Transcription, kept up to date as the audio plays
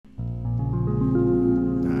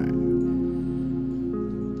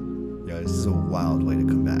boys. This is a wild way to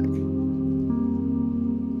come back.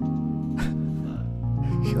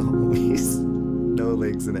 Yo, he's no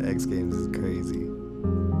legs in the X Games is crazy.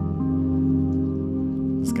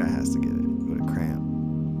 This guy has to get it with a cramp.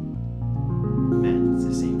 Man, it's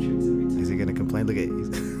the same tricks every time. Is he gonna complain? Look at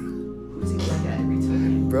Who's he look at every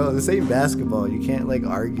time? bro. This ain't basketball. You can't like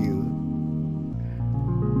argue.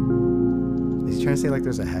 Is he trying to say like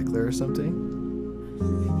there's a heckler or something?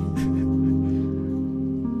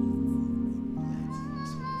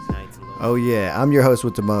 Oh yeah, I'm your host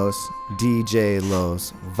with the most, DJ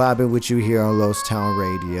Los, vibing with you here on Los Town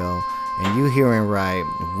Radio, and you hearing right,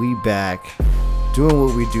 we back, doing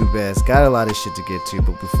what we do best, got a lot of shit to get to,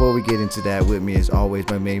 but before we get into that, with me as always,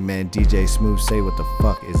 my main man, DJ Smooth, say what the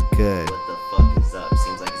fuck is good. What the fuck is up?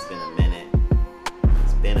 Seems like it's been a minute.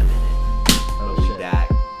 It's been a minute. But we back.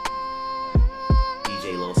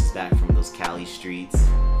 DJ Los is back from those Cali streets.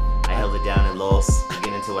 I held it down in Los to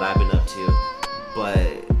get into what I've been up to,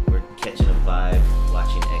 but catching a vibe,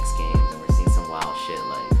 watching X Games, and we're seeing some wild shit.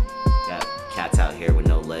 Like, got cats out here with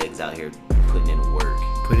no legs out here putting in work.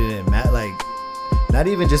 Put it in, Matt, like, not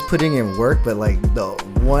even just putting in work, but like the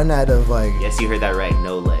one out of like. Yes, you heard that right,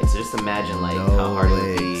 no legs. So just imagine like how hard it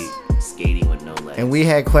would be skating with no legs. And we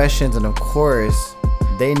had questions, and of course,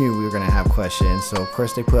 they knew we were gonna have questions, so of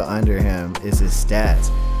course they put under him is his stats.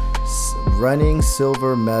 Running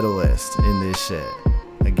silver medalist in this shit.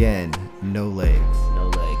 Again, no legs. No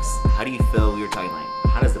legs. How do you feel? We were talking like,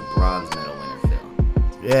 how does the bronze medal winner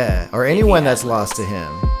feel? Yeah, or anyone that's lost to him.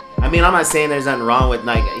 I mean, I'm not saying there's nothing wrong with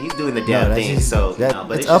like he's doing the damn thing, so you know,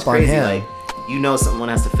 but it's just crazy. Like, you know, someone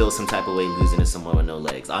has to feel some type of way losing to someone with no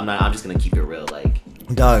legs. I'm just gonna keep it real. Like,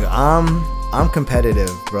 dog, I'm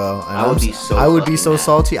competitive, bro. And I would be so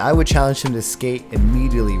salty. I would challenge him to skate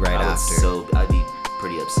immediately right after. I'd be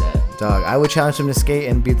pretty upset. Dog, I would challenge him to skate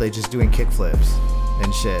and be like just doing kick flips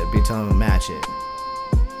and shit. Be telling him to match it.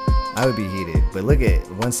 I would be heated. But look at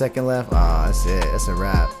 1 second left. Ah, that's it. That's a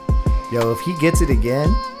wrap. Yo, if he gets it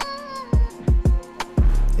again,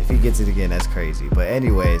 that's crazy. But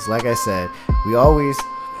anyways, like I said, we always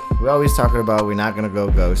talking about we're not gonna go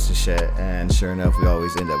ghost to shit, and sure enough, we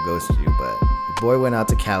always end up ghosting you. But the boy went out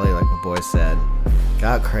to Cali, like my boy said,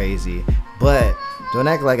 got crazy. But don't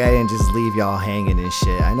act like I didn't just leave y'all hanging and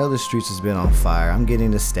shit. I know the streets has been on fire. I'm getting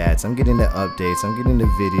the stats. I'm getting the updates. I'm getting the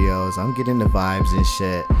videos. I'm getting the vibes and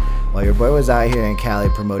shit. While your boy was out here in Cali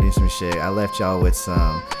promoting some shit, I left y'all with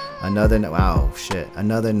another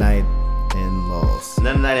night in Los.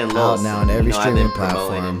 Another night in Los. Out now on every streaming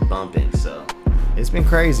platform. And bumping, so. It's been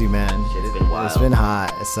crazy, man. Shit, it's been wild. It's been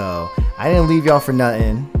hot. So I didn't leave y'all for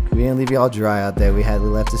nothing. We didn't leave y'all dry out there. We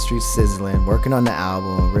left the streets sizzling, working on the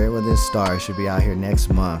album. Red Within Stars should be out here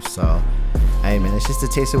next month. So, hey man, it's just a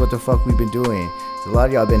taste of what the fuck we've been doing. So a lot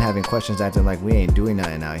of y'all been having questions acting like we ain't doing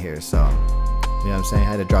nothing out here. So, you know what I'm saying? I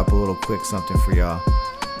had to drop a little quick something for y'all.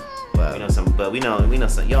 But we know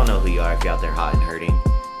some. Y'all know who you are if you're out there hot and hurting.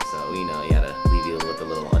 So we know you gotta leave you with a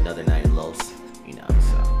little another night in Los. You know,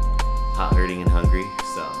 so hot, hurting, and hungry.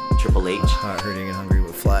 So Triple H. Hot, hurting, and hungry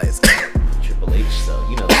with flies. Triple H, so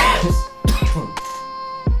you know that.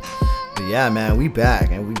 But yeah, man, we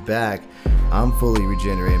back. I'm fully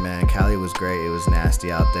regenerated, man. Cali was great. It was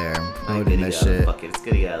nasty out there. Promoting that shit. Fuck it, it's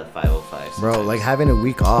good to get out of the 505. Sometimes. Bro, like having a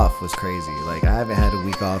week off was crazy. Like I haven't had a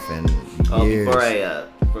week off in years.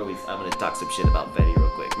 I'm gonna talk some shit about Fetty real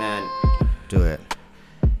quick, man. Do it.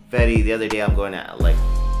 Fetty, the other day I'm going to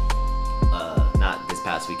not this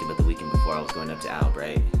past weekend, but the weekend before I was going up to Alb,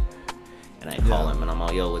 right? And I call him and I'm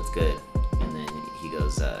all, yo, what's good? And then he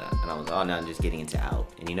goes, and I was, oh, no, I'm just getting into Alb.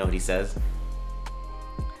 And you know what he says?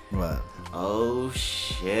 What? Oh,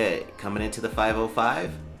 shit. Coming into the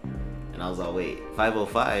 505? And I was all, wait,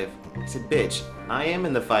 505? I said, bitch, I am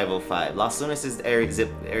in the 505. Las Lunas' area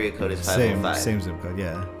code is 505. Same zip code,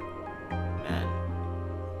 yeah. Man,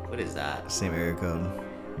 what is that? Same area code.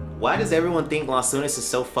 Why does everyone think Las Lunas is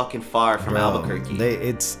so fucking far from Albuquerque?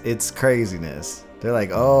 It's craziness. They're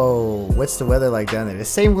like, oh, what's the weather like down there? The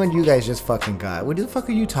same one you guys just fucking got. What the fuck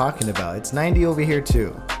are you talking about? It's 90 over here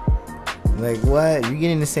too. Like, what? You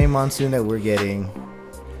getting the same monsoon that we're getting?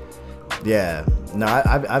 Yeah. No,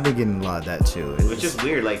 I've been getting a lot of that too. Which is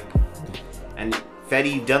weird, like, and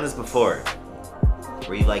Fetty, you've done this before,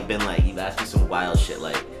 where you've like been like, you've asked me some wild shit,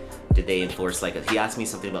 like, did they enforce like he asked me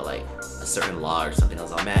something about like a certain law or something. I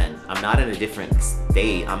was like, man, I'm not in a different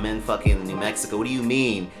state. I'm in fucking New Mexico. What do you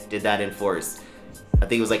mean? Did that enforce? I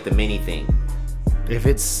think it was like the mini thing. If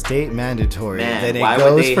it's state mandatory, man, then it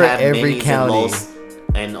goes for every county.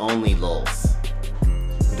 And only Los.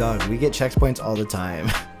 Dog, we get checkpoints all the time.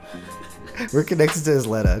 We're connected to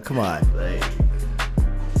Isleta. Come on. Like,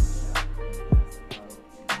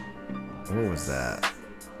 What was that?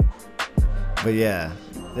 But yeah,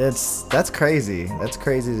 that's crazy. That's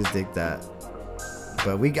crazy to think that.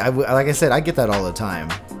 But like I said, I get that all the time.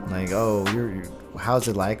 Like, oh, how's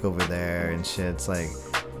it like over there and shit. It's like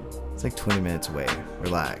 20 minutes away.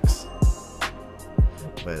 Relax.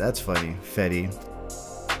 But that's funny, Fetty.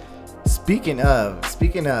 Speaking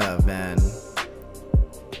of, man,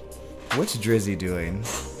 what's Drizzy doing?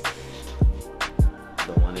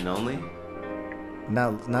 The one and only.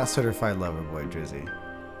 Not certified lover boy Drizzy.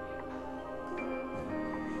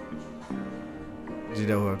 Do you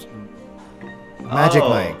know who Magic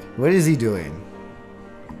Mike. What is he doing?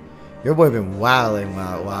 Your boy been wilding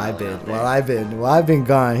while I've been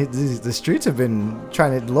gone. The streets have been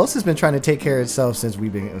Los has been trying to take care of itself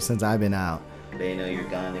since I've been out. They know you're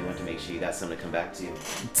gone. They want to make sure you got something to come back to.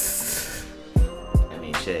 I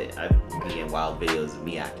mean, shit. I've been getting wild videos of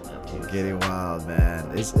me acting up too. Getting wild,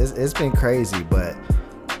 man. It's been crazy,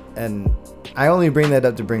 and I only bring that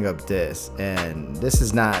up to bring up this, and this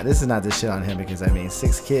is not the shit on him, because I mean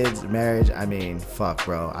 6 kids, marriage, I mean fuck,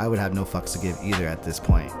 bro, I would have no fucks to give either at this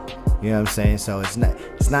point. You know what I'm saying? So it's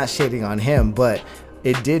not shading on him, but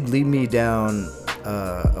it did lead me down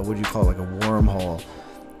what do you call it, like a wormhole,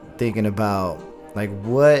 thinking about like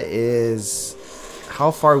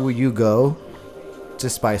how far will you go to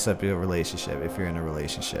spice up your relationship if you're in a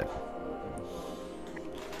relationship?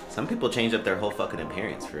 Some people change up their whole fucking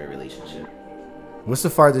appearance for a relationship. What's the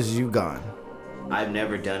farthest you've gone? I've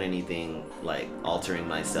never done anything like altering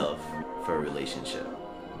myself for a relationship.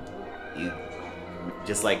 You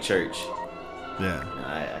just like church. Yeah.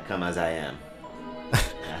 I come as I am,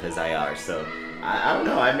 not as I are. So I don't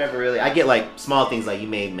know. I've never really. I get like small things like you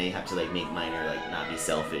may have to like make minor, like not be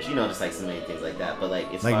selfish. You know, just like so many things like that. But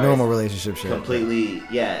like as like far normal as relationship shit. Completely,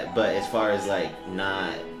 yeah. But as far as like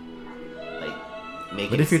not like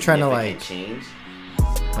making. But if you're trying to like change.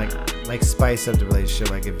 Like spice up the relationship,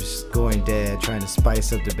 like if it's going dead, trying to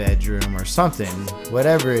spice up the bedroom or something,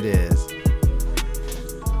 whatever it is.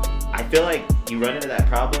 I feel like you run into that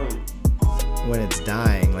problem when it's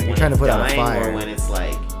dying, like you're trying to put out a fire, or when it's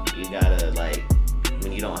like you gotta like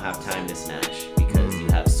when you don't have time to smash because you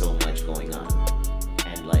have so much going on,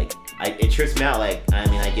 and like it trips me out. Like I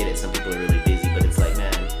mean, I get it. Some people are really busy, but it's like,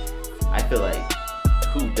 man, I feel like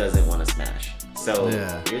who doesn't want to smash? So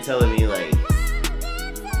you're telling me like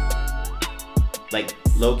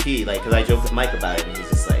low key, like, cause I joked with Mike about it, and he's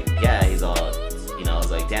just like, yeah, he's all, you know, I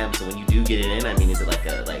was like, damn, so when you do get it in, I mean, is it like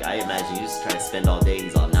I imagine you just try to spend all day.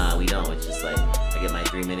 He's all, nah, we don't. It's just like, I get my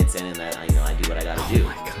 3 minutes in, and then I do what I gotta do. Oh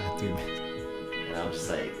my god, dude. And I'm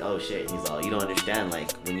just like, oh shit. He's all, you don't understand,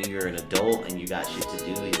 like, when you're an adult and you got shit to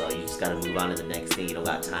do, he's all, you just gotta move on to the next thing. You don't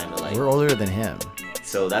got time to like. We're older than him.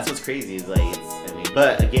 So that's what's crazy, is like,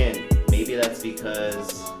 but again, maybe that's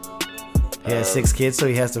because he has 6 kids, so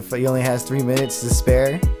he only has 3 minutes to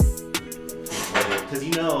spare. Because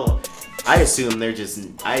you know, I assume you're just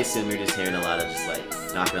hearing a lot of just like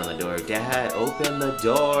knocking on the door. Dad, open the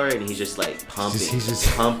door, and he's just like pumping, he's just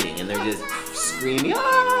pumping, and they're just screaming,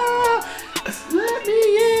 ah, let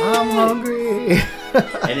me in, I'm hungry.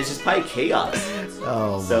 And it's just probably chaos.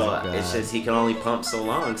 Oh so my God. It's just he can only pump so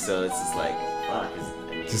long, so it's just like fuck.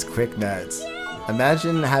 Just quick nuts.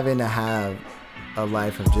 Imagine having to have a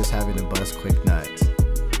life of just having to bust quick nuts,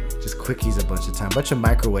 just quickies a bunch of time, bunch of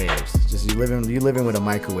microwaves. Just you living with a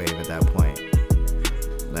microwave at that point.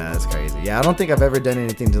 Nah, that's crazy. Yeah, I don't think I've ever done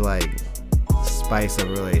anything to like spice a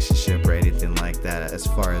relationship or anything like that. As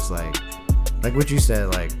far as like what you said,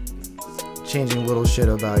 like changing little shit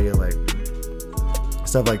about you, like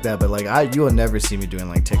stuff like that. But like you will never see me doing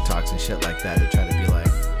like TikToks and shit like that to try to be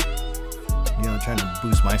like, you know, trying to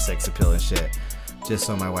boost my sex appeal and shit, just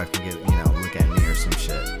so my wife can get, you know, look at me or some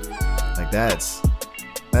shit. Like that's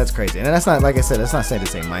crazy. And that's not, like I said, that's not saying to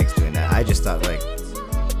say Mike's doing that. I just thought like,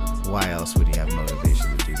 why else would he have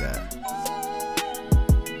motivation to do that?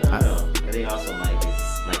 I don't know. I think also Mike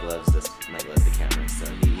loves the camera, so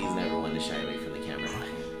he's never one to shy away from the camera.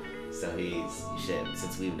 So he's shit.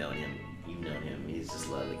 Since we've known him, you've known him. He's just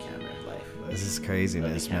loved the camera life. This is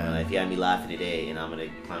craziness, man. Life. He had me laughing today, and I'm gonna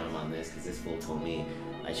clown him on this because this fool told me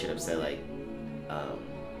I should have said like.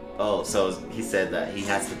 So he said that he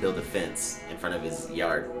has to build a fence in front of his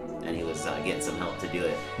yard, and he was getting some help to do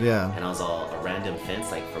it. Yeah. And I was all, a random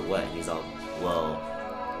fence, like for what? And he's all, well,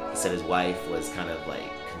 he said his wife was kind of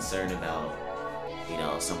like concerned about, you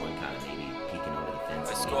know, someone kind of maybe peeking over the fence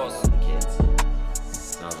and maybe the kids.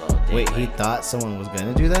 And I was all, dang, wait, like, he thought someone was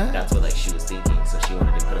gonna do that? That's what like she was thinking. So she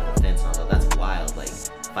wanted to put up a fence, and I was all, that's wild. Like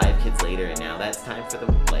 5 kids later, and now that's time for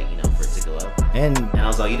them, like, you know, for it to go up. And I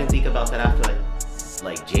was all, you didn't think about that after like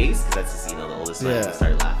Jace, because that's just, you know, the oldest son. Yeah. I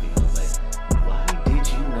started laughing. I was like, why did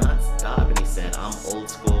you not stop said, "I'm old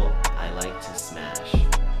school. I like to smash."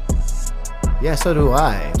 Yeah, so do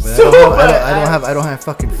I. But So I don't have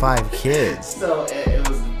fucking 5 kids. So it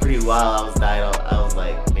was pretty wild. I was dying. I was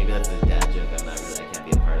like, maybe that's a dad joke. I can't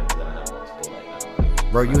be a part of it because I don't have multiple. Like, I don't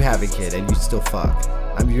know. Bro, you have a kid and you still fuck.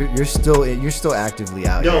 I mean, you're still actively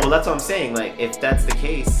out No, here. well, that's what I'm saying. Like, if that's the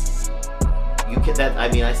case, you can. That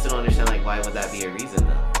I mean, I still don't understand. Like, why would that be a reason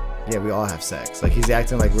though? Yeah, we all have sex. Like, he's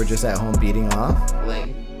acting like we're just at home beating off. Like,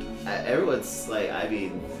 everyone's like, I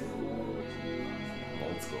mean,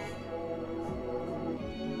 old school.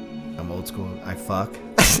 I'm old school. I fuck.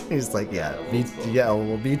 He's like, yeah, me, Old school. yeah,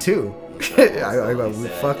 well, me too. We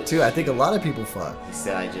fuck too. I think a lot of people fuck. He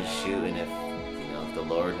said, "I just shoot, and if the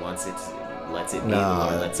Lord wants it, lets it be. The No,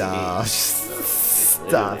 Lord lets it no, be."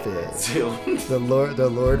 stop it. The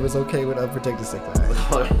Lord was okay with unprotected sex.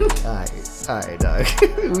 All right, dog.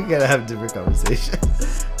 We gotta have a different conversation.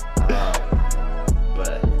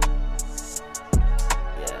 But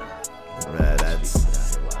yeah, Man,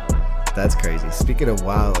 that's crazy. Speaking of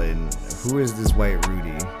wildin', who is this white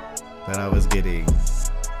Rudy that I was getting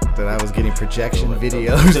projection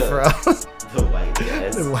videos from? the white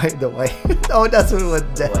Dez. the white. Oh, that's what it was.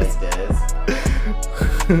 The white Dez.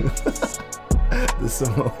 The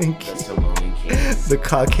Samoan The king. Samoan king. The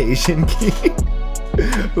Caucasian king.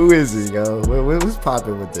 Who is he, yo? What was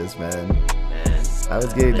popping with this, man? Man, I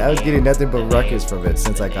was getting nothing but the ruckus name- from it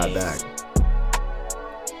since the I got name- back.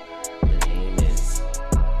 The name is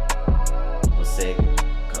Jose.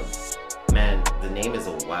 Man, the name is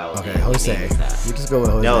a wild Okay, name. What Jose. name is that? You just go with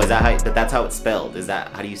Jose. No, is that how? But that's how it's spelled. Is that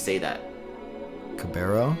how do you say that?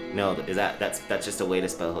 Cabero? No, is that's just a way to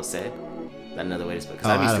spell Jose? Is that another way to spell? Because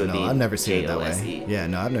Oh, I'm used I to don't it know. being I've never seen it that way. Jose. Yeah,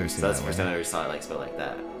 no, I've never seen So it that's that the first way. time I ever saw it like spelled like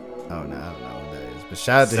that. Oh no, I don't know what that is. But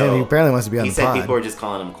shout out to him. So, He apparently wants to be on He the said pod. people were just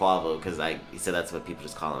calling him Quavo because he said that's what people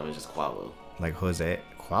just call him. It's just Quavo Like Jose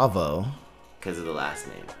Quavo. because of the last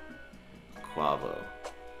name, Quavo.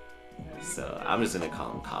 So I'm just gonna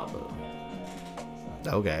call him Quavo.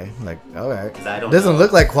 Okay, like alright. 'Cause I don't Doesn't know.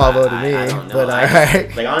 look like Quavo to me, I don't know. but I alright.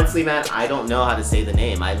 just- Like honestly, man, I don't know how to say the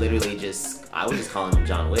name. I was just calling him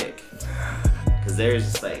John Wick because there's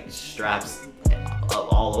just like straps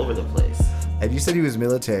all over the place. And you said he was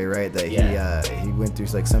military, right? That Yeah. he went through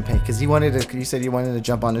like some pain because he said he wanted to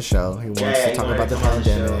jump on the show. He wants to he talk wanted about to the come on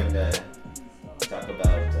show pandemic, and, talk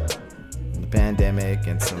about the pandemic,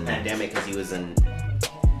 and the some. pandemic because he was in.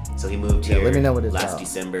 So he moved Yeah, here. let me know what it's last about.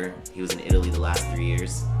 December. He was in Italy the last 3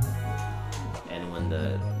 years, and when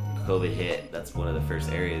the COVID hit, that's one of the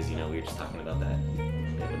first areas. We were just talking about that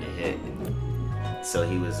when it hit. So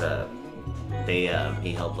he was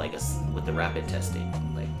he helped like us with the rapid testing,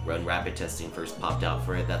 like run rapid testing first popped out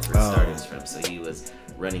for it. That's where it started from. So he was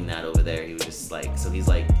running that over there. He was just like, so he's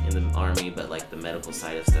like in the army, but like the medical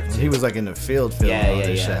side of stuff too. He was like in the field filming all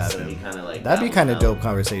this shit So happen. he kind of like That'd be that kind one of out. dope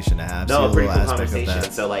conversation to have. See No, a a pretty little cool aspect of conversation.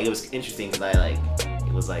 that. So like it was interesting because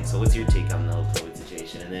it was like, so what's your take on the whole COVID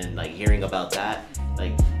situation? And then like hearing about that,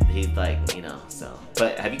 like he's like, so.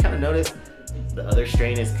 But have you kind of noticed the other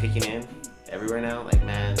strain is kicking in everywhere now? Like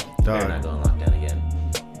man, we're not going lockdown again.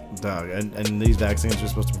 Dog, and these vaccines are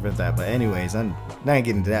supposed to prevent that. But anyways, I'm not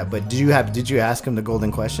getting into that. But did you ask him the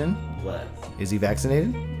golden question? What? Is he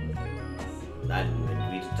vaccinated? We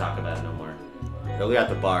talk about it no more. But we were at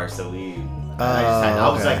the bar, so we. Oh, I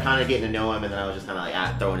was okay. like kind of getting to know him, and then I was just kind of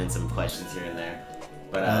like throwing in some questions here and there.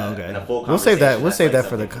 But Okay. in a full We'll save that. conversation, We'll that's, save like, that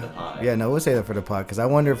for the. something pod. Yeah, no, we'll save that for the pod because I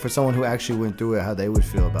wonder for someone who actually went through it, how they would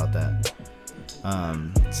feel about that.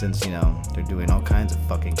 Since they're doing all kinds of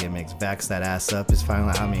fucking gimmicks. Vax that ass up is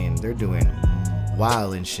finally. I mean, they're doing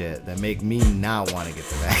wild and shit that make me not want to get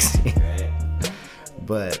the vaccine. Right.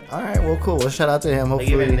 But all right, well, cool. Well, shout out to him. Like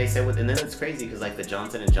even Hopefully, they said, and then it's crazy because like the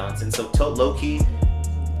Johnson and Johnson. So low key,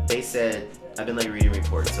 they said I've been like reading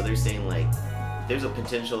reports. So they're saying like there's a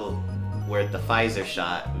potential where the Pfizer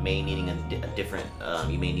shot may needing a different.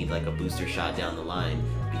 You may need like a booster shot down the line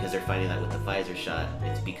because they're finding that with the Pfizer shot,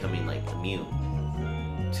 it's becoming like immune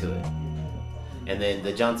to it. And then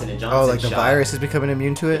the Johnson and Johnson. oh, like the shot, virus is becoming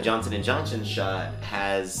immune to The it. Johnson and Johnson shot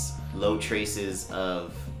has low traces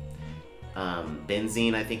of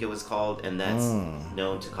benzene, I think it was called, and that's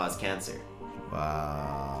known to cause cancer.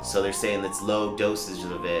 Wow. So they're saying it's low dosage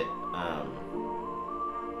of it.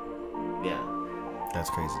 Yeah. That's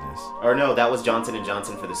craziness. Or no, that was Johnson and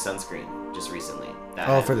Johnson for the sunscreen just recently. That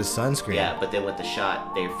Oh, had- for the sunscreen. Yeah, but then with the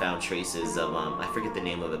shot, they found traces of I forget the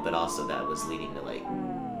name of it, but also that was leading to like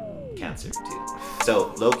cancer too.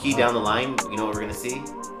 So low key down the line, you know what we're gonna see?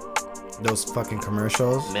 Those fucking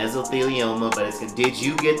commercials. Mesothelioma, but it's gonna. Did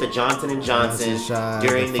you get the Johnson and Johnson Shot,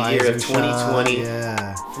 during the year of Pfizer 2020? shot,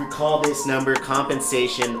 yeah. Recall this number,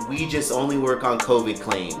 compensation. We just only work on COVID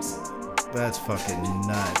claims. That's fucking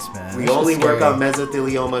nuts, man. We That's only just work scary. on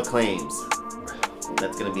mesothelioma claims.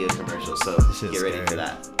 That's gonna be a commercial, so Shit's get ready scary. for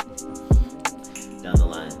that. Down the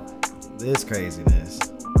line. This craziness.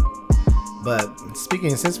 But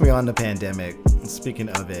since we're on the pandemic, speaking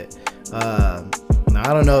of it, now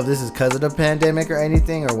I don't know if this is because of the pandemic or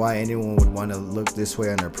anything, or why anyone would want to look this way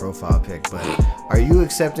on their profile pic, but are you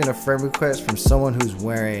accepting a friend request from someone who's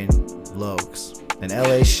wearing Lokes, an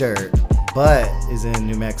LA shirt, but is in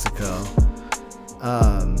New Mexico?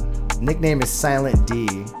 Nickname is Silent D,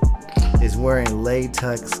 is wearing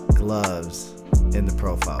latex gloves in the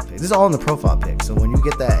profile pic. This is all in the profile pic. So when you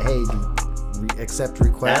get that, hey, accept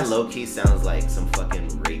request. That low key sounds like some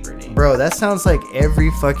fucking raper name. Bro, that sounds like every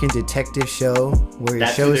fucking detective show where your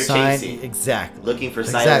That's show who is they're signed. chasing. Exactly. Looking for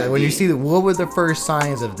Exactly. Silent When D. you see what were the first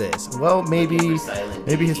signs of this? Well, maybe Looking for Silent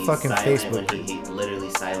D. his He's fucking silent Facebook. when he literally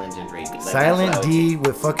silent and raping. Like, Silent that's what I would D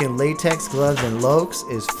with fucking latex gloves and Lokes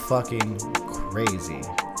is fucking crazy.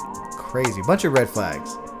 Crazy. Bunch of red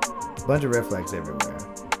flags. Bunch of red flags everywhere.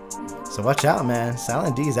 So watch out, man.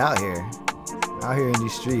 Silent D's out here. Out here in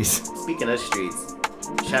these streets. take. Speaking of streets,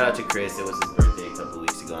 shout out to Chris. It was his birthday a couple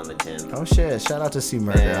weeks ago on the 10th. Oh shit. Shout out to C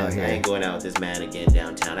Murder And out I here. ain't going out with this man again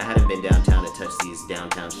downtown. I hadn't been downtown to touch these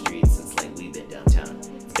downtown streets since like we've been downtown.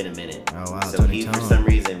 It's been a minute. Oh, wow, So Tony he for Tone. some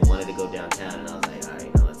reason wanted to go downtown, and I was like, all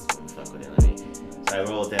right, now let's fuck with it. Let me. So I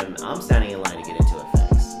rolled with him. I'm standing in line to get into FX.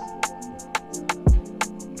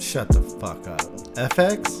 Shut the fuck up.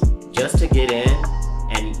 FX? Just to get in,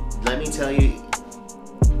 and let me tell you,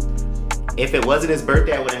 if it wasn't his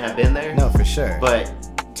birthday, I wouldn't have been there. No, for sure. But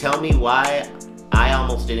tell me why I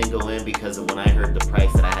almost didn't go in, because of when I heard the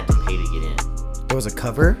price that I had to pay to get in. There was a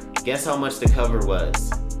cover? Guess how much the cover was?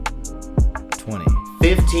 20.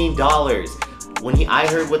 $15. When I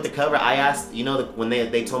heard what the cover, I asked, you know, when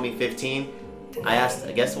they told me 15, I asked,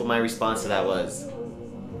 I guess what my response to that was.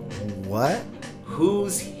 What?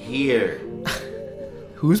 Who's here?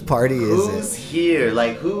 Whose party is Who's it? here?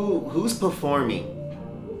 Like who's performing?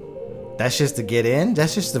 That's just to get in?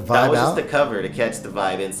 That's just to That vibe was out? just the cover to catch the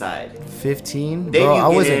vibe inside. 15? Then Bro, you I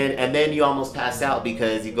get wasn't. in, and then you almost pass out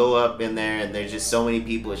because you go up in there and there's just so many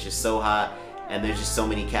people. It's just so hot, and there's just so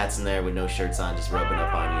many cats in there with no shirts on, just rubbing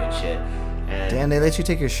up on you and shit. And Damn, they let you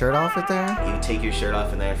take your shirt off at there? you take your shirt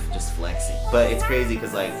off in there for just flexing. But it's crazy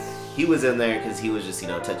because like he was in there because he was just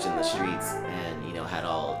touching the streets and had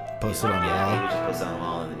all Posted on the yeah, wall? he was just posted on the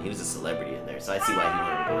wall, and then he was a celebrity in there. So I see why he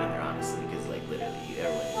wanted to go in there, honestly, because like literally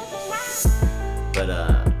everyone knew this fucker. But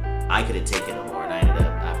I couldn't take it no more, and I ended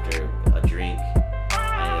up after a drink.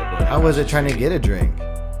 I ended up going How was across it the trying to street get a drink?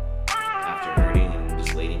 after hurting and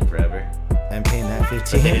just waiting forever? And paying that But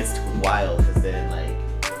 15? then it's wild because then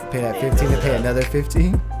like Pay that they 15 fill and it pay up. another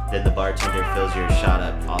 15? Then the bartender fills your shot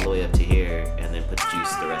up all the way up to here, and then puts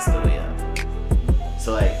juice the rest of the way up.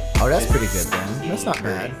 So like, Oh, that's just- pretty good then. just That's eating not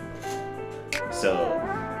curry. bad. So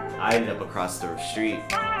I ended up across the street.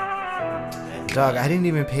 And, Dog, I didn't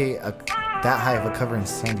even pay that high of a cover in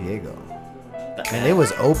San Diego. but And it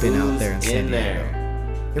was open out who's there in San Diego. there?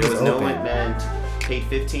 It There was was no open. one, man. Paid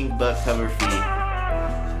 $15 cover fee.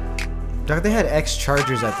 Dog, they had X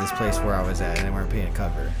Chargers at this place where I was at, and they weren't paying a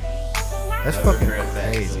cover. That's Cover fucking for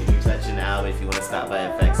FX. crazy. So when you're touching the album, if you want to stop by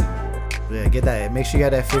FX, Yeah, get that. Make sure you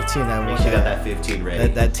got that 15. That make one. sure you got that 15 ready.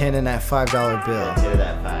 That 10 and that $5 Get bill. to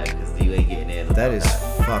that 5 because you ain't getting in. That without is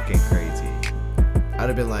fucking crazy. I'd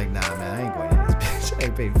have been like, nah, man, I ain't going in this bitch. I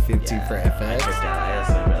ain't paying 15 for I FX. tripped out. I asked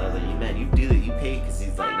my brother, I was like, man, you do that, you pay? Because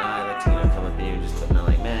he's like, nah, I like to come up in here and just put. And I'm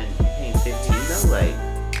like, man, you paying 15? I'm like,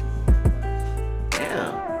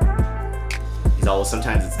 damn. He's all,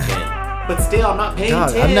 sometimes it's 10. But still, I'm not paying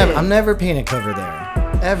Dog, 10. I'm never paying a cover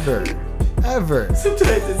there. Ever. Ever.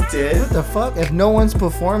 Sometimes it's 10. What the fuck? If no one's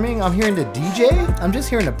performing, I'm hearing the DJ? I'm just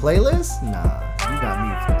hearing a playlist? Nah, you got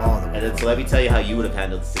me all the way. And then, so let me tell you how you would have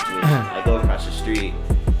handled the situation. I go across the street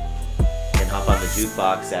and hop on the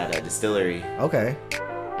jukebox at a distillery. Okay.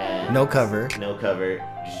 And No cover. No cover,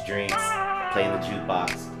 just drinks, playing the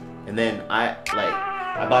jukebox. And then I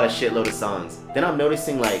bought a shitload of songs. Then I'm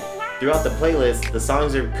noticing like throughout the playlist, the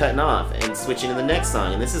songs are cutting off and switching to the next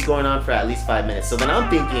song. And this is going on for at least 5 minutes. So then I'm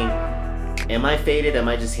thinking, am I faded? Am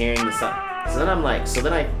I just hearing the song? So then I'm like, so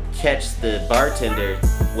then I catch the bartender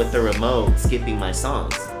with the remote skipping my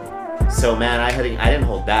songs. So man, I didn't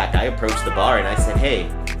hold back. I approached the bar and I said, hey,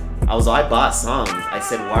 I bought songs. I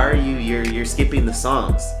said, why are you're skipping the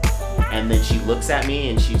songs? And then she looks at me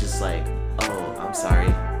and she's just like, oh, I'm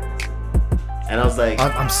sorry. And I was like,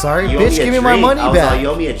 I'm sorry, "You owe bitch, a give me my drink." money I was back. like, you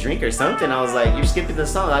owe me a drink or something. I was like, you're skipping the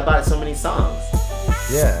song. I bought so many songs.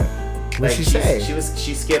 Yeah. What'd she say?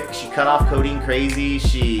 She cut off Codeine Crazy.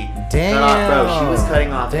 She Damn. cut off, bro. She was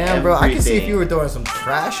cutting off everything. Bro. I can see if you were throwing some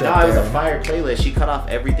trash up No, there. it was a fire playlist. She cut off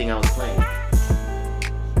everything I was playing.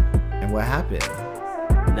 And what happened?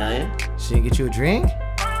 Nothing. She didn't get you a drink?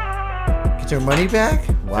 Get your money back?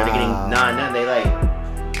 Wow. Nah. They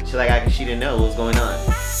like, she didn't know what was going on.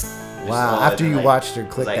 Wow. After you watched her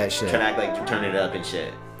click like, that shit. Trying to act like turn it up and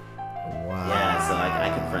shit. Wow. Yeah, so I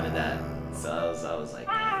confronted that. So I was like,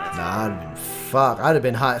 man, that's I'd have been I'd have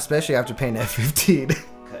been hot, especially after paying that 15.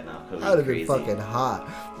 cutting off Codeine I would have been fucking hot.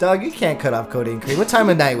 Dog, you can't cut off Codeine Crazy. What time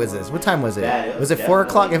of night was this? What time was it? Yeah, was it 4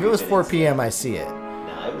 o'clock? If it was 4 p.m., I see it.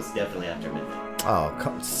 No, it was definitely after midnight. Oh,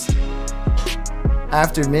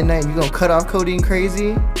 after midnight, you gonna cut off Codeine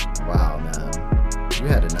Crazy? Wow, man. You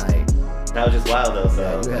had a night. That was just wild though. So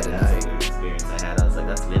Yeah, you had a that's night. a good experience I had. I was like,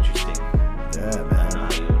 that's an interesting. Yeah, I don't man. know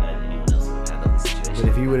how anyone else would have handled the situation. But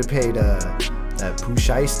if you would have paid that Pooh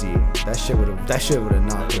Shiesty, that shit would have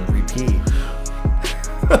knocked on repeat.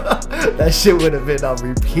 That shit would have been on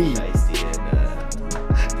repeat. Shiesty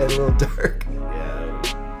And Lil Durk.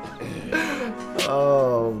 yeah.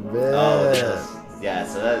 Oh man. Yeah.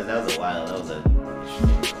 So that was a while. That was a.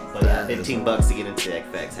 But yeah, $15 to get into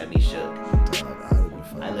FX had me shook.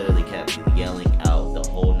 I literally kept yelling out the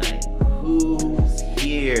whole night. Who's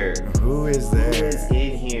here? Who is there? Who is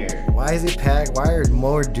in here? Why is it packed? Why are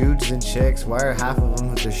more dudes than chicks? Why are half of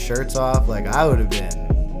them with their shirts off? Like, I would have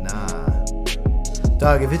been, nah.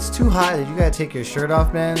 Dog, if it's too hot that you gotta take your shirt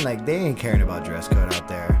off, man, like, they ain't caring about dress code out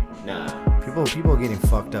there. Nah. People getting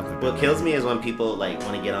fucked up. What kills me is when people, like,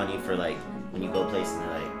 want to get on you for, like, when you go places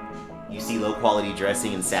and, like, you see low quality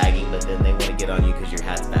dressing and sagging, but then they want to get on you because your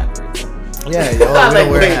hat's backwards. Yeah, yo, like, like,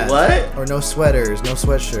 wait, hats. what? Or no sweaters, no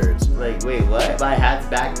sweatshirts. Like, wait, what? My hat's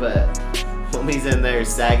back, but homie's in there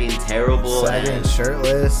sagging terrible. Sagging and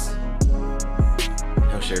shirtless.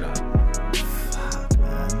 no shirt on. Fuck,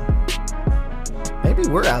 man. Maybe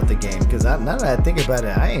we're out the game, because now that I think about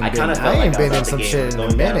it, I ain't been in some shit in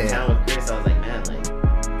a minute. Downtown with Chris, I was like, man, like,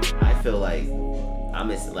 I feel like I'm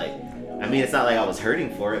missing, like, I mean, it's not like I was hurting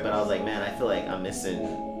for it, but I was like, man, I feel like I'm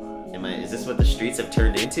missing. Is this what the streets have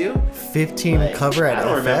turned into? 15 like, cover at I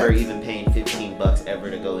don't FX? remember even paying $15 ever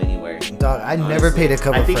to go anywhere. Dog, I never paid a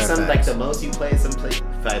cover for FX. I think some, like, the most you play is some play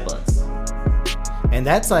 $5. And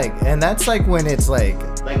that's like when it's like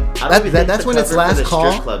That's when it's last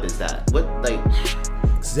call. Strip club is that? What, like?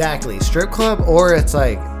 Exactly, strip club, or it's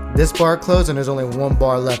like this bar closed and there's only one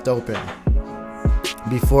bar left open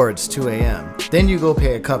before it's 2 a.m. Then you go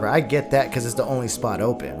pay a cover. I get that because it's the only spot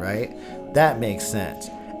open, right? That makes sense.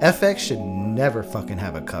 FX should never fucking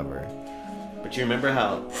have a cover. But you remember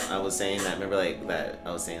how I was saying that? Remember, like, that I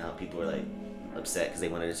was saying how people were, like, upset because they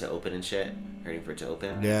wanted it to open and shit, hurting for it to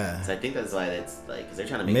open. Yeah. So I think that's why that's like, because they're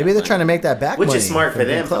trying to make. Maybe they're trying to make that back, which money is smart for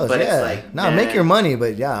them. close. But yeah. it's like, no, man, make your money,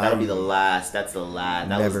 but yeah, that'll be the last. That's the last.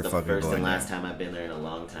 That Never was the fucking first and going last there. time I've been there in a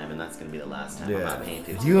long time, and that's gonna be the last time. I'm Yeah. not paying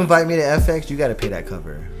 $15. You invite me to FX, you got to pay that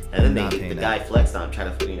cover. And then Not the paying guy that. flexed on,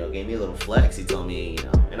 trying to, gave me a little flex. He told me,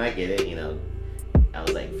 and I get it, I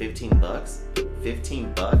was like, $15?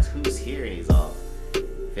 $15? Who's here? And he's all,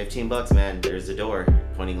 $15, man. There's the door.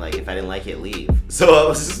 Pointing like, if I didn't like it, leave. So it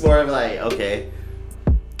was just more of like, okay,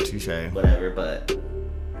 Touche. whatever. But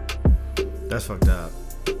That's fucked up.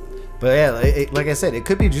 But yeah, like I said, it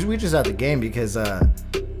could be we just out the game because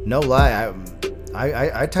no lie,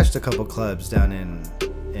 I touched a couple clubs down in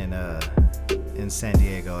San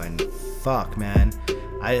Diego, and fuck, man,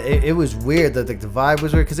 it was weird that the vibe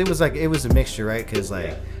was weird because it was a mixture, right? Because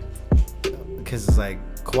it's like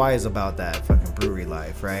Kauai is about that fucking brewery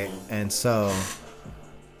life, right? And so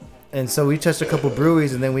we touched a couple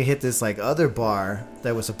breweries, and then we hit this like other bar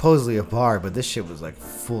that was supposedly a bar, but this shit was like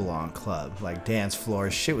full on club, like dance floor.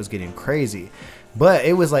 Shit was getting crazy, but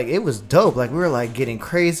it was dope. Like we were like getting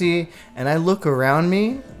crazy, and I look around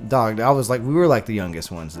me, dog. I was like, we were like the youngest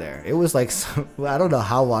ones there. It was like I don't know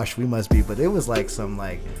how washed we must be, but it was like some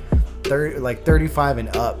like 35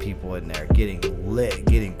 and up people in there getting lit,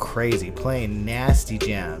 getting crazy, playing nasty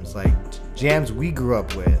jams, like jams we grew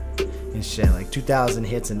up with. And shit, like 2,000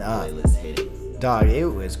 hits and up. Dog, it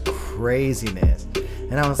was craziness.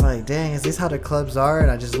 And I was like, dang, is this how the clubs are?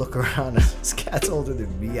 And I just look around, and this cat's older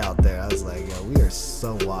than me out there. I was like, yo, we are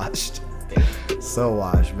so washed. So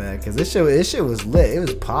washed, man. Because this shit was lit. It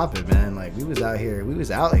was popping, man. Like, we was out here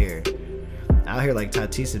like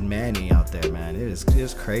Tatis and Manny out there, man. It was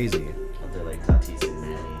crazy. out there like Tatis and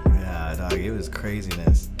Manny. Yeah, dog, it was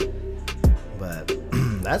craziness. But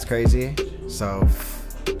that's crazy. So,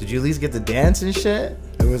 did you at least get the dance and shit?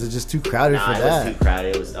 Or was it just too crowded for that? It was too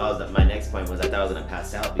crowded. My next point was I thought I was gonna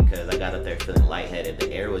pass out because I got up there feeling lightheaded.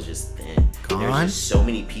 The air was just thin. Gone? There's just so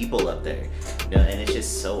many people up there, you know, and it's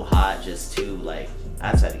just so hot. Just to like, I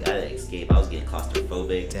had to escape. I was getting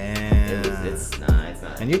claustrophobic. Damn. It's not.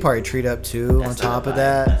 And you probably treat up too on That's top not of a vibe.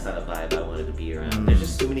 that. That's not a vibe I wanted to be around. There's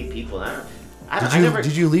just too many people.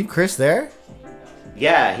 Did you leave Chris there?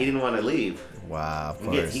 Yeah, he didn't want to leave. Wow, of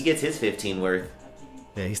course. He gets his 15 worth.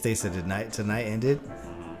 Yeah, he stays till the night ended.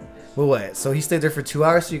 Well, what? So he stayed there for 2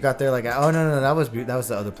 hours. So you got there like, oh no, that was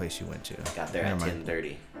the other place you went to. Got there at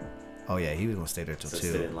 10:30. Oh yeah, he was gonna stay there till 2.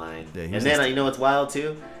 Stood in line. Yeah, and then you know what's wild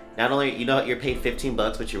too? Not only you're paid $15,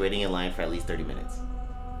 but you're waiting in line for at least 30 minutes.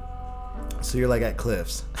 So you're like at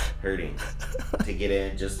Cliff's, hurting to get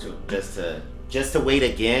in, just to wait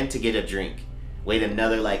again to get a drink. Wait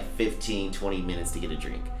another like 15, 20 minutes to get a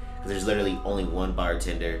drink because there's literally only one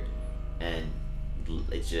bartender, and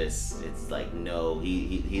it's like no,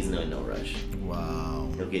 he's in no rush. Wow.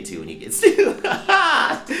 He'll get to when he gets to.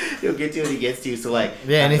 He'll get to when he gets to. So like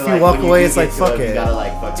yeah, and if you like walk away, it's like fuck it. You gotta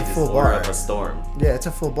like fucking it's a just full order bar. up a storm. Yeah, it's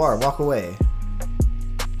a full bar. Walk away.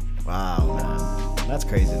 Wow, man, that's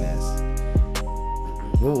craziness.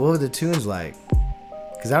 What were the tunes like?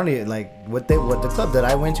 Cause I don't even like what the club that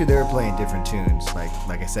I went to. They were playing different tunes.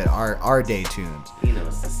 Like I said, our day tunes. You know,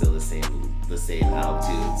 it's still the same out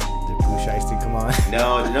tunes. Did Pooh Shiesty come on?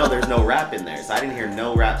 No, there's no rap in there, so I didn't hear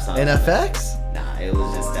no rap songs. In effects? Nah, it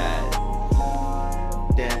was just that.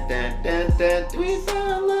 Dun, dun, dun, dun, we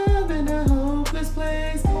found love in a hopeless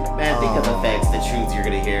place. Man, think of effects, the tunes you're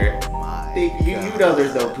gonna hear. You know,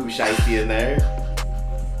 there's no Pooh Shiesty in there.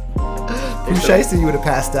 Pooh Shiesty, you would have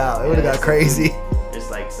passed out. It would have got crazy. There's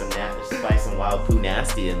like there's probably some wild Pooh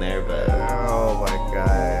Nasty in there, but oh my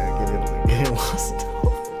god, getting lost.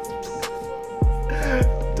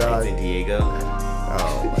 Dog. Nights in Diego.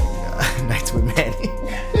 Oh my god, Nights with Manny.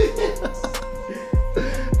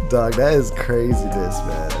 Dog, that is craziness,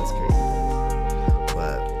 man. That's crazy.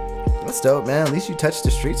 But that's dope, man. At least you touched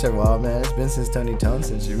the streets for a while, man. It's been since Tony Tone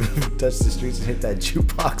since you touched the streets and hit that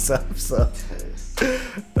jukebox up. So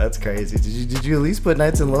that's crazy. Did you at least put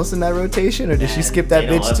Nights and Los in that rotation, or did she skip that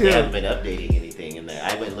bitch too? I haven't been updating anything in there.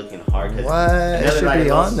 I went looking hard because what? It should be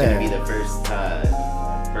on there. Gonna be the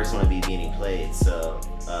first one to be being played. So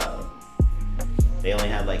they only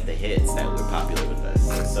have like the hits that were popular with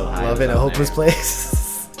us. So high. Love in a Hopeless Place.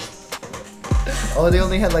 Oh, they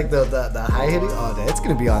only had like the high hitting. Oh, it's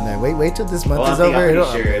gonna be on there. Wait till this month is over. I'm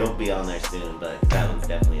pretty sure it'll be on there soon, but that one's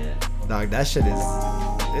definitely it. Dog, that shit is,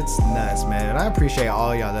 it's nuts, man. And I appreciate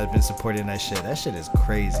all y'all that have been supporting that shit. That shit is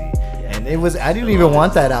crazy. Yeah, and I didn't even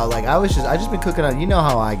want that out. Like I just been cooking on. You know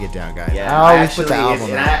how I get down, guys. Yeah, I always put the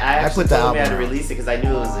album out. I put the album out. I had to out. release it because I knew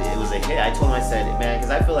it was a hit. I told him, I said, man,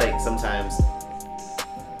 because I feel like sometimes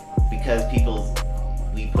because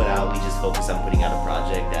we put out, we just focus on putting out a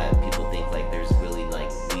project that people think like there's really like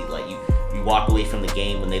you walk away from the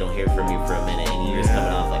game when they don't hear from you for a minute and you're just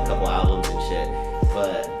coming off like a couple albums and shit.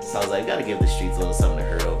 But so I was like, gotta give the streets a little something to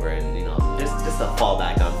hurt over, and you know, just a fall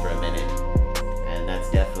back on for a minute. And that's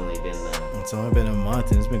definitely been the. It's only been a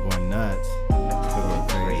month and it's been going nuts. It's been going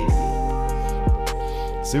crazy.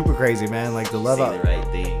 Super crazy, man. Like the love Say out. the right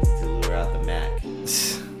things to lure out the Mac.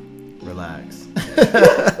 Relax.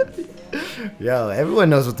 Yo, everyone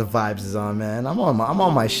knows what the vibes is on, man. I'm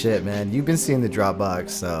on my shit, man. You've been seeing the Dropbox,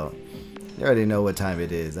 so you already know what time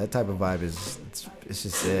it is. That type of vibe it's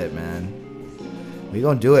just it, man. We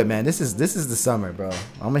gonna do it, man. This is the summer, bro.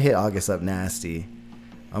 I'm gonna hit August up nasty.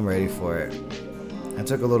 I'm ready for it. I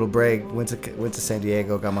took a little break. Went to San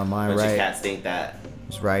Diego. Got my mind right. Bunch of cats think that.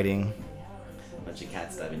 Was writing. Bunch of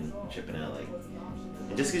cats that have been tripping out like,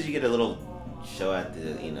 and just because you get a little show at the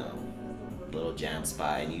little jam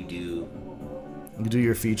spot and you do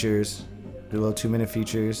your features, do little 2-minute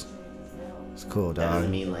features. It's cool, that dog.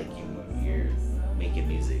 doesn't mean like you're making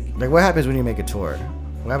music. Like what happens when you make a tour?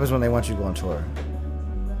 What happens when they want you to go on tour?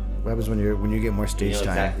 What happens when you get more stage time?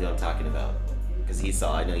 Exactly what I'm talking about. Because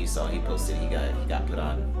I know you saw, he posted, he got put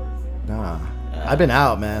on. Nah. I've been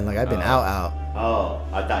out, man. Like I've been out. Oh,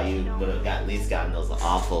 I thought you would have at least gotten those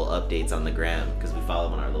awful updates on the gram because we follow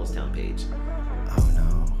him on our Lowstown page. Oh no.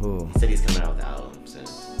 Who? He said he's coming out with the album soon.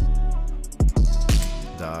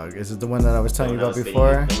 Dog. Is it the one that I was telling you about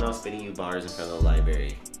before? Don't know, spitting you bars in front of the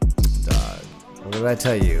library. Dog. What did I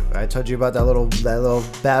tell you? I told you about that little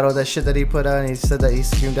battle, that shit that he put out, and he said that he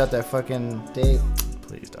screamed out that fucking date.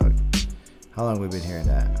 Please, dog. How long have we been hearing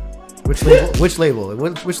that? Which label?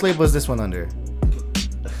 Which label is this one under?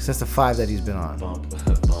 Since the 5 that he's been on. Bump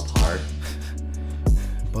hard.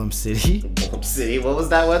 Bump City? Bump City? What was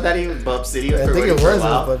that one that he was? Bump City? I think it was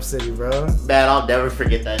Bump City, bro. Man, I'll never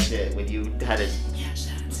forget that shit when you had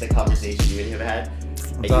the conversation you and him had.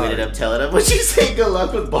 And Dog. you ended up telling him what you say. Good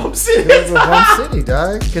luck with Bump City. It was a Bump City,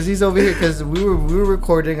 dog. Because he's over here. Because we were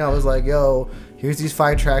recording. I was like, yo, here's these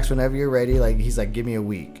 5 tracks. Whenever you're ready. Like, he's like, give me a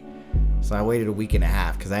week. So I waited a week and a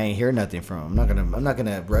half because I ain't hear nothing from him. I'm not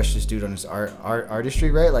gonna rush this dude on his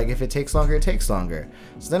artistry, right? Like, if it takes longer, it takes longer.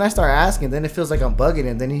 So then I start asking. Then it feels like I'm bugging,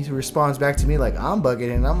 and then he responds back to me like I'm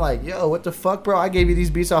bugging, and I'm like, yo, what the fuck, bro? I gave you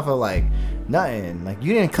these beats off of like nothing. Like,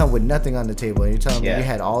 you didn't come with nothing on the table, and you're telling me you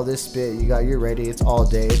had all this spit. You're ready. It's all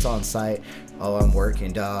day. It's on site. Oh, I'm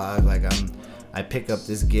working, dog. Like, I pick up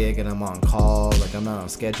this gig and I'm on call. Like, I'm not on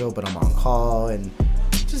schedule, but I'm on call and.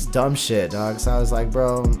 Just dumb shit, dog. So I was like,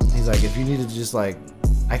 bro, he's like, if you need to just like,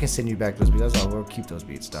 I can send you back those beats. That's all. We'll keep those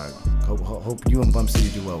beats, dog. Hope you and Bump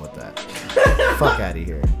City do well with that. Fuck out of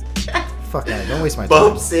here. Fuck out. Don't waste my time.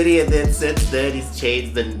 Bump City, and then since then he's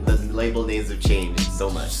changed. The label names have changed so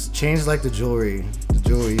much. Just changed like the jewelry. The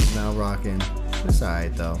jewelry he's now rocking. It's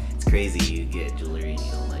alright though. It's crazy. You get jewelry and you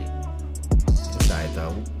don't like. It's alright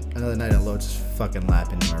though. Another night at Loach is fucking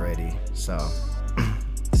lapping him already. So.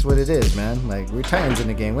 It's what it is, man. Like, we're titans in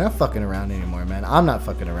the game. We're not fucking around anymore, man. I'm not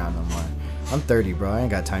fucking around no more. I'm 30, bro. I ain't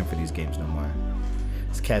got time for these games no more.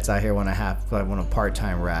 These cats out here want to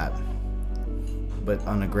part-time rap, but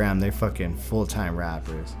on the gram they fucking full-time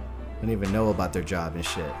rappers. Don't even know about their job and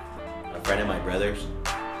shit. A friend of my brother's,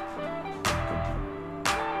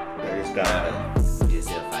 they just got out. He just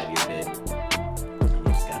did a 5-year bid.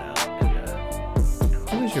 He just got out, and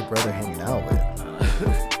Who was your brother hanging out with?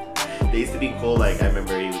 they used to be cool. Like, I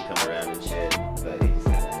remember he would come around and shit, but he just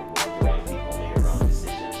kind of was the wrong people, made a wrong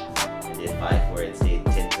decision. And did fight for it, stayed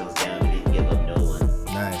 10 toes down, and didn't give up no one.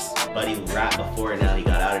 Nice. But he rapped before, and now he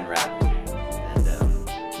got out and rapped. And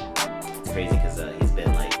it's crazy because he's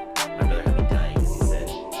been like, my brother had me dying because he said,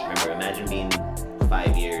 remember, imagine being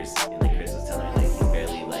 5 years, and like Chris was telling me, like, he's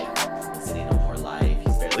barely like listening to More Life.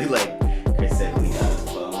 He's barely like, Chris said, when he got his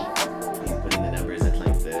phone, he's putting the numbers in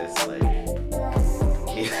like this, like.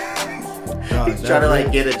 He's trying to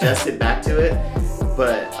like get adjusted back to it,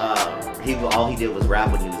 but all he did was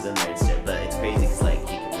rap when he was in there instead. But it's crazy because like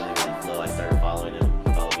he can really flow. I started following him.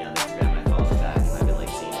 He followed me on Instagram. I followed him back, and I've been like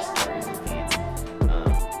seeing his stories and feeds.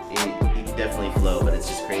 He can definitely flow, but it's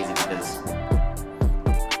just crazy because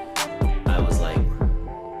I was like,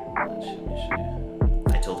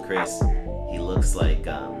 I told Chris he looks like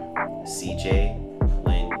CJ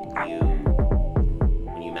when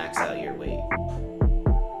you max out your weight.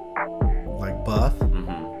 Like buff?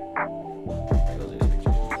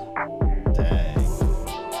 Dang.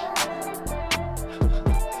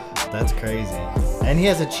 That's crazy. And he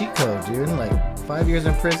has a cheat code, dude. Like 5 years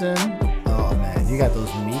in prison. Oh man, you got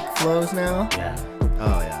those Meek flows now? Yeah.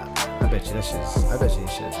 Oh yeah, man. I bet you this shit is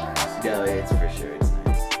nice. No, it's for sure, it's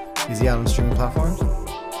nice. Is he out on streaming platforms?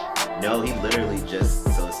 No, he literally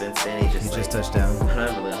so since then he just touched down. I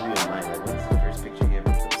don't even mind, like, what's the first picture he ever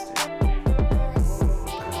posted?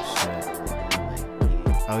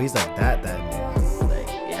 Oh, he's like that new. Like,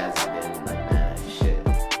 it hasn't been like that shit.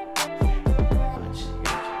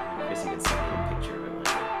 Chris even sent me a picture of it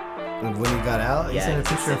one day. When he got out? Yeah, he sent a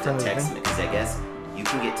picture in front of text him? because I guess you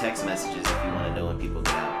can get text messages if you want to know when people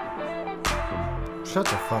get out. Shut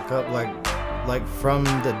the fuck up. Like from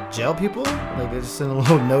the jail people? Like they just send a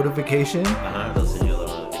little notification? They'll send you a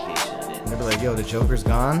little notification. And they'll be like, yo, the Joker's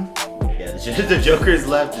gone? Yeah, the Joker's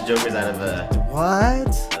left. The Joker's out of What?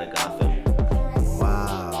 out of Gotham.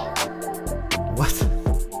 Wow. What?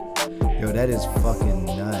 Yo, that is fucking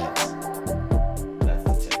nuts. That's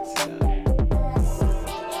the text he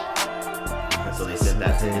got. So they sent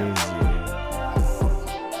that to him.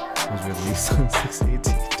 It was released on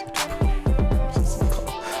 6/18.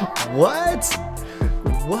 What?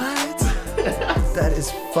 That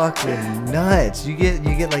is fucking nuts. You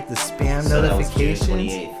get like the spam notifications. That was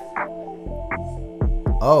June 28th.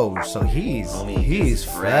 Oh, so he's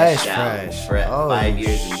fresh. Oh, 5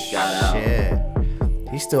 years and he got out. Shit.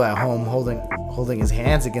 He's still at home holding his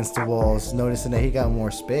hands against the walls, noticing that he got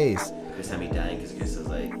more space. Chris had me dying because Chris was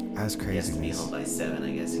like, that's crazy. He has to be home by 7,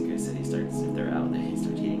 I guess. And Chris said if they're out, then he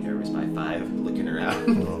starts getting nervous by 5, looking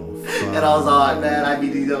around. Oh, and I was all, man, I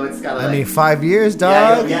mean, it's kind of like... 5 years,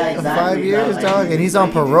 dog. Yeah, exactly. 5 years, like, dog. And he's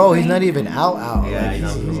on parole. He's not even out. Yeah, like,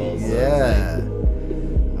 he's on parole. So yeah.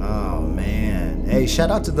 Oh, man. Hey,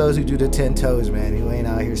 shout out to those who do the 10 toes, man, who ain't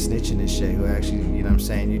out here snitching and shit, who actually, you know what I'm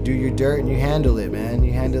saying? You do your dirt and you handle it, man.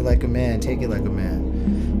 You handle it like a man. Take it like a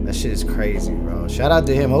man. That shit is crazy, bro. Shout out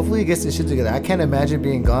to him. Hopefully he gets this shit together. I can't imagine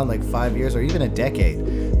being gone like 5 years or even a decade.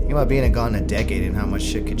 Think about being gone a decade and how much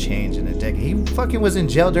shit could change in a decade. He fucking was in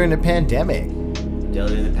jail during the pandemic. Jail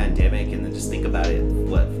during the pandemic, and then just think about it,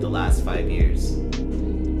 the last 5 years.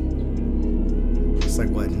 It's like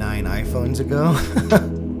what, 9 iPhones ago?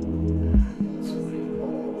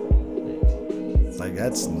 It's like,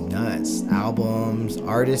 that's nuts. Albums,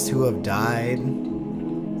 artists who have died.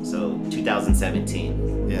 So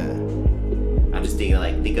 2017. Yeah. I'm just thinking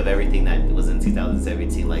like, think of everything that was in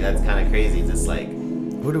 2017. Like that's kind of crazy. It's just like,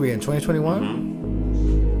 What are we in,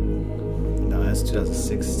 2021? No, that's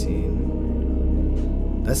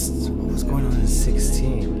 2016. That's what was going on in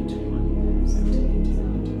 16.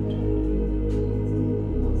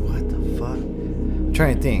 What the fuck? I'm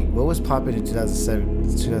trying to think. What was popping in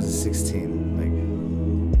 2016? Like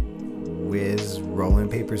Wiz, Rolling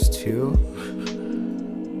Papers 2?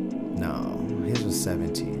 No, his was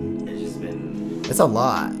 17. it's just been. It's a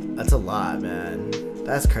lot. That's a lot, man.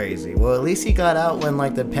 That's crazy. Well, at least he got out when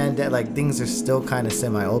like the pandemic, like things are still kind of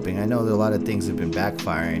semi-open. I know that a lot of things have been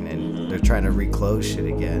backfiring and they're trying to reclose shit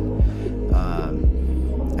again.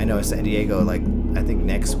 I know in San Diego, like I think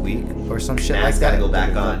next week or some shit like that. Gotta go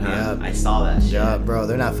back on. Huh? Yeah, I saw that shit. yeah, bro.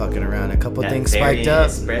 They're not fucking around. A couple That things spiked variant up.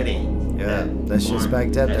 is spreading. Yeah, that shit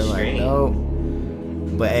spiked up. They're like, no.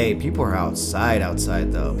 But hey, people are outside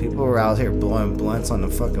though. People were out here blowing blunts on the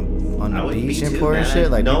fucking on the beach and pouring shit.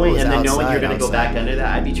 Like knowing people was and then outside, knowing you're gonna go back outside. under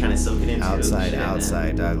that, I'd be trying to soak it in too. Outside, Shit,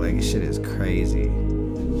 outside, dog. Like shit is crazy.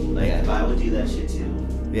 Man. Like if I would do that shit too.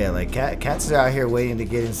 Yeah, like cats are out here waiting to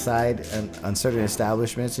get inside on certain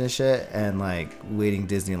establishments and shit, and like waiting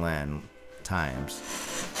Disneyland times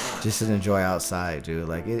just to enjoy outside, dude.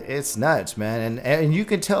 Like it's nuts, man. And you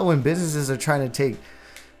can tell when businesses are trying to take,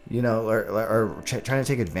 you know, or trying to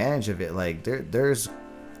take advantage of it. Like there's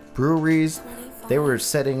breweries, they were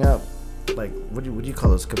setting up like what do you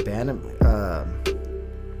call those, cabana?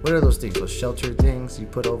 What are those things? Those shelter things you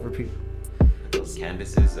put over people. Those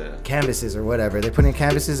canvases. Canvases or whatever. They put in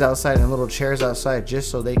canvases outside and little chairs outside just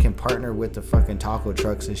so they can partner with the fucking taco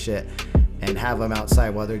trucks and shit and have them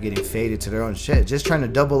outside while they're getting faded to their own shit. Just trying to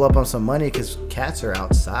double up on some money because cats are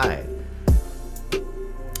outside.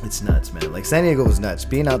 It's nuts, man. Like San Diego was nuts.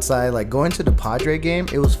 Being outside, like going to the Padre game,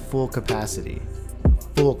 it was full capacity.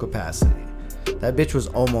 Full capacity. That bitch was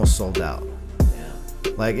almost sold out.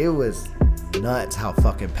 Yeah. Like it was nuts how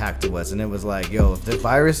fucking packed it was, and it was like, yo, if the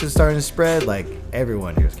virus is starting to spread, like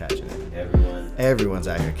everyone here's catching it. Everyone's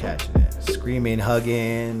out here catching it, screaming,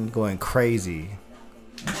 hugging, going crazy,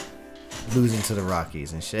 losing to the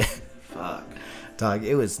Rockies and shit. Fuck. Dog,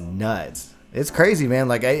 it was nuts. It's crazy, man.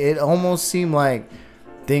 Like it almost seemed like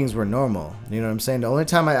things were normal. You know what I'm saying? The only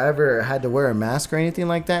time I ever had to wear a mask or anything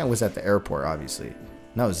like that was at the airport, obviously. And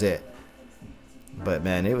that was it. But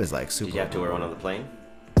man, it was like super. Did you have to wear one on the plane?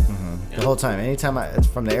 Mm-hmm. Yeah. The whole time. Anytime it's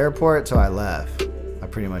from the airport till I left, I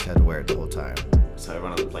pretty much had to wear it the whole time. So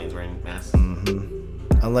everyone on the plane's wearing masks?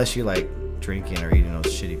 Mm-hmm. Unless you like drinking or eating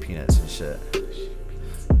those shitty peanuts and shit.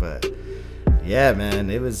 But yeah, man,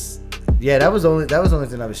 it was. Yeah, that was the only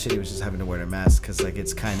thing that was shitty, was just having to wear the mask, because like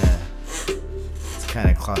it's kind of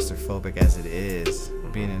claustrophobic as it is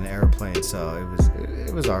being in an airplane. So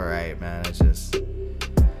it was all right, man. It just.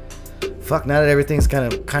 Fuck, now that everything's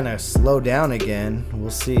kind of slowed down again, we'll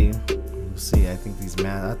see. I think these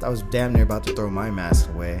masks, I was damn near about to throw my mask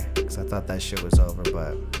away because I thought that shit was over,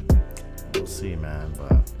 but we'll see, man.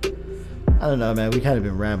 But I don't know, man. We kind of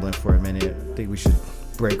been rambling for a minute. I think we should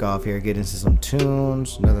break off here, get into some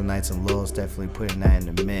tunes. Another Nights and Lows, definitely putting that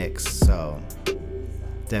in the mix. So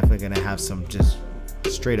definitely gonna have some just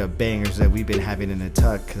straight up bangers that we've been having in the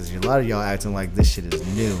tuck, because a lot of y'all acting like this shit is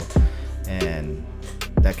new, and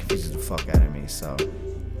that confuses the fuck out of me. So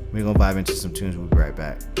we're gonna vibe into some tunes. We'll be right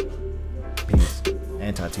back. Peace.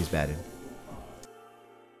 And Tati's batted.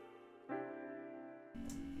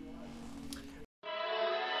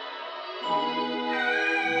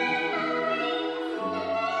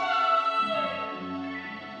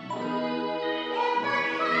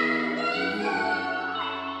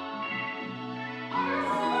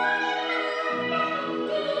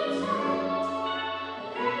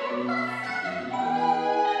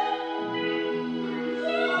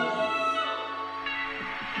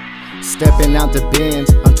 Stepping out the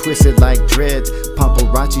bins, I'm twisted like dreads.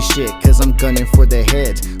 Paparazzi shit, cause I'm gunning for their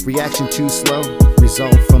heads. Reaction too slow,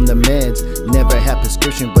 result from the meds. Never had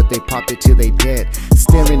prescription, but they popped it till they dead.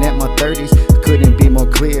 Staring at my 30s, couldn't be more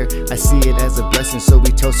clear. I see it as a blessing, so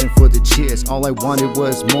we toasting for the cheers. All I wanted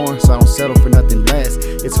was more, so I don't settle for nothing less.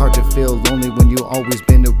 It's hard to feel lonely when you always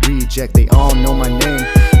been a reject. They all know my name,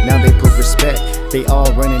 now they put respect. They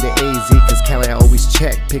all run into AZ, cause Cali I always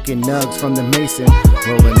check. Picking nugs from the Mason,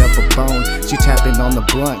 rolling up a bone. She tapping on the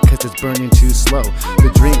blunt, cause it's burning too slow.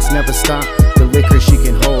 The drinks never stop, the liquor she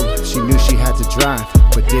can hold. She knew she had to drive,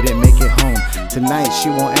 but didn't make it home. Tonight she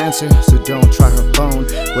won't answer, so don't try her phone.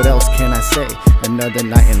 What else can I say? Another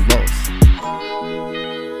night in Los.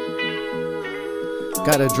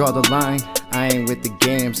 Gotta draw the line, I ain't with the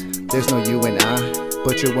games. There's no you and I,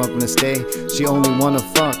 but you're welcome to stay. She only wanna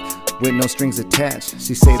fuck with no strings attached.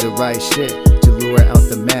 She say the right shit to lure her out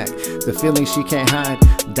the Mac. The feeling she can't hide,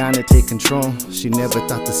 down to take control. She never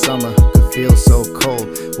thought the summer could feel so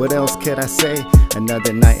cold. What else could I say?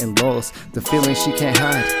 Another night in Los. The feeling she can't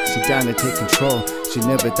hide, she down to take control. She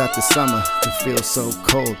never thought the summer could feel so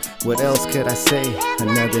cold. What else could I say?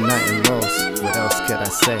 Another night in Los. What else could I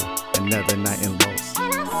say? Another night in Los.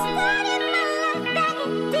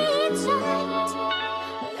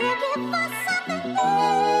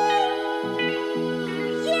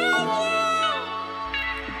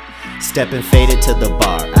 Stepping faded to the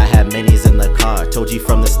bar, I had minis in the car. Told you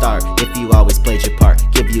from the start, if you always played your part,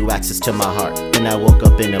 give you access to my heart. Then I woke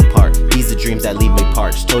up in a park, these are dreams that leave me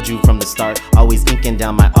parched. Told you from the start, always inking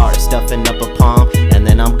down my art. Stuffing up a palm, and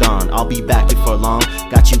then I'm gone. I'll be back before long.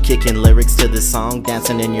 Got you kicking lyrics to the song,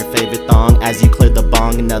 dancing in your favorite thong. As you clear the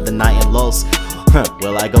bong, another night in Los.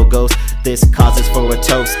 Will I go ghost? This causes for a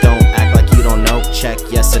toast. Don't act like you don't know, check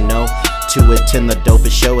yes or no. To attend the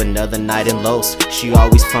dopest show, another night in Los. She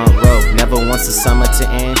always front row, never wants the summer to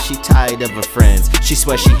end. She tired of her friends, she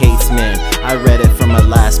swears she hates men. I read it from her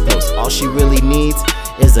last post, all she really needs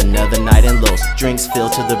is another night in Los. Drinks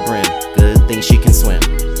filled to the brim, good thing she can swim.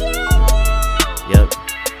 Yep,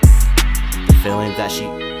 the feeling that she...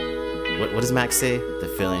 What does Max say? The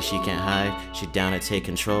feeling she can't hide, she down to take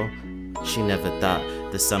control. She never thought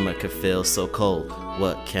the summer could feel so cold.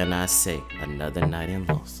 What can I say? Another night in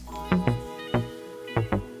Los.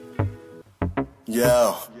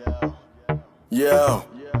 Yo, yo,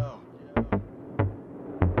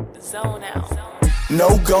 Zone out. no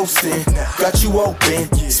ghosting, got you open,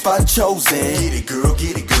 spot chosen. Get it, girl,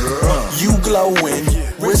 get it, girl. You glowing,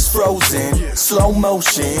 wrist frozen, slow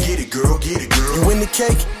motion. Get it, girl, get it, girl. You in the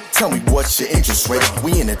cake? Tell me what's your interest rate.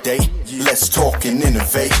 We in a date, let's talk and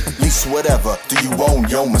innovate. Least whatever, do you own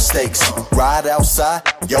your mistakes? Ride outside,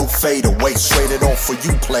 yo fade away. Straight it on for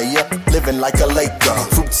you, player. Living like a Laker,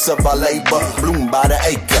 fruits of our labor, bloom by the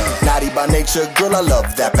acre. Naughty by nature, girl, I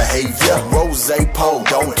love that behavior. Rose pole,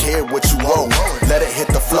 don't care what you owe. Let it hit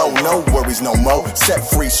the flow, no worries no more. Set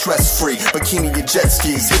free, stress free, bikini and jet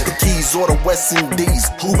skis. Hit the keys or the West Indies.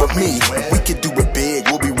 Who but me? We could do it big,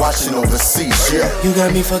 we'll be watching overseas, yeah. You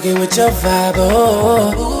got me fucking with your vibe,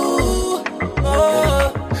 oh.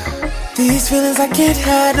 These feelings I can't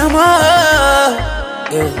hide no more,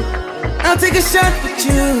 yeah. I'll take a shot with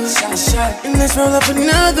you, and let's roll up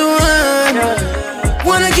another one.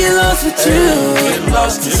 Wanna get lost with you,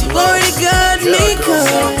 you already got me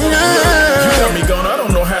going on. You got me gone, I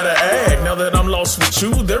don't know how to act. Now that I'm lost with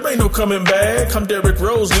you, there ain't no coming back. I'm Derrick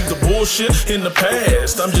Rose, leave the bullshit in the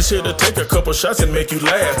past. I'm just here to take a couple shots and make you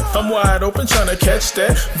laugh. I'm wide open trying to catch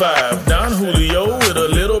that vibe. Don Julio with a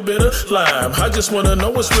little bit of lime. I just wanna know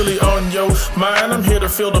what's really on your mind. I'm here to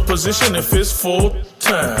fill the position if it's full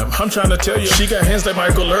time. I'm trying to tell you, she got hands like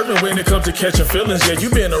Michael Irvin when it comes to catching feelings. Yeah, you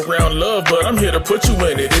been around love, but I'm here to put you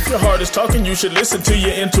in it. If your heart is talking, you should listen to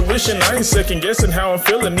your intuition. I ain't second guessing how I'm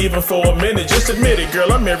feeling even for a minute. Just admit it,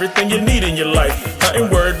 girl, I'm everything you need in your life. I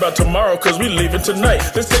ain't worried about tomorrow, cause we leaving tonight.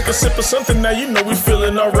 Let's take a sip of something, now you know we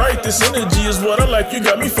feeling alright. This energy is what I like, you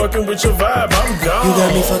got me fucking with your vibe, I'm gone. You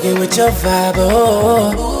got me fucking with your vibe,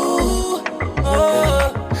 oh.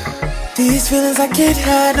 These feelings I can't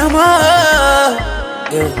hide no more,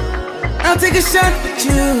 yeah. I'll take a shot with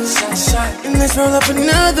you, and let's roll up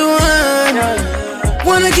another one.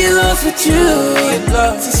 Wanna get lost with you,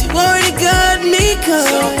 since you already got me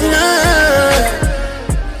going on.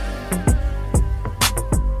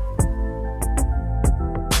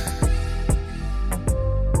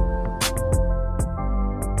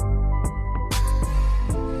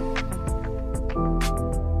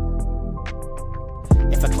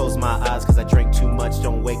 If I close my eyes cause I drank too much,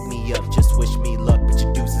 don't wake me up, just wish me luck. Put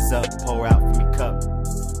your deuces up, pour out from your cup.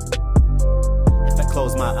 If I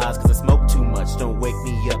close my eyes cause I smoke too much, don't wake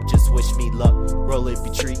me up, just wish me luck. Roll if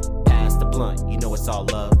you treat, pass the blunt, you know it's all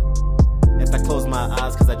love. If I close my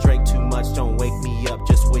eyes cause I drank too much, don't wake me up,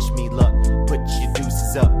 just wish me luck. Put your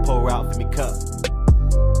deuces up, pour out from your cup.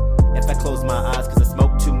 If I close my eyes cause I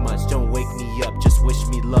smoke too much, don't wake me up, just wish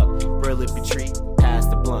me luck. Roll if you treat, pass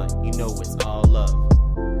the blunt, you know it's all love.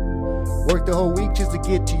 Work the whole week just to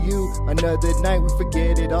get to you. Another night we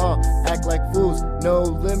forget it all. Act like fools, no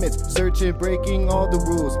limits. Searching, breaking all the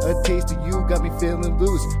rules. A taste of you got me feeling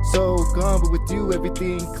loose. So gone, but with you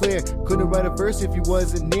everything clear. Couldn't write a verse if you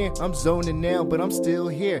wasn't near. I'm zoning now, but I'm still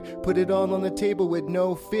here. Put it all on the table with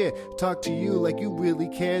no fear. Talk to you like you really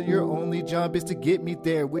care. Your only job is to get me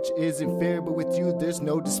there, which isn't fair, but with you there's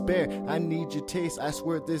no despair. I need your taste, I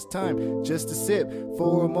swear this time, just a sip.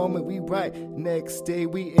 For a moment we right, next day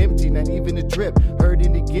we empty, not even a drip.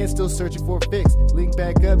 Hurting again, still searching for a fix. Link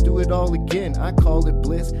back up, do it all again. I call it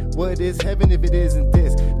bliss. What is heaven if it isn't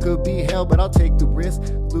this? Could be hell, but I'll take the risk.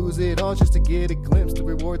 Lose it all just to get a glimpse. The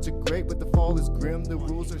rewards are great, but the fall is grim. The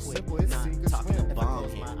rules are simple, it's sink or swim. Bomb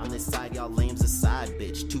here. On this side, y'all lames aside,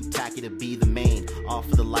 bitch. Too tacky to be the main. All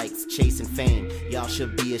for the likes, chasing fame. Y'all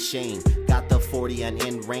should be ashamed. Got the 40 and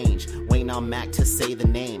in range. Waiting on Mac to say the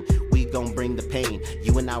name. We gon' bring the pain.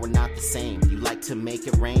 You and I were not the same. You like to make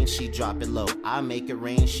it rain, she drop it low. I make it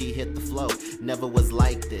rain, she hit the flow. Never was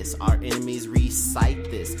like this. Our enemies recite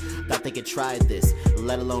this. Thought they could try this,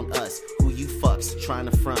 let alone us. Who you fucks trying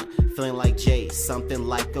to front? Feeling like Jay, something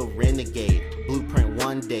like a renegade. Blueprint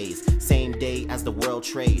 1 days, same day as the world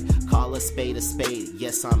trade. Call a spade a spade.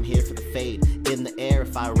 Yes, I'm here for the fade. In the air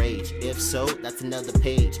if I rage. If so, that's another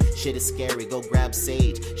page. Shit is scary, go grab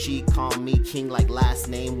Sage. She called me king like last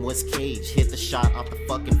name was Cage. Hit the shot off the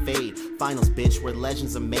fucking fade. Finals, bitch, where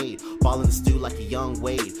legends are made. Ball in the stew like a young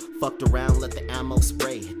Wade. Fucked around, let the ammo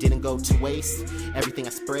spray. Didn't go to waste. Everything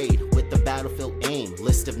I sprayed with the battlefield aim.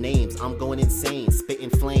 List of names, I'm going insane.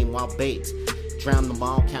 Spitting flame while bait. Drown them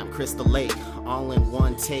all, Camp Crystal Lake. All in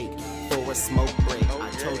one take. For a smoke break. I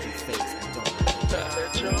told you face.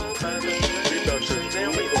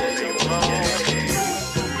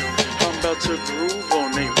 I'm about to groove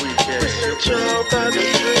on they weekend.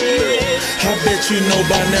 I bet you know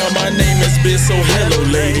by now my name is Biz, so hello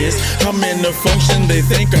ladies. I'm in the function, they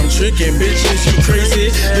think I'm tricking bitches, you crazy?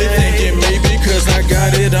 They thinking maybe cause I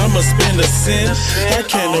got it, I'ma spend a cent. I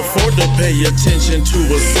can't afford to pay attention to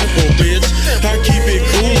a simple bitch. I keep it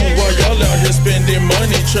cool while y'all out here spending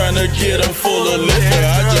money trying to get them full of liquor.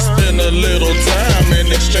 I just spend a little time and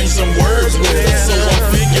exchange some words with her. So I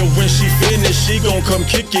figure when she finished, she gon' come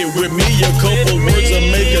kick it with me. A couple words will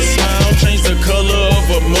make her smile, change the color of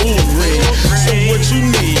a mood ring. So what you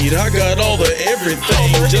need, I got all the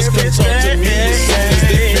everything. Just come talk to me as soon as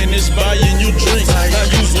they finish buying you drinks. I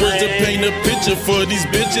use words to paint a picture for these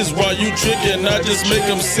bitches while you trickin'. I just make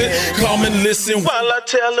them sit, calm and listen while I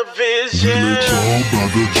television. We let y'all buy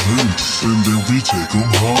the drinks and then we take them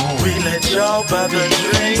home. We let y'all buy the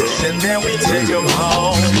drinks and then we take them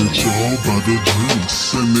home. We let y'all buy the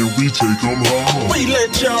drinks and then we take them home. We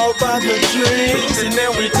let y'all buy the drinks and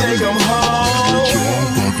then we take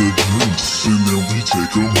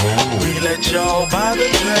them home. We let y'all buy the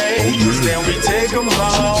drinks and then we take them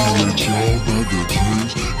home.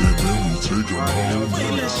 We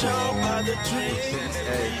let y'all buy the drinks.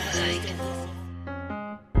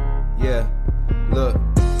 Yeah, look.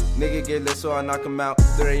 Nigga get lit so I knock him out.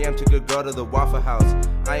 3 a.m. took a girl to the Waffle House.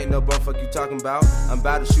 I ain't no bum, fuck you talking about. I'm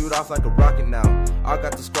about to shoot off like a rocket now. I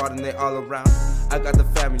got the squad and they all around. I got the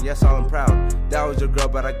family, yes, all I'm proud. That was your girl,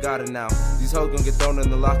 but I got her now. These hoes gon' get thrown in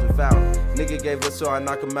the lost and found. Nigga gave lit so I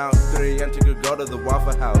knock him out. 3 a.m. took a girl to the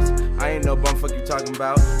Waffle House. I ain't no bum, fuck you talking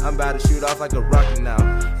about. I'm about to shoot off like a rocket now.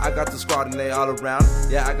 I got the squad and they all around.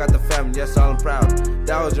 Yeah, I got the family, yes, all I'm proud.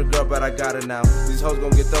 That was your girl, but I got her now. These hoes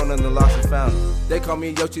gon' get thrown in the lost and found. They call me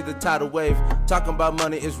Yoshi the tidal wave. Talking about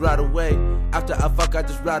money is right away. After I fuck, I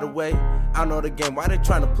just ride away. I know the game, why they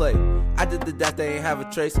tryna play? I did the that, they ain't have a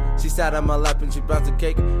trace. She sat on my lap and she bounced a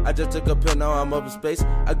cake. I just took a pill, now I'm up in space.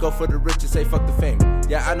 I go for the riches, say fuck the fame.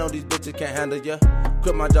 Yeah, I know these bitches can't handle ya.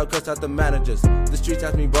 Quit my job, cuss out the managers. The streets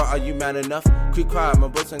ask me, bro, are you man enough? Quick quiet, my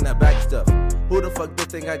boy saying that back stuff. Who the fuck they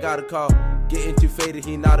think I gotta call? Getting too faded,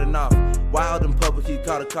 he nodding off. Wild in public, he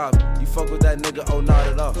caught a cop. You fuck with that nigga, oh, not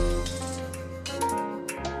at all.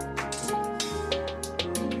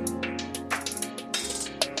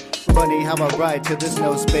 Funny how I ride till there's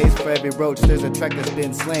no space. For every roach there's a track that's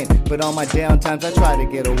been slain. But on my down times I try to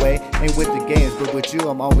get away. Ain't with the games, but with you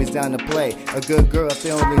I'm always down to play. A good girl if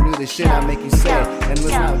they only knew the shit I make you say. And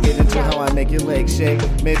let's not get into how I make your legs shake.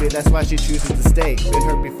 Maybe that's why she chooses to stay. Been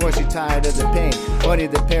hurt before, she tired of the pain. Funny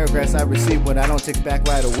the paragraphs I receive when I don't text back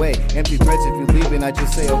right away. Empty threats if you leaving, I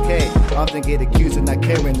just say okay. Often get accused of not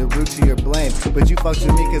caring the root to your blame. But you fucked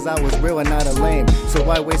with me cause I was real and not a lame. So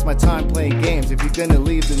why waste my time playing games? If you're gonna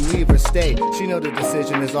leave, then leave. leave or stay. She know the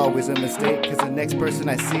decision is always a mistake, cause the next person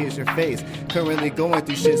I see is your face. Currently going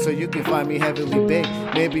through shit, so you can find me heavily baked.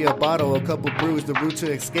 Maybe a bottle, a couple brews, the route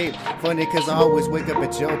to escape. Funny cause I always wake up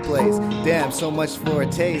at your place. Damn, so much for a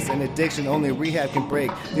taste. An addiction only rehab can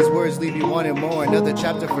break. These words leave you wanting more. Another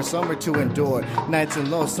chapter for summer to endure. Nights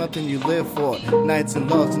and lows, something you live for. Nights and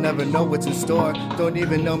lows, never know what's in store. Don't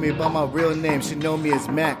even know me by my real name. She know me as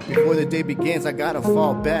Mac. Before the day begins, I gotta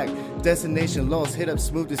fall back. Destination lost, hit up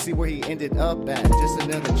Smooth to see where he ended up at. Just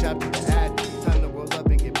another chapter to add. Time to roll up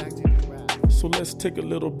and get back to the rap. So let's take a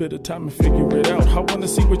little bit of time and figure it out. I wanna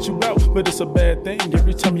see what you about, but it's a bad thing.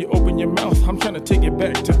 Every time you open your mouth, I'm trying to take it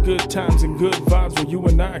back to good times and good vibes where you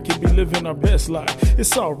and I can be living our best life.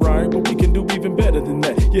 It's alright, but we can do even better than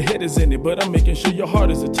that. Your head is in it, but I'm making sure your heart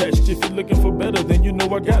is attached. If you're looking for better, then you know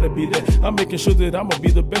I gotta be there. I'm making sure that I'ma be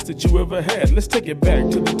the best that you ever had. Let's take it back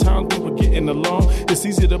to the times we were getting along. It's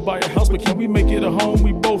easy to buy a house, but can we make it a home?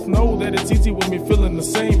 We both know that it's easy when we're feeling the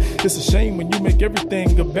same. It's a shame when you make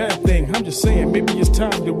everything a bad thing. I'm just saying, maybe it's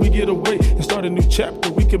time that we get away and start a new chapter.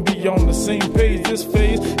 We can be on the same page. This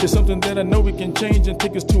phase is something that I know we can change and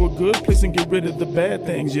take us to a good place and get rid of the bad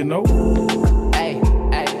things, you know? Hey,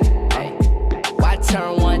 hey, hey. Why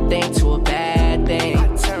turn one thing to a bad thing? Why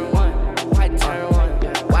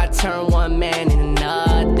turn one man into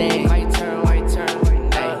nothing?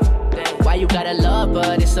 Why you gotta love,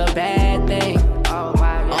 but it's a bad thing?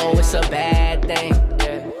 Oh, it's a bad thing.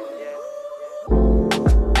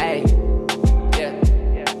 Hey,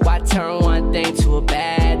 why turn one thing to a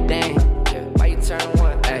bad thing? Why you turn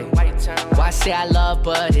one? Hey, why say I love,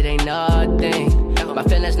 but it ain't nothing? My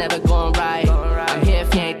feelings never going right. I'm here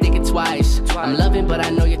if you ain't thinking twice. I'm loving, but I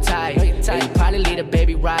know you're tight. And you probably leave the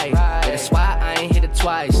baby right. But that's why I ain't hit it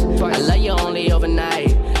twice. I love you only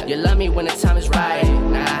overnight. You love me when the time is right.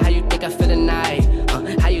 Nah, how you think I feel tonight?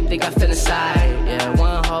 How you think I feel inside? Yeah,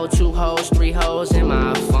 1 hoe, 2 hoes, 3 hoes in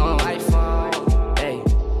my phone. Hey,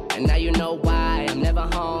 and now you know why I'm never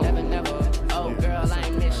home. Never. Oh, girl, I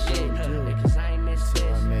ain't miss shit. Because I ain't miss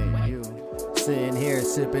this. Sitting here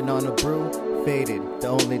sipping on a brew, faded. The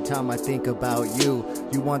only time I think about you.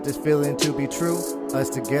 You want this feeling to be true? Us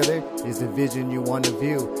together is the vision you want to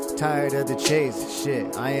view. Tired of the chase,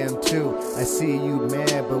 shit, I am too. I see you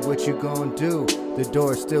mad, but what you gonna do? The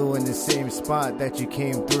door's still in the same spot that you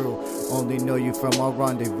came through. Only know you from our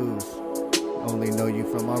rendezvous. Only know you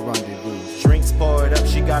from our rendezvous. Drinks poured up,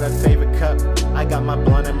 she got her favorite cup. I got my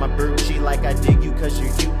blunt and my brew. She like I dig you cause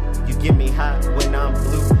you're you. You get me hot when I'm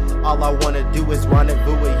blue. All I wanna do is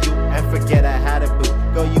rendezvous with you and forget I had a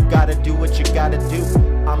boo. Girl, you gotta do what you gotta do.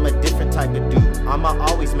 I'm a different type of dude. I'ma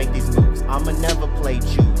always make these moves. I'ma never play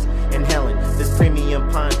choose. Inhaling this premium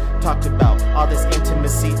pine. Talked about all this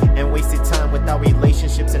intimacy and wasted time without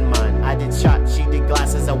relationships in mind. I did shots, she did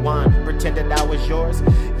glasses of wine. Pretended I was yours,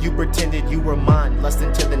 you pretended you were mine. Lust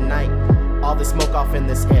into the night, all the smoke off in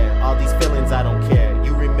this air. All these feelings I don't care.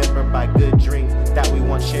 You remember by good dreams that we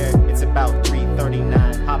once shared. It's about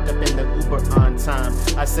 3:39. Hopped up in the Uber on time.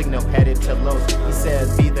 I signal headed to Los. He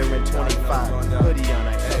says be there in 25. Hoodie on,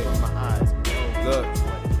 I cover my eyes. Look.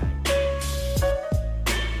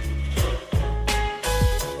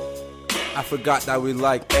 I forgot that we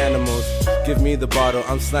like animals. Give me the bottle,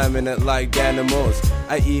 I'm slamming it like Danimals.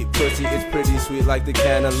 I eat pussy, it's pretty sweet like the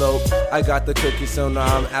cantaloupe. I got the cookie, so now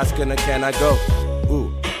I'm asking her, can I go?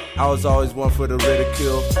 Ooh, I was always one for the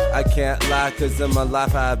ridicule. I can't lie, cause in my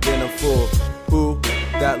life I have been a fool. Who?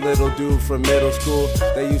 That little dude from middle school.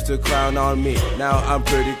 They used to clown on me, now I'm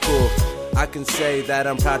pretty cool. I can say that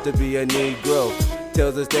I'm proud to be a Negro.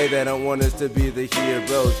 Till this day they don't want us to be the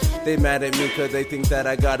heroes. They mad at me cause they think that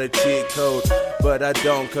I got a cheat code. But I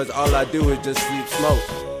don't, cause all I do is just sleep smoke.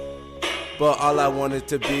 But all I want is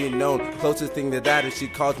to be known. Closest thing to that is she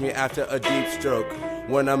calls me after a deep stroke.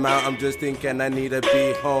 When I'm out I'm just thinking I need to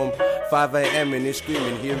be home. 5 a.m. and he's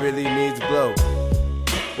screaming he really needs blow.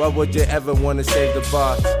 Why would you ever want to save the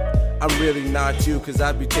boss? I'm really not you cause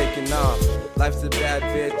I be taking off. Life's a bad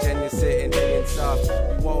bitch and you're sitting hanging soft.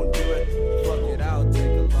 You won't do it, fuck it out, take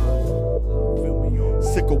a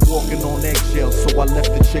loss. Sick of walking on eggshells, so I left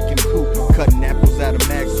the chicken coop. Cutting apples out of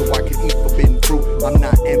mags so I can eat forbidden fruit. I'm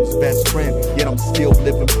not M's best friend, yet I'm still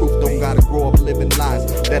living proof. Don't gotta grow up living lies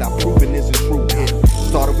that I've proven isn't true. It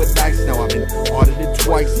started with dice, now I've been audited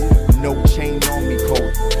twice. No chain on me,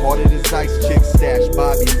 cold. Harded as ice, chicks stash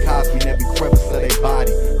Bobby and Cosby in every crevice of their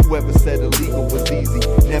body. Whoever said illegal was easy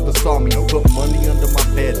never saw me. Put money under my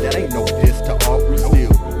bed, that ain't no diss to Aubrey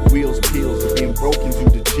Steele. Wheels, peels, and being broken due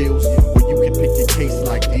to chills. Where you can pick your case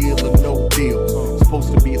like deal or no deal.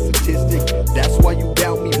 Supposed to be a statistic, that's why you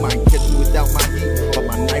doubt me. Might catch me without my heat, but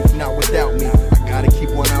my knife not without me. I gotta keep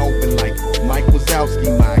one eye open like Mike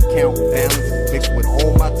Wazowski. My account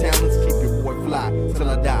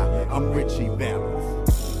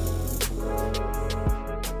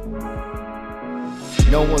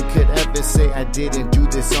No one could ever say I didn't do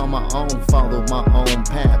this on my own, follow my own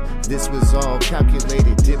path. This was all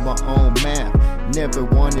calculated, did my own math. Never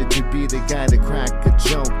wanted to be the guy to crack a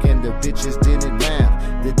joke and the bitches didn't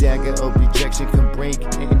laugh. The dagger of rejection can break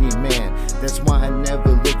any man. That's why I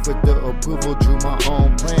never look for the approval, drew my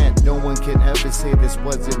own plan. No one can ever say this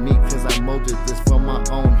wasn't me, cause I molded this from my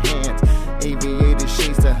own hands. Aviator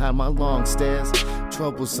shades to hide my long stairs.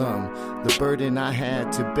 Troublesome, the burden I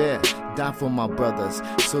had to bear. Die for my brothers,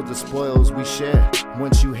 so the spoils we share.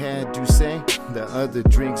 Once you had to say, the other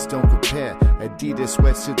drinks don't compare. Adidas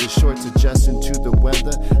sweats to the shorts, adjusting to the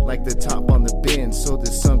weather. Like the top on the bin, so the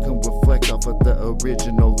sun can reflect off of the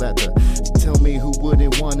original leather. Tell me who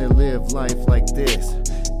wouldn't wanna live life like this?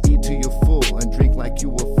 Eat till you're full and drink like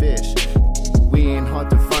you a fish. We ain't hard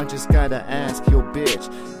to find, just gotta ask your bitch.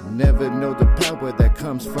 Never know the power that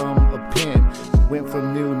comes from a pen. Went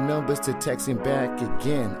from new numbers to texting back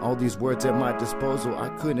again. All these words at my disposal, I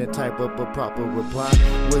couldn't type up a proper reply.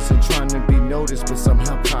 Wasn't trying to be noticed, but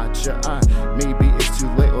somehow caught your eye. Maybe it's too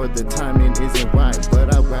late or the timing isn't right,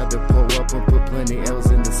 but I'd rather pull up and put plenty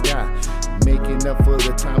L's in the sky. Making up for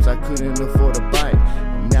the times I couldn't afford a bite.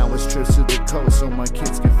 Now it's trips to the coast so my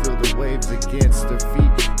kids can feel the waves against their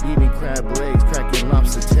feet. Eating crab legs, cracking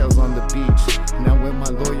lobster tails on the beach. Now when my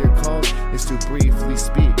lawyer calls, it's to briefly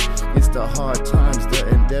speak. It's the hard times, the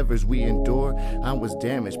endeavors we endure. I was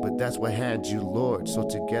damaged, but that's what had you, Lord. So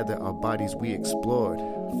together our bodies we explored.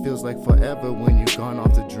 Feels like forever when you've gone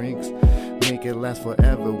off the drinks. Make it last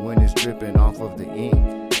forever when it's dripping off of the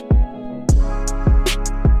ink.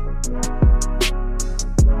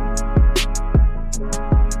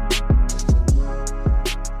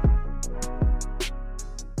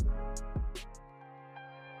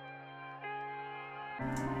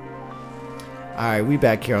 Alright, we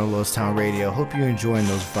back here on Los Town Radio. Hope you're enjoying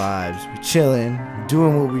those vibes. We chilling,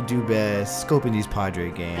 doing what we do best, scoping these Padre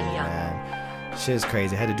games, man. Shit's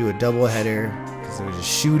crazy. I had to do a double header because there was a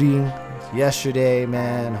shooting yesterday,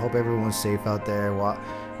 man. Hope everyone's safe out there.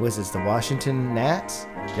 Was this the Washington Nats?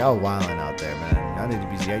 Y'all wilding out there, man. Y'all need to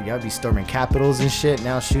be, y'all be storming capitals and shit.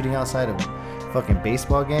 Now shooting outside of fucking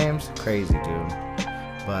baseball games. Crazy, dude.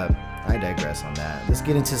 But I digress on that. Let's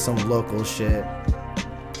get into some local shit.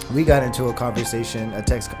 We got into a conversation, a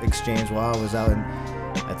text exchange while I was out in,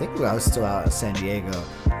 I think I was still out in San Diego.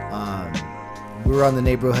 We were on the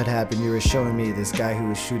neighborhood hub and you were showing me this guy who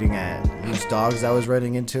was shooting at loose dogs that was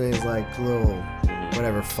running into his like little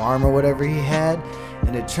whatever farm or whatever he had.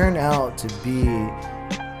 And it turned out to be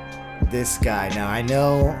this guy. Now I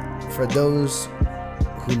know for those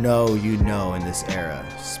who know, you know, in this era,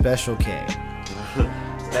 Special K.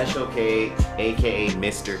 Special K, aka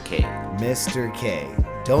Mr. K. Mr. K.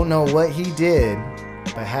 Don't know what he did,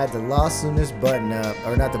 but had the Los Lunas button up,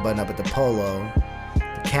 or not the button up, but the polo,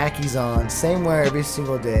 the khakis on, same wear every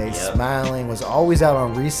single day, smiling, was always out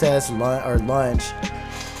on recess or lunch,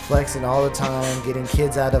 flexing all the time, getting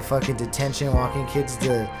kids out of fucking detention, walking kids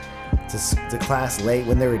to class late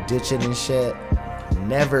when they were ditching and shit.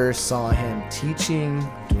 Never saw him teaching,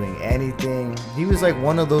 doing anything. He was like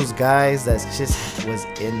one of those guys that just was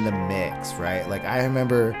in the mix, right? Like I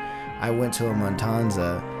remember I went to a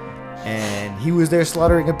Montanza and he was there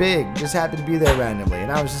slaughtering a pig, just happened to be there randomly,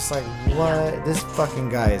 and I was just like, what? This fucking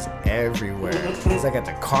guy is everywhere. He's like at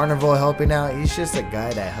the carnival helping out. He's just a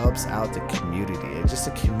guy that helps out the community. It's just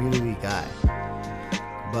a community guy,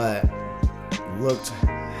 but looked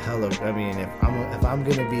hella, I mean, if I'm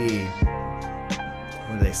gonna be,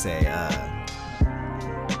 what do they say,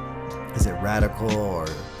 is it radical or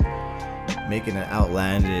making an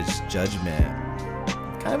outlandish judgment?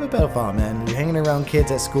 Kind of a pedophile, man. You're hanging around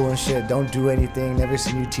kids at school and shit, don't do anything, never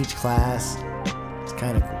seen you teach class. It's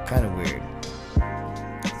kind of weird.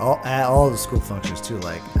 At all the school functions too,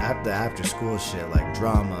 like after school shit, like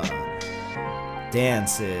drama,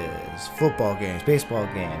 dances, football games, baseball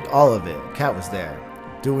games, all of it. Cat was there,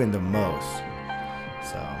 doing the most.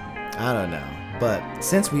 So, I don't know. But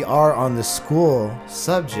since we are on the school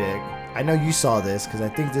subject, I know you saw this because I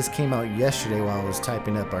think this came out yesterday while I was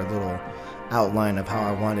typing up our little outline of how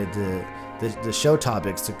I wanted the show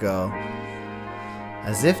topics to go.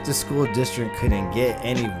 As if the school district couldn't get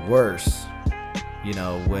any worse, you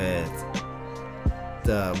know, with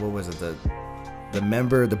the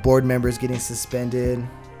board members getting suspended.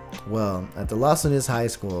 Well, at the Los Angeles High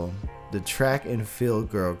School, the track and field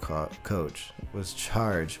girl coach was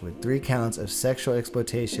charged with 3 counts of sexual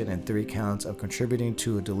exploitation and 3 counts of contributing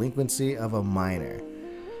to a delinquency of a minor.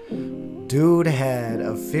 Dude had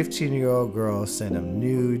a 15-year-old girl send him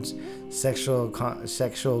nudes, sexual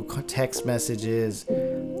text messages,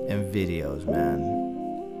 and videos,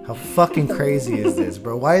 man. How fucking crazy is this,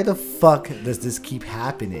 bro? Why the fuck does this keep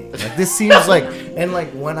happening? Like, this seems like, and like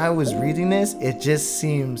when I was reading this, it just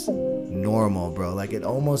seems normal, bro. Like, it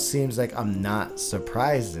almost seems like I'm not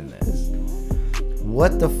surprised in this.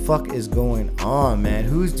 What the fuck is going on, man?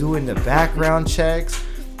 Who's doing the background checks?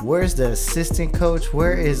 Where's the assistant coach?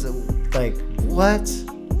 Where is, like, what?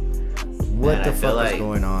 What Man, the fuck is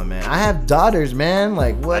going on, man? I have daughters, man.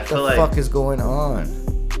 Like, what the fuck is going on?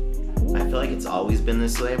 I feel like it's always been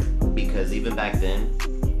this way because even back then,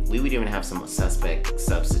 we would even have some suspect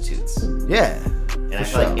substitutes. Yeah. And I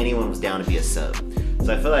feel like anyone was down to be a sub.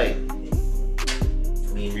 So I feel like,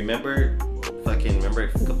 I mean, remember a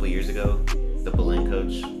couple years ago, the Belen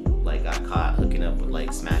coach, like, got caught hooking up with,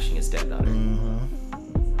 like, smashing his stepdaughter.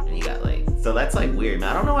 And he got, like, so that's, like, weird, man.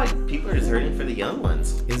 I don't know why people are just hurting for the young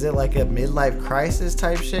ones. Is it like a midlife crisis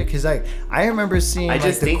type shit? Because, like, I remember seeing, I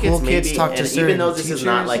just think cool it's maybe, kids talk to certain even though this teachers. is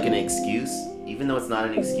not, like, an excuse, even though it's not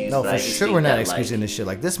an excuse. No, but for I just sure think we're not that, excusing like, this shit.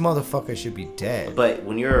 Like, this motherfucker should be dead. But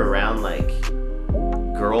when you're around, like,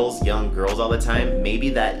 young girls all the time,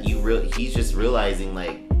 maybe that he's just realizing,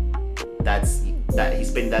 like, that's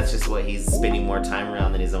just what he's spending more time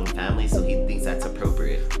around than his own family, so he thinks that's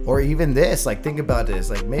appropriate. Or even this, like, think about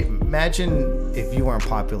this. Like, imagine if you weren't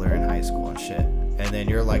popular in high school and shit, and then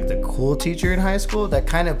you're like the cool teacher in high school. That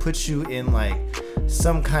kind of puts you in like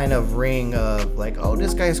some kind of ring of like, oh,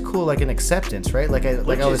 this guy's cool, like an acceptance, right? Like I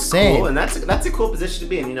was saying, cool, and that's a cool position to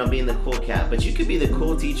be in, you know, being the cool cat. But you could be the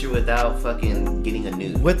cool teacher without fucking getting a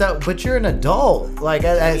nude. But you're an adult. Like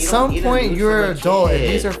at some point you're an adult, and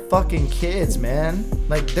these are fucking kids, man.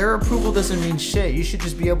 Like, their approval doesn't mean shit. You should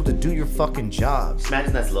just be able to do your fucking job. Just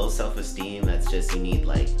imagine that's low self-esteem. That's just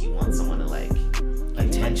you want someone to like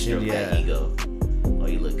attention, yeah. That ego. Oh,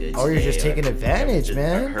 you look good. Or today, you're just taking advantage, just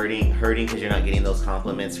man. Hurting because you're not getting those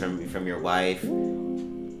compliments from your wife.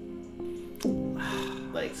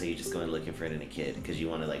 Like, so you're just going looking for it in a kid because you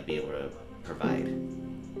want to like be able to provide.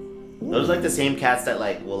 Those are like the same cats that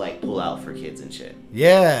like will like pull out for kids and shit.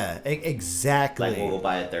 Yeah, exactly. Like we'll go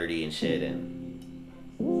buy a 30 and shit and.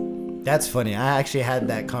 That's funny. I actually had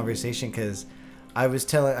that conversation because I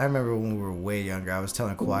remember when we were way younger, I was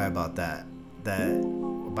telling Kawhi about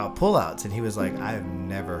about pullouts, and he was like, I've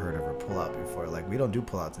never heard of a pullout before. Like, we don't do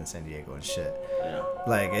pullouts in San Diego and shit. Yeah.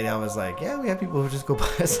 Like, and I was like, yeah, we have people who just go buy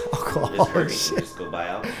us alcohol and shit. Just go buy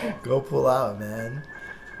alcohol. Go pull out, man.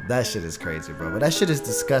 That shit is crazy, bro. But that shit is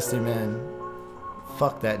disgusting, man.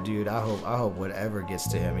 Fuck that dude. I hope whatever gets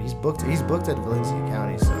to him. He's booked at Valencia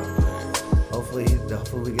County, so hopefully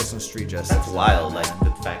we get some street justice. That's wild, like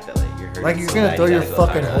the fact that like you're hurting. Like, you're gonna throw your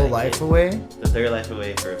fucking whole life away? To throw your life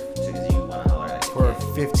away because you want to holler at for a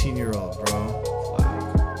 15-year-old, bro.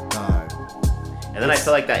 Wow. God. And then I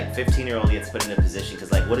feel like that 15-year-old gets put in a position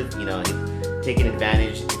because like, what if, you know, taking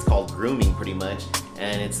advantage? It's called grooming, pretty much,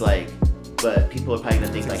 and it's like. But people are probably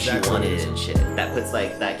gonna think like she wanted it and shit. That puts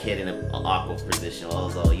like that kid in an awkward position.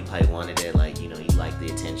 Oh, you probably wanted it, like, you know, you like the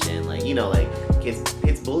attention, like, you know, like kids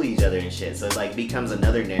bully each other and shit. So it like becomes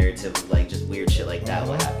another narrative, like just weird shit like that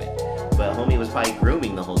will happen. But homie was probably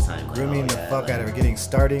grooming the whole time, like, grooming the fuck out of her, doing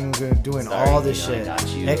Starting, all this you know, shit. I got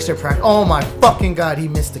you, Extra practice. Oh my fucking god, he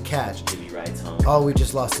missed the catch. Give me rides home. Oh, we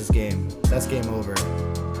just lost this game. That's game over.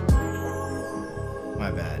 My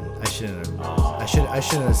bad. I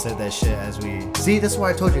shouldn't have said that shit as we see. That's why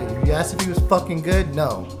I told you. You asked if he was fucking good.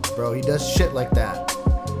 No, bro, he does shit like that.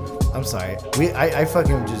 I'm sorry. I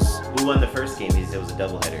fucking just. Who won the first game? It was a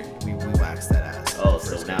doubleheader. We waxed that ass. Oh,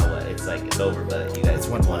 so now what? It's like it's over, but you guys it's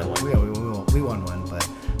 1-1. We won one, but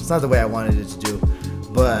it's not the way I wanted it to do.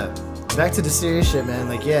 But back to the serious shit, man.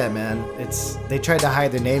 Like, yeah, man. They tried to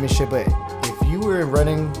hide their name and shit, but if you were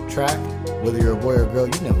running track, whether you're a boy or a girl,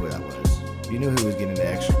 you know who that was. You knew who was getting the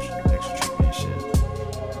extra treatment and shit.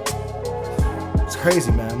 It's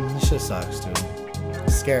crazy, man. This shit sucks, dude.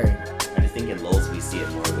 It's scary. I just think in Lulz we see it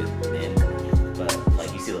more with men, but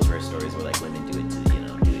like you see those rare stories where like women do it too.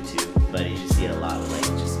 But you just see it a lot with like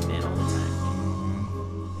just men all the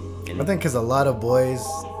time. I think because a lot of boys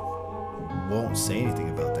won't say anything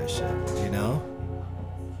about that shit, you know?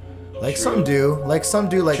 Like some do. Like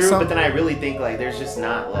True, but then I really think like there's just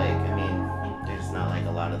not like, I mean, there's not like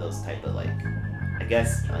a lot of those type of like, I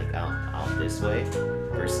guess like out this way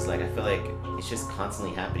versus like I feel like it's just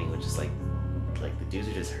constantly happening with just like the dudes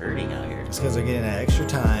are just hurting out here. It's because they're getting that extra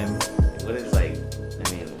time. What is like,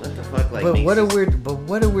 I mean, what the fuck, like? But what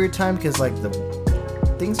a weird time, because like the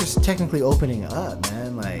things are technically opening up,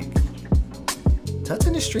 man. Like,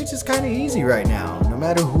 touching the streets is kind of easy right now, no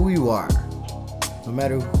matter who you are. No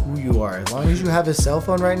matter who you are, as long as you have a cell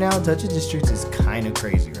phone right now, touching the streets is kind of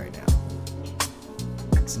crazy right now.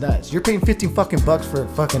 It's nuts. You're paying $50 for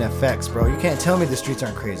fucking effects, bro. You can't tell me the streets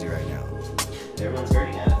aren't crazy right now. Everyone's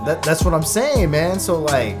hurting at it. That's what I'm saying, man. So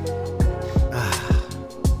like,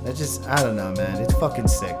 that just, I don't know, man. It's fucking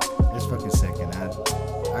sick. It's fucking sick, and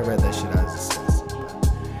I read that shit out as a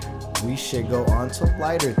citizen. We should go on to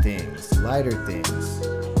lighter things.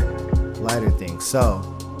 So,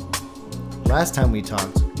 last time we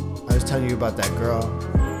talked, I was telling you about that girl,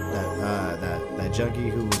 that junkie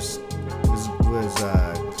who was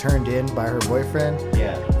turned in by her boyfriend.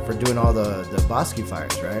 Yeah. For doing all the Bosque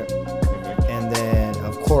fires, right? And then,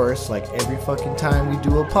 of course, like every fucking time we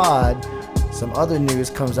do a pod, some other news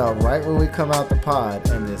comes out right when we come out the pod,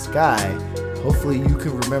 and this guy, hopefully you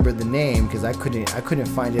can remember the name, because I couldn't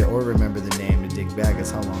find it or remember the name to dig back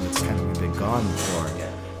as how long it's kind of been gone for.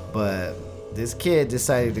 Yeah. But this kid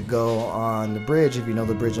decided to go on the bridge, if you know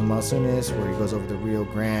the bridge in Mausunis, where he goes over the Rio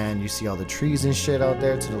Grande. You see all the trees and shit out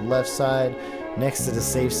there to the left side, next to the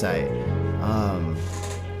safe site.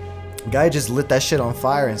 Guy just lit that shit on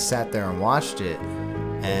fire and sat there and watched it,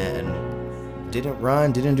 and didn't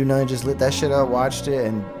run, didn't do nothing, just lit that shit up, watched it,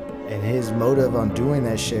 and his motive on doing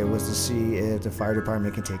that shit was to see if the fire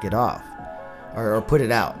department can take it off or put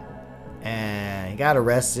it out. And he got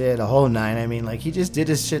arrested, a whole nine. I mean, like, he just did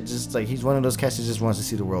his shit just like he's one of those cats that just wants to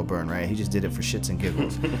see the world burn, right? He just did it for shits and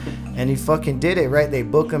giggles. And he fucking did it, right? They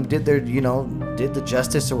booked him, did the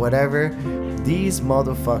justice or whatever. These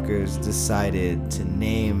motherfuckers decided to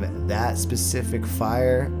name that specific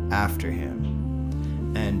fire after him.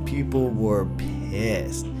 And people were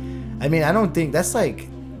pissed. I mean, I don't think that's like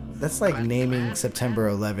naming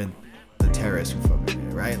September 11th the terrorist who fucking did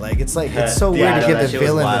it, right? Like, it's like, it's so weird to give the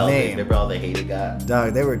villain the name. Remember all the hate it got?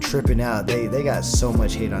 Dog, they were tripping out. They got so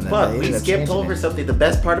much hate on that. But we skipped over something. The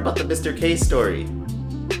best part about the Mr. K story.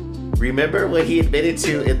 Remember what he admitted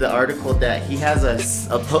to in the article, that he has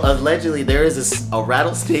allegedly there is a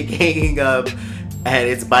rattlesnake hanging up, and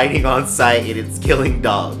it's biting on sight and it's killing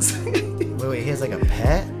dogs. Wait, he has like a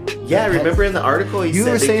pet? Yeah, remember in the article you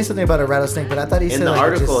were saying something about a rattlesnake, but I thought he said in the like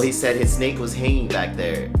article he said his snake was hanging back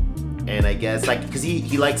there, and I guess like because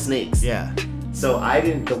he likes snakes. Yeah. So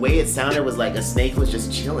the way it sounded was like a snake was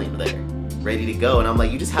just chilling there, ready to go, and I'm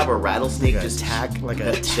like, you just have a rattlesnake like just like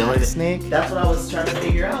a chilling snake. That's what I was trying to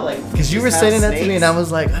figure out, like, because you were saying that to me, and I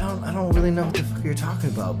was like, I don't really know what the fuck you're talking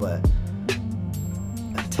about, but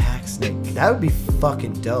attack snake, that would be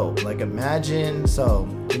fucking dope. Like, imagine, so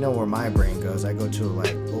you know where my brain goes, I go to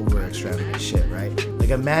like over extravagant shit, right? Like,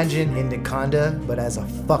 imagine Anaconda but as a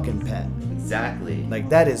fucking pet. Exactly. Like,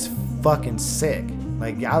 that is fucking sick.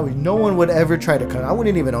 Like, no one would ever try to I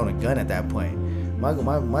wouldn't even own a gun at that point.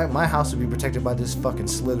 My house would be protected by this fucking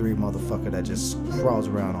slithery motherfucker that just crawls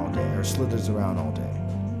around all day or slithers around all day.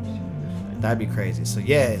 That'd be crazy. So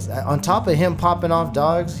yeah, on top of him popping off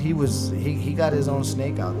dogs, he got his own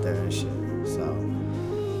snake out there and shit. So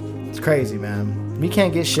it's crazy, man. We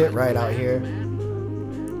can't get shit right out here.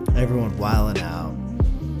 Everyone's wilding out.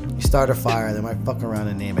 You start a fire, they might fuck around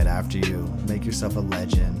and name it after you. Make yourself a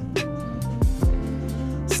legend.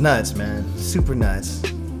 It's nuts, man. Super nuts.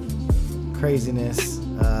 Craziness.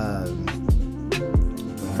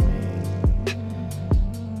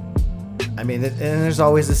 I mean, and there's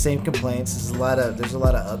always the same complaints. There's a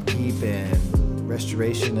lot of upkeep and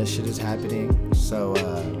restoration that shit is happening. So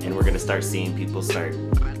and we're gonna start seeing people start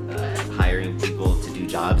hiring people to do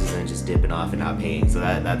jobs and then just dipping off and not paying. So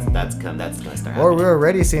that's gonna start happening. Or we're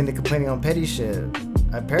already seeing the complaining on petty shit.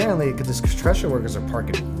 Apparently, because the construction workers are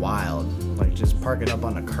parking wild, like just parking up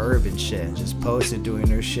on the curb and shit, just posted doing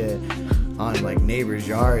their shit on like neighbors'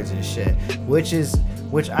 yards and shit, which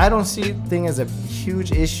I don't see thing as a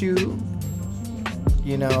huge issue,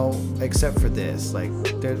 you know, except for this. Like,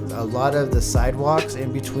 there's a lot of the sidewalks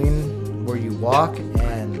in between where you walk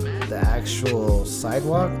and the actual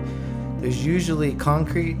sidewalk. There's usually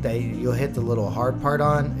concrete that you'll hit the little hard part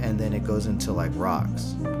on, and then it goes into like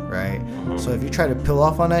rocks, right? So if you try to peel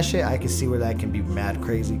off on that shit, I can see where that can be mad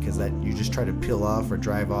crazy, because that you just try to peel off or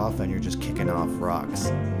drive off and you're just kicking off rocks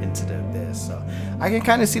into the abyss. So I can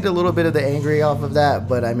kind of see the little bit of the angry off of that,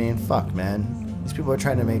 but I mean, fuck, man. These people are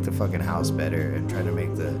trying to make the fucking house better and trying to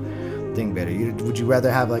make the thing better. Would you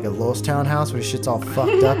rather have like a Lowestown house where shit's all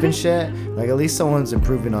fucked up and shit? Like, at least someone's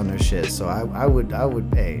improving on their shit. So I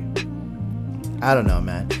would pay. I don't know,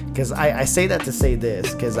 man, because I say that to say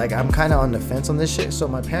this, because like I'm kind of on the fence on this shit. So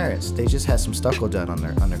my parents, they just had some stucco done on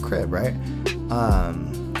their crib, right?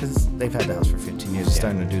 Because they've had the house for 15 years. It's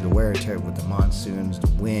starting to do the wear and tear with the monsoons, the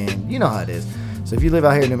wind, you know how it is. So if you live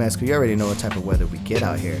out here in New Mexico, you already know what type of weather we get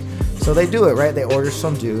out here. So they do it, right? They order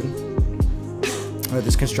some dude or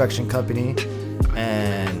this construction company,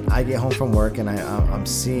 and I get home from work and I'm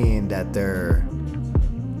seeing that they're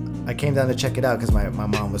I came down to check it out because my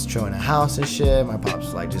mom was showing a house and shit. My pops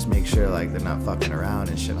was like, just make sure like they're not fucking around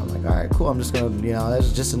and shit. I'm like, all right, cool. I'm just gonna, you know,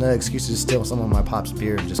 that's just another excuse to steal some of my pop's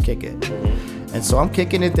beer and just kick it. And so I'm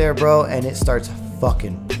kicking it there, bro, and it starts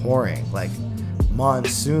fucking pouring, like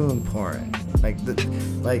monsoon pouring.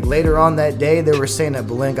 Like later on that day, they were saying that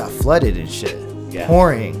Belen got flooded and shit. Yeah.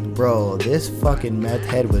 Pouring, bro. This fucking meth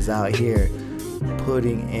head was out here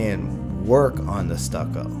putting in work on the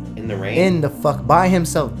stucco. In the rain? In the fuck, by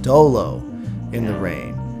himself, dolo, in the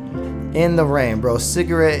rain. In the rain, bro.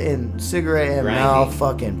 Cigarette in mouth,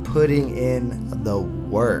 fucking putting in the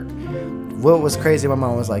work. What was crazy, my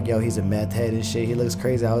mom was like, yo, he's a meth head and shit. He looks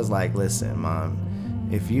crazy. I was like, listen, mom,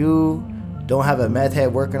 if you don't have a meth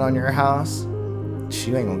head working on your house,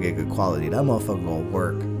 you ain't gonna get good quality. That motherfucker gonna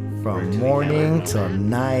work from morning till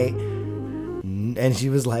night. And she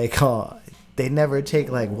was like, oh, they never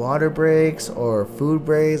take like water breaks or food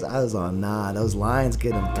breaks. I was on, nah, those lines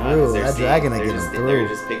get them through. That dragon get them through.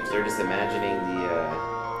 They're just imagining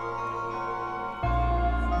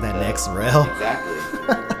that next rail. Exactly.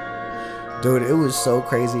 Dude, it was so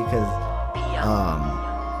crazy because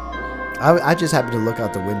I just happened to look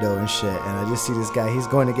out the window and shit, and I just see this guy. He's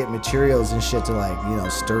going to get materials and shit to, like, you know,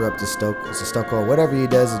 stir up the stucco or whatever he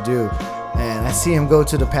does to do. And I see him go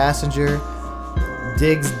to the passenger,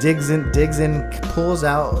 digs in, pulls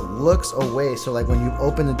out, looks away. So like when you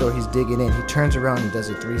open the door, he's digging in. He turns around and does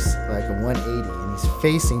a 180, and he's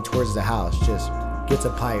facing towards the house. Just gets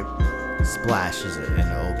a pipe, splashes it,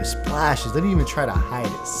 and it splashes. Didn't even try to hide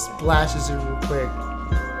it. Splashes it real quick.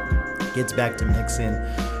 Gets back to mixing.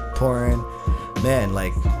 Pouring. Man,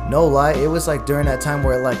 like, no lie, it was like during that time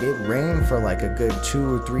where like it rained for like a good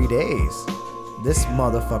 2 or 3 days. This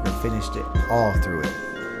motherfucker finished it all through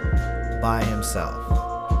it by himself.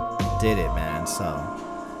 Did it, man. So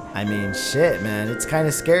I mean, shit, man, it's kind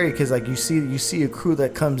of scary because like you see a crew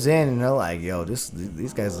that comes in and they're like, yo,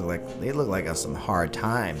 these guys look like on some hard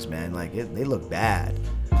times, man. Like they look bad.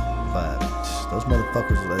 But those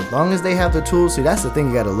motherfuckers, as long as they have the tools, see, that's the thing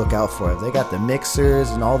you got to look out for. If they got the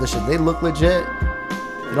mixers and all this shit, they look legit.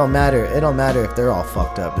 It don't matter if they're all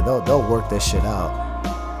fucked up. They'll work this shit out.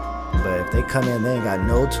 But if they come in, they ain't got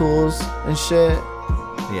no tools and shit.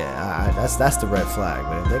 Yeah, that's the red flag.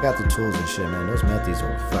 But if they got the tools and shit, man, those methies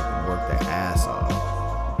will fucking work their ass off.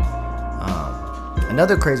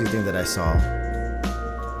 Another crazy thing that I saw.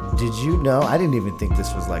 Did you know? I didn't even think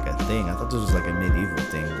this was like a thing. I thought this was like a medieval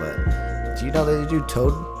thing. But do you know that they do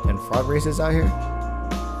toad and frog races out here?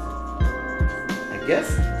 I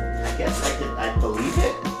guess I believe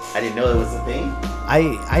it. I didn't know it was a thing.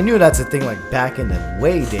 I knew that's a thing like back in the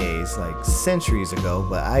way days, like centuries ago.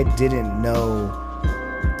 But I didn't know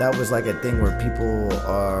that was like a thing where people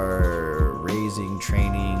are raising,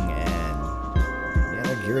 training, and yeah,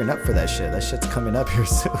 they're gearing up for that shit. That shit's coming up here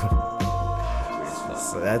soon.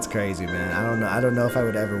 So that's crazy, man. I don't know if I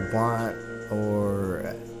would ever want,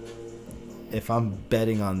 or if I'm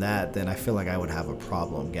betting on that, then I feel like I would have a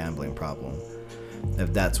gambling problem,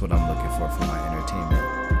 if that's what I'm looking for my entertainment.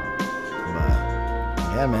 But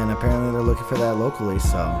yeah, man, apparently they're looking for that locally,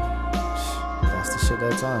 so that's the shit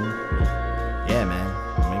that's on. Yeah, man,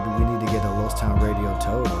 maybe we need to get a Los Town Radio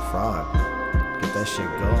toad or frog, get that shit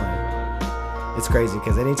going. It's crazy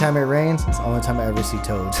because anytime it rains, it's the only time I ever see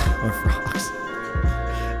toads or frogs.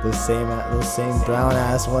 Those same brown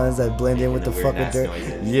ass ones that blend in with the fucking dirt.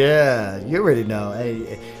 Noises. Yeah, you already know.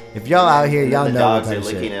 Hey, if y'all out here, y'all know. The dogs are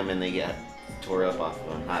licking them and they get tore up off of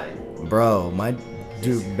them high. Bro, my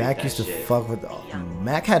dude, Mac used to fuck with.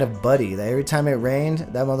 Mac had a buddy that every time it rained,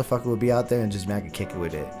 that motherfucker would be out there and just Mac would kick it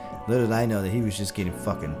with it. Little did I know that he was just getting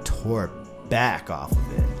fucking tore back off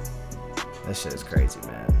of it. That shit is crazy,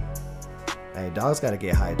 man. Hey, dogs gotta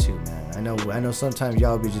get high too, man. I know. Sometimes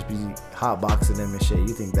y'all be hotboxing them and shit. You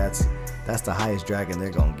think that's the highest dragon they're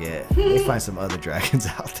gonna get? They find some other dragons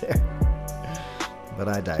out there. But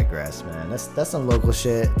I digress, man. That's some local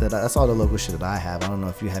shit. That's all the local shit that I have. I don't know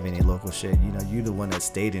if you have any local shit. You know, you the one that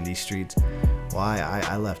stayed in these streets. Well,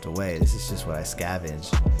 I left away. This is just what I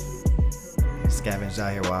scavenged. Scavenged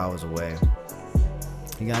out here while I was away.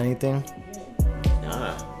 You got anything?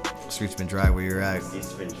 Nah. Street's been dry where you're at.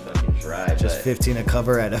 Street's been fucking dry. Just $15 a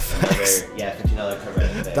cover at FX. Yeah, $15 cover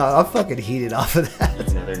at FX. Dog, I'm fucking heated off of that.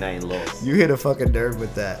 Another 9 lows. You hit a fucking nerve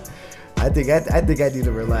with that. I think I need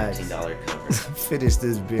to relax. $15 cover. Finish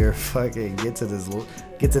this beer. Fucking get to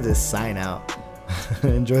this sign out.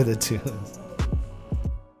 Enjoy the tunes.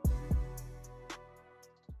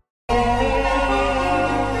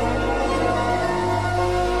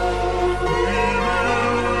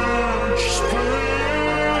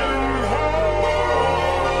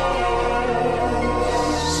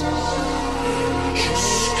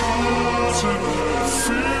 Just come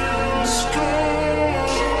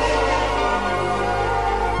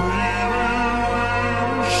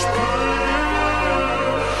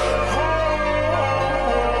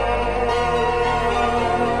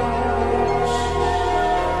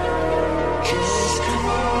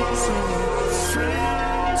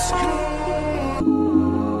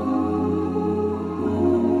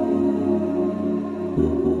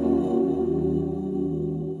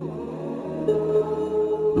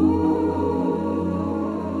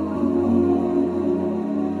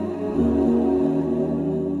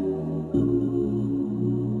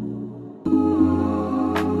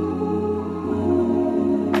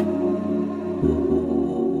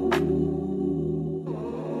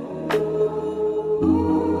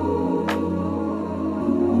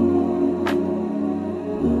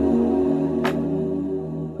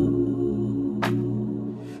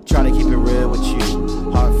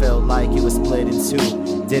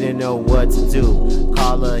attitude, didn't know what to do.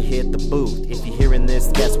 Caller hit the booth. If you're hearing this,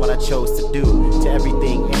 guess what I chose to do to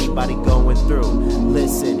everything anybody going through.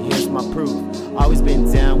 Listen, here's my proof. Always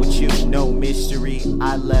been down with you, no mystery.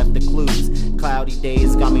 I left the clues. Cloudy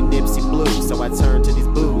days got me Nipsey blues, so I turned to these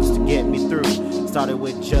booze to get me through. Started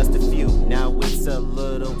with just a few, now it's a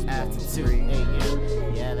little after 2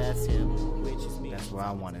 a.m. Yeah, that's him, which is me. That's where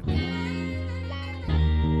I want to be.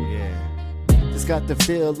 Yeah. Just got the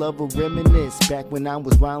feel of a reminisce. Back when I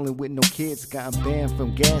was wildin' with no kids, got banned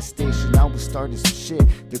from gas station. I was starting some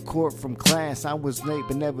shit. The court from class, I was late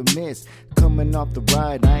but never missed. Coming off the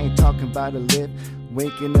ride, I ain't talking about a lift.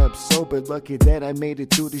 Waking up sober, lucky that I made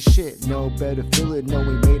it through the shit. No better feeling,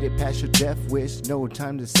 knowing made it past your death wish. No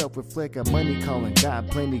time to self-reflect, got money calling, got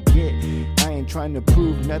plenty get. I ain't trying to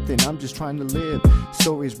prove nothing, I'm just trying to live.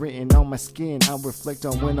 Stories written on my skin, I'll reflect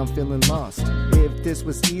on when I'm feeling lost. If this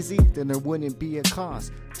was easy, then there wouldn't be a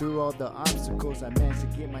cost. Through all the obstacles, I managed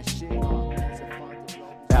to get my shit off.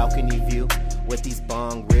 Balcony view with these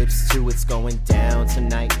bong ribs too. It's going down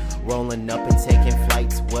tonight. Rolling up and taking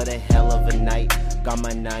flights. What a hell of a night. Got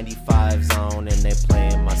my 95s on and they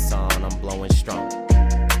playing my song. I'm blowing strong.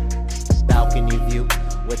 Balcony view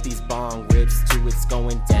with these bong ribs too. It's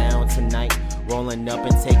going down tonight. Rolling up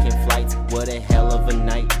and taking flights. What a hell of a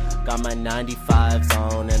night. Got my 95s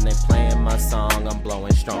on and they playing my song. I'm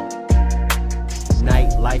blowing strong.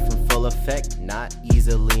 Nightlife in full effect, not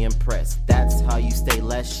easily impressed. That's how you stay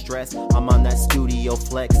less stressed. I'm on that studio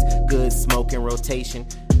flex, good smoke and rotation.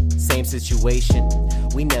 Same situation,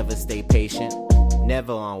 we never stay patient.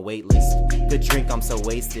 Never on waitlist. Good drink, I'm so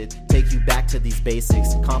wasted. Take you back to these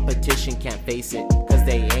basics. Competition can't face it, cause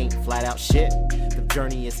they ain't flat out shit. The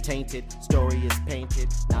journey is tainted, story is painted.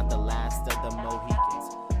 Not the last of the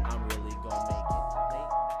Mohicans. I'm really gonna make it.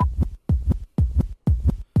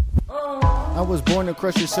 I was born to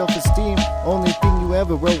crush your self-esteem. Only thing you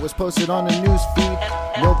ever wrote was posted on the news feed.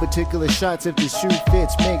 No particular shots if the shoe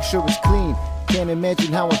fits, make sure it's clean. Can't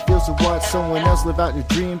imagine how it feels to watch someone else live out your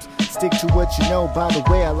dreams. Stick to what you know. By the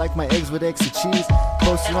way, I like my eggs with extra cheese.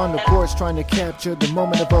 Posted on the porch trying to capture the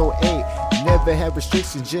moment of 08. Never had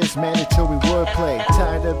restrictions, just mandatory wordplay.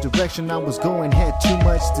 Tired of direction I was going, had too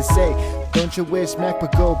much to say. Don't you wish Mac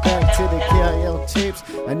would go back to the KIL tapes?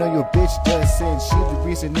 I know your bitch does, and she the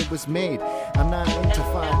reason it was made. I'm not into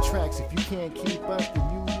 5 tracks. If you can't keep up, then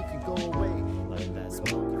you can go away. Like that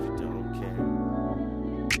smoke if you don't care.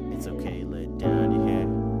 It's okay, let down your hair.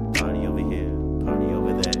 Party over here, party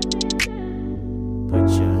over there. Put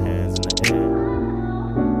your hands in the air.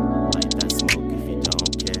 Like that smoke if you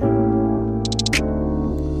don't care.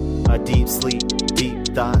 A deep sleep, deep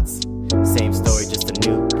thoughts. Same story, just a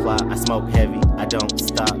new plot. I smoke heavy, I don't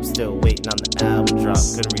stop. Still waiting on the album drop.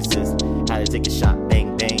 Couldn't resist, had to take a shot.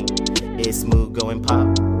 Bang, bang. It's smooth going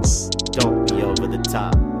pop. Don't be over the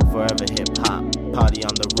top. Forever hip hop. Party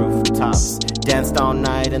on the rooftops. Danced all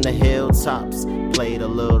night in the hilltops. Played a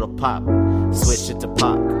little pop. Switched it to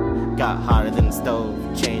pop. Got hotter than the stove.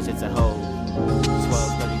 Changed it to hoe.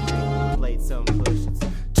 12:33. Played some push.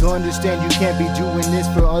 To understand you can't be doing this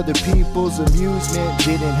for other people's amusement.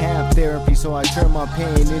 Didn't have therapy, so I turned my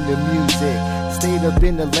pain into music. Stayed up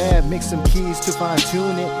in the lab, mixed some keys to fine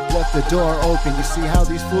tune it. Left the door open, you see how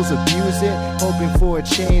these fools abuse it. Hoping for a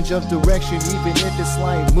change of direction, even if it's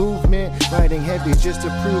slight movement. Riding heavy just to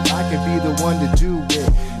prove I could be the one to do it.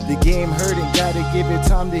 The game hurting, gotta give it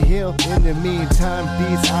time to heal. In the meantime,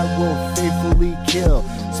 beats I will faithfully kill.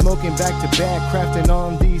 Smoking back to back, crafting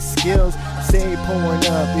on these skills. Stay pouring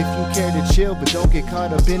up if you care to chill, but don't get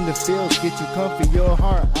caught up in the fields. Get you comfy, your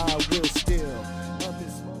heart I will still. Up in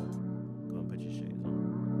smoke. Go put your shades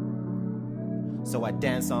on. So I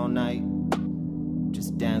dance all night.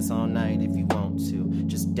 Just dance all night if you want to.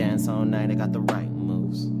 Just dance all night, I got the right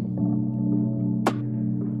moves.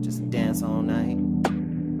 Just dance all night.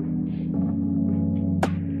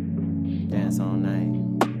 Dance all night.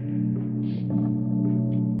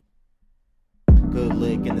 Good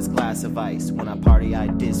lick in this glass of ice. When I party, I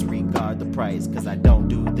disregard the price. Cause I don't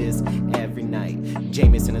do this every night.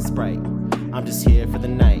 Jameson and Sprite. I'm just here for the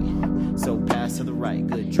night. So pass to the right.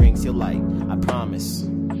 Good drinks you'll like. I promise.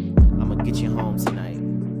 I'ma get you home tonight.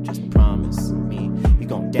 Just promise me. You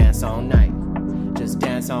gon' dance all night. Just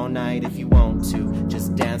dance all night if you want to.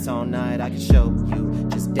 Just dance all night, I can show you.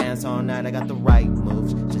 Just dance all night, I got the right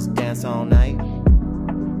moves. Just dance all night.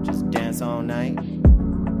 Just dance all night.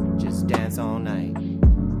 Just dance all night.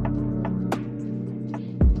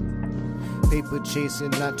 Paper chasing,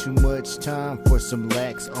 not too much time for some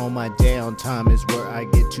lax. On my downtime is where I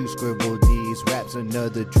get to scribble these raps.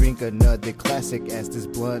 Another drink, another classic as this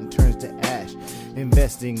blunt turns to ash.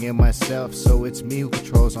 Investing in myself, so it's me who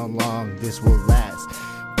controls how long this will last.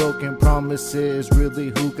 Broken promises,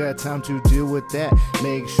 really, who got time to deal with that?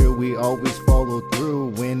 Make sure we always follow through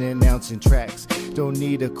when announcing tracks. Don't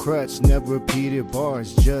need a crutch, never repeated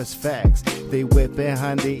bars, just facts. They wet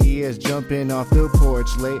behind the ears, jumping off the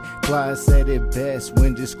porch late. Ply said it best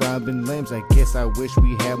when describing lames. I guess I wish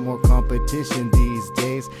we had more competition these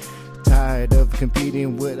days. Tired of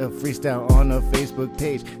competing with a freestyle on a Facebook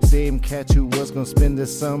page. Same cat who was gonna spend the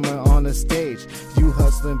summer on a stage. You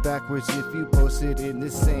hustling backwards if you posted in the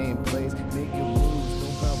same place. Making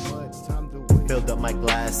moves, don't got much time to wait. Filled up my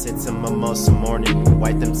glass, it's a mimosa morning.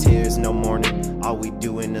 Wipe them tears, no mourning. All we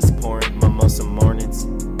doing is pouring mimosa mornings.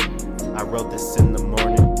 I wrote this in the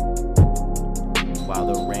morning while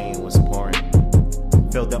the rain was pouring.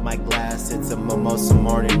 Filled up my glass, it's a mimosa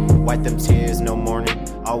morning. Wipe them tears, no mourning.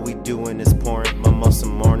 All we doing is pouring mimosa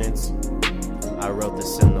mornings. I wrote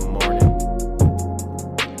this in the morning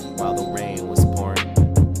while the rain was pouring.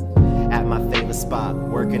 At my favorite spot,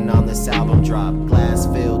 working on this album drop. Glass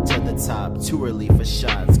filled to the top, too early for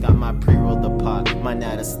shots. Got my pre-roll the pot, might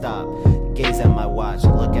not have stopped. Gaze at my watch,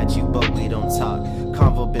 look at you but we don't talk.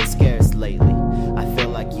 Convo been scarce lately. I feel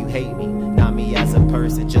like you hate me, not me as a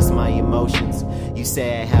person, just my emotions. You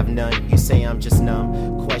say I have none, you say I'm just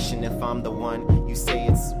numb. Question if I'm the one, you say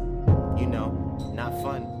it's, you know, not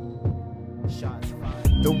fun. Shots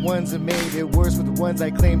fired. The ones that made it worse were the ones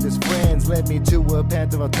I claimed as friends. Led me to a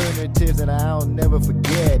path of alternatives that I'll never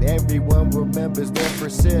forget. Everyone remembers their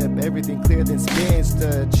first sip. Everything clear then spins.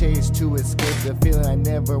 The chase to escape the feeling I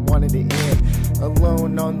never wanted to end.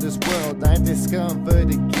 Alone on this world, I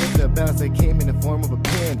discovered a gift. The bounce that came in the form of a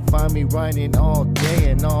pen. Find me writing all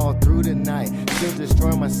day and all through the night. Still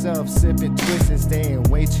destroying myself, sipping, twisting, staying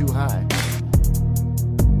way too high.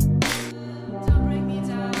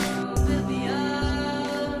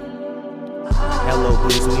 Hello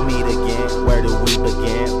blues, we meet again. Where do we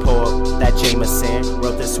begin? Pour up that Jameson.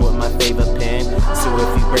 Wrote this with my favorite pen. So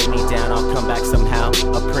if you break me down, I'll come back somehow.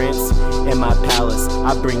 A prince in my palace.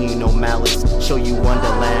 I bring you no malice. Show you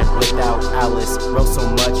Wonderland without Alice. Wrote so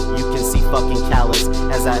much you can see fucking callous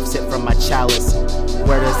as I sip from my chalice.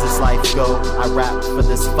 Where does this life go? I rap for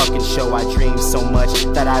this fucking show. I dream so much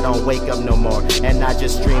that I don't wake up no more. And I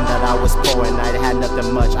just dreamed that I was poor and I had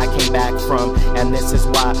nothing much I came back from. And this is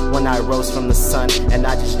why when I rose from the sun and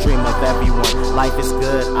I just dream of everyone. Life is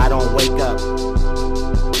good, I don't wake up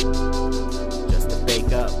just to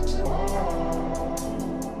bake up.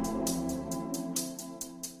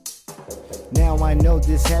 Now I know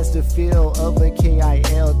this has the feel of a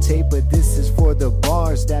KIL tape, but this is for the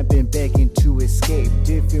bars that been begging to escape.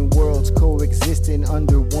 Different worlds coexisting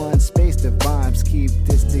under one space. The vibes keep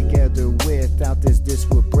this together. Without this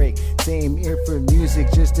would break. Same ear for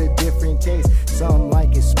music, just a different taste. Some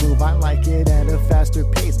like it smooth, I like it at a faster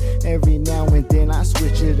pace. Every now and then I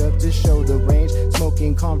switch it up to show the range.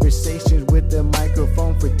 Smoking conversations with the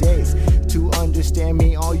microphone for days. To understand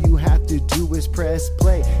me, all you have to do is press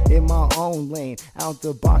play in my own lane. Out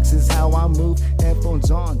the box is how I move.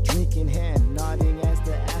 Headphones on, drinking hand, nodding as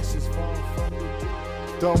the ashes fall from the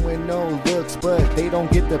throwing no looks, but they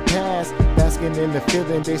don't get the pass. Basking in the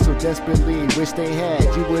feeling they so desperately wish they had.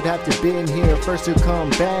 You would have to been here first to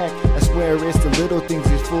come back. I swear it's the little things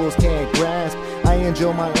these fools can't grasp. I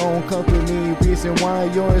enjoy my own company, reason why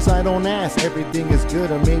yours I don't ask. Everything is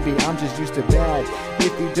good or maybe I'm just used to bad.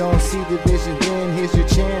 If you don't see the vision, then here's your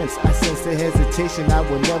chance. I sense the hesitation, I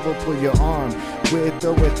will never pull your arm. With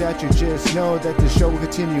or without you, just know that the show will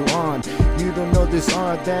continue on. You don't know this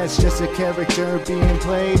art, that's just a character being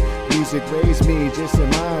played. Music raised me, just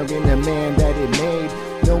admiring the man that it made.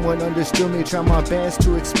 No one understood me, try my best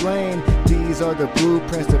to explain. These are the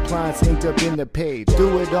blueprints, the plots inked up in the page.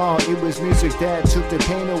 Through it all, it was music that took the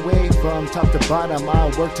pain away. From top to bottom,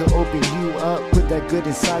 I work to open you up. Put that good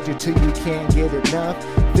inside you till you can't get enough.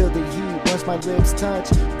 Feel the heat once my lips touch.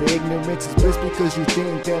 The ignorance is bliss because you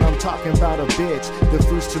think that I'm talking about a bitch. The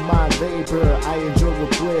fruits to my labor, I enjoy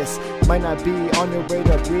with bliss. Might not be on your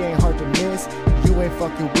radar, we ain't hard to miss. You ain't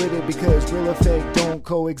fucking with it because real or fake don't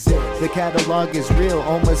coexist. The catalog is real,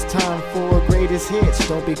 almost time for greatest hits.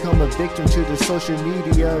 Don't become a victim to the social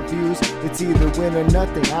media views. It's either win or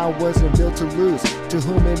nothing, I wasn't built to lose. To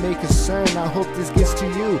whom it may concern, I hope this gets to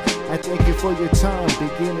you. I thank you for your time,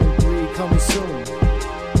 beginning 3 coming soon.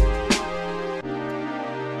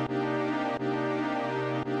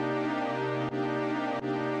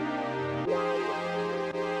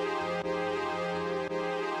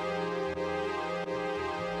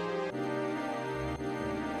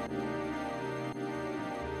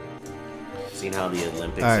 Seen how the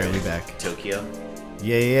Olympics All right, are we in back. Tokyo?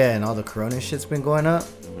 Yeah, and all the corona shit's been going up.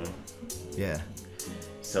 Yeah.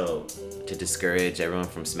 So, to discourage everyone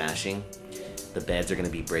from smashing, the beds are going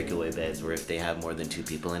to be breakaway beds where if they have more than 2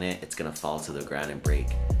 people in it, it's going to fall to the ground and break.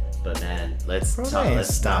 But man, let's Bro, talk. that ain't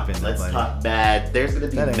Let's stopping stop. Let's nobody. talk bad. There's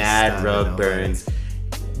going to That be ain't mad stopping rug nobody. burns.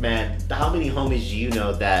 Man, how many homies do you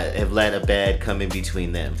know that have let a bed come in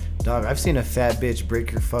between them? Dog, I've seen a fat bitch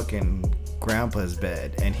break your fucking grandpa's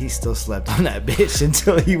bed, and he still slept on that bitch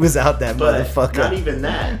until he was out that But motherfucker. not even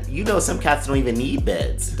that. You know, some cats don't even need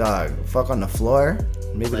beds. Dog, fuck on the floor.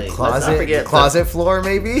 Maybe Like, the let's closet. not forget The closet floor,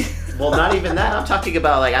 maybe. Well, not even that. I'm talking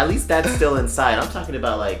about like at least that's still inside. I'm talking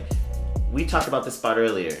about like we talked about this spot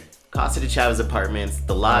earlier. Casa de Chavez Apartments,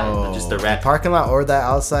 the lot, just the The rat. parking lot or that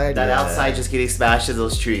outside. That yeah. outside just getting smashed to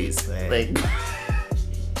those trees. Right. Like,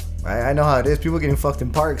 I know how it is. People getting fucked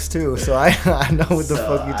in parks too, so I know what the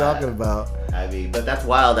So fuck you talking about. I mean, but that's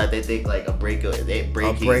wild that they think like a breaking is gonna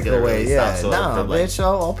Breakaway, really yeah. stop soil No, from like, bitch,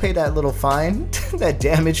 I'll pay that little fine, that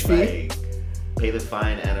damage fee, like pay the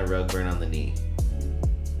fine and a rug burn on the knee.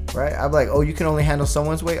 right? I'm like, oh, you can only handle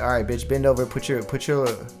someone's weight. All right, bitch, bend over, put your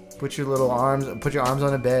little arms, put your arms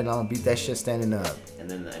on the bed, and I'll beat that shit standing up. And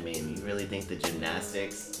then I mean, you really think the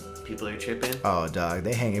gymnastics people are tripping? Oh, dog,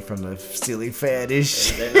 they hanging from the ceiling fan and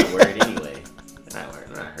shit. They're not worried anyway. They're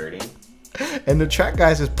not hurting. And the track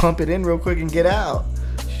guys just pump it in real quick and get out.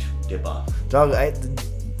 Dip off. Dog,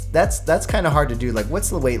 that's kind of hard to do. Like, what's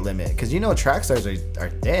the weight limit? Because you know track stars are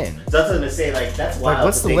thin. So that's what I'm gonna say. Like that's wild. Like,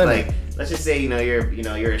 what's to the think, limit? Like, let's just say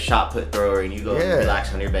you're a shot put thrower and you go Yeah.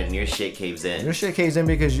 relax on your bed and your shit caves in. Your shit caves in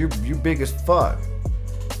because you're big as fuck.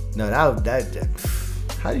 No, that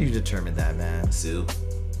how do you determine that, man? Sue.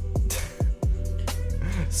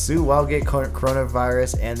 Sue while get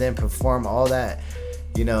coronavirus and then perform all that,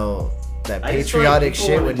 you know, that I just feel like patriotic people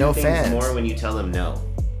shit wanna with do no things fans. More when you tell them no.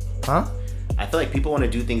 Huh? I feel like people want to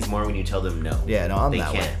do things more when you tell them no. Yeah, no, I'm They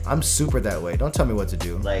that way. can't. I'm super that way. Don't tell me what to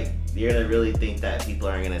do. Like you're gonna really think that people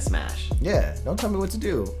aren't gonna smash. Yeah, don't tell me what to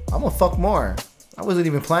do. I'm gonna fuck more. I wasn't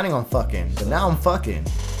even planning on fucking, but now I'm fucking.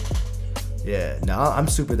 Yeah, no, I'm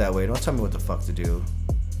super that way. Don't tell me what the fuck to do.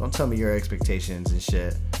 Don't tell me your expectations and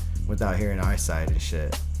shit without hearing our side and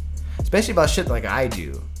shit. Especially about shit like I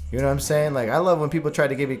do. You know what I'm saying? Like, I love when people try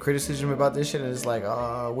to give me criticism about this shit and it's like,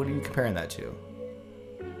 what are you comparing that to?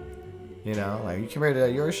 You know, like, you compare it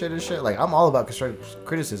to your shit and shit. Like, I'm all about constructive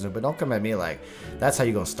criticism, but don't come at me like, that's how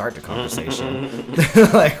you gonna start the conversation.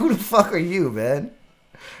 Like, who the fuck are you, man?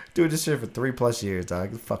 Doing this shit for 3+ years,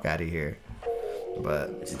 dog. Get the fuck out of here.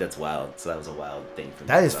 But See, that's wild. So that was a wild thing for me.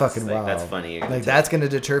 that is So I was fucking like, wild. That's funny. You're gonna Like, tell- that's gonna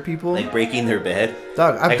deter people? like breaking their bed.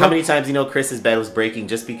 Dog, like how many times Chris's bed was breaking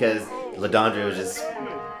just because LaDondra was just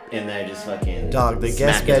in there just fucking. Dog, the guest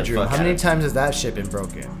smacking the bedroom. fuck How out many of- times has that shit been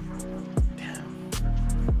broken?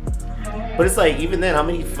 But it's like even then, how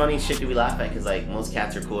many funny shit do we laugh at? Because like most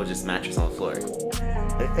cats are cool with just mattress on the floor.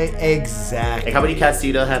 Exactly. Like how many cats do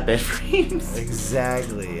you don't have bed frames?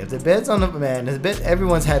 Exactly. If the bed's on the man, the bed.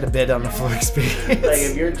 Everyone's had a bed on the floor experience. Like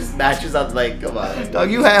if you're just mattress on, like come on. Dog,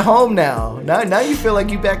 you at home now. Now you feel like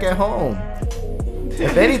you back at home.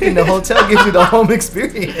 If anything, the hotel gives you the home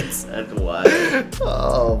experience. That's wild.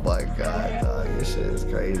 Oh my god, dog, this shit is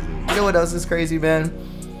crazy. You know what else is crazy,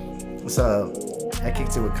 man? So I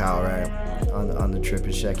kicked it with Kyle, right? On the trip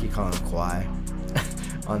and shit. I keep calling him Kwai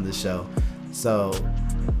on the show. So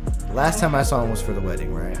last time I saw him was for the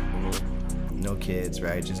wedding, right? No kids,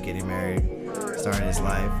 right? Just getting married, starting his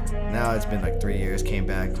life. Now it's been like 3 years. Came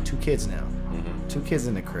back, 2 kids now, 2 kids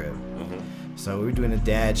in the crib. So we were doing the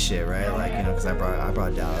dad shit, right? Like, you know, because I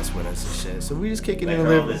brought Dallas with us and shit. So we just kicking Like it a her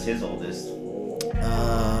little. oldest, his oldest.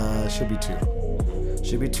 Should be 2.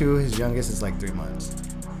 Should be 2. His youngest is like 3 months.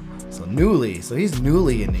 So newly. So he's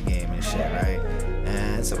newly in the game and shit, right?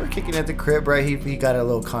 And so we're kicking at the crib, right? He got a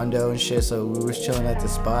little condo and shit. So we was chilling at the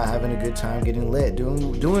spot, having a good time, getting lit,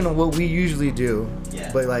 doing what we usually do, Yeah.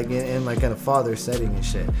 but like in like in a father setting and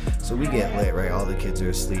shit. So we get lit, right? All the kids are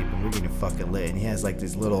asleep and we're getting fucking lit. And he has like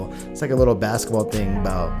this little, it's like a little basketball thing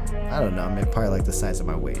about, I don't know, I mean, probably like the size of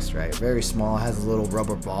my waist, right? Very small, has a little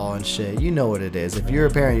rubber ball and shit. You know what it is. If you're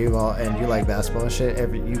a parent, you like basketball and shit,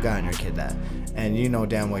 you got in your kid that. And you know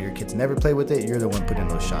damn well your kids never play with it, you're the one putting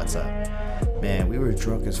those shots up. Man, we were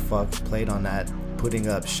drunk as fuck, played on that, putting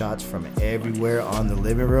up shots from everywhere on the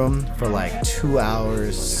living room for like 2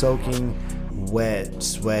 hours, soaking wet,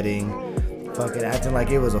 sweating, fucking acting like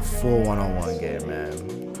it was a full one-on-one game,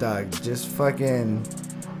 man. Dog, just fucking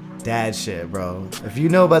dad shit, bro. If you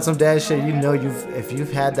know about some dad shit, you know if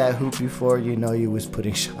you've had that hoop before, you know you was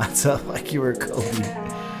putting shots up like you were Kobe.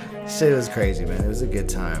 Shit was crazy, man. It was a good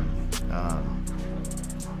time.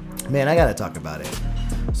 Man, I gotta talk about it.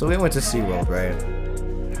 So we went to SeaWorld, right?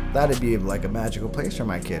 That'd be like a magical place for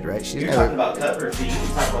my kid, right? She's You're never... talking about cover fee. You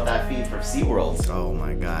talk about that fee for SeaWorld. Oh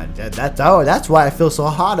my god, that's why I feel so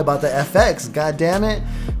hot about the FX. God damn it!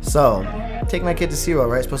 So, take my kid to SeaWorld,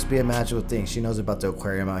 right? It's supposed to be a magical thing. She knows about the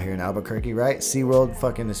aquarium out here in Albuquerque, right? SeaWorld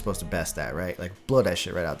fucking is supposed to best that, right? Like blow that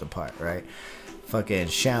shit right out the park, right? Fucking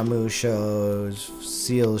Shamu shows,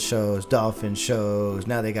 seal shows, dolphin shows.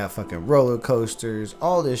 Now they got fucking roller coasters,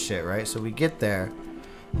 all this shit, right? So we get there,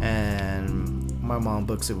 and my mom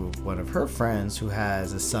books it with one of her friends who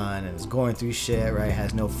has a son and is going through shit, right?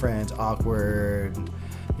 Has no friends, awkward,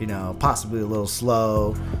 you know, possibly a little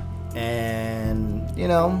slow. And, you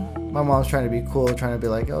know, my mom's trying to be cool, trying to be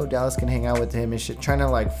like, oh, Dallas can hang out with him and shit, trying to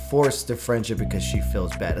like force the friendship because she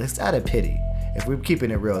feels bad. It's out of pity. If we're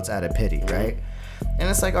keeping it real, it's out of pity, right? And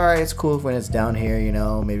it's like, all right, it's cool when it's down here, you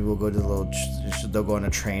know. Maybe we'll go to the little, they'll go on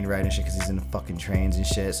a train ride and shit because he's in the fucking trains and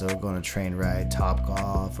shit. So we'll go on a train ride, Top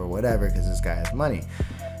Golf or whatever because this guy has money.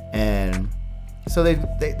 And so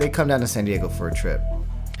they come down to San Diego for a trip.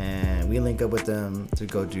 And we link up with them to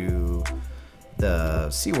go do the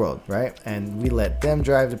SeaWorld, right? And we let them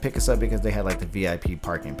drive to pick us up because they had like the VIP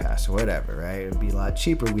parking pass or whatever, right? It'd be a lot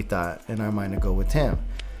cheaper, we thought, in our mind to go with him.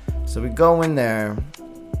 So we go in there,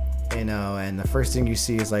 you know, and the first thing you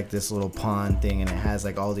see is like this little pond thing, and it has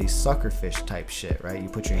like all these sucker fish type shit, right? You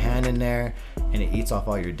put your hand in there and it eats off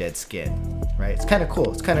all your dead skin, right? It's kind of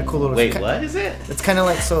cool. It's kind of cool little. Wait, what is it? It's kind of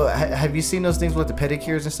like, so have you seen those things with the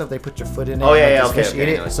pedicures and stuff? They put your foot in it. Oh, yeah, and yeah, those okay, fish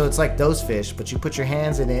okay, eat I know. it. So it's like those fish, but you put your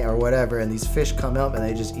hands in it or whatever, and these fish come up and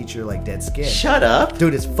they just eat your like dead skin. Shut up,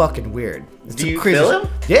 dude! It's fucking weird. It's Do you crazy. feel them?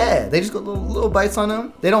 Yeah, they just got little bites on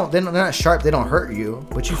them. They're not sharp. They don't hurt you,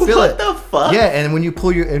 but you feel What it. the fuck? Yeah, and when you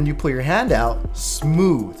pull your hand out,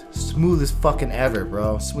 smooth as fucking ever,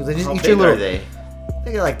 bro. Smooth. They just How eat big your little. are they?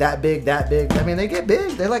 They get like that big. I mean, they get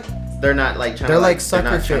big. They're like. They're not like trying They're to like they're not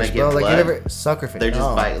sucker trying to fish, get bro. Like you blood. never sucker fish. They're just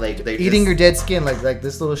no. bite like they're eating just, your dead skin, like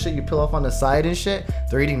this little shit you peel off on the side and shit.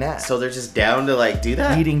 They're eating that. So they're just down to like do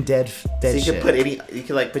that. Eating dead So shit. you can put you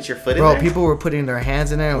can like put your foot in Bro, there. people were putting their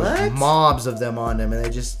hands in there with What? mobs of them on them, and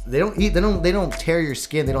they don't tear your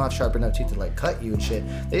skin. They don't have sharp enough teeth to like cut you and shit.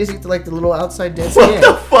 They just eat like the little outside dead skin. What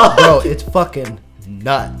the fuck? Bro, it's fucking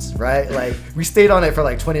nuts, right? Like we stayed on it for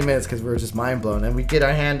like 20 minutes because we were just mind blown, and we get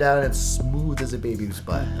our hand down and it's smooth as a baby's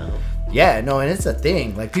butt. Yeah, no, and it's a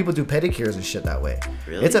thing. Like people do pedicures and shit that way.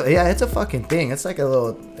 Really? It's a fucking thing. It's like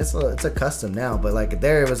it's a custom now, but like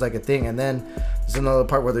there it was like a thing. And then there's another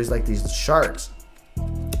part where there's like these sharks,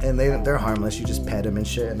 and they're harmless. You just pet them and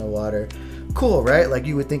shit in the water. Cool, right? Like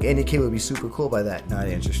you would think any kid would be super cool by that. Not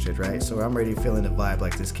interested, right? So I'm already feeling the vibe.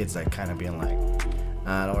 Like this kid's like kind of being like,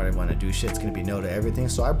 I don't really want to do shit. It's gonna be no to everything.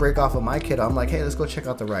 So I break off of my kid. I'm like, hey, let's go check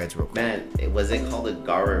out the rides real quick. Man, was it called a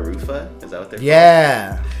Gararufa? Is that what they're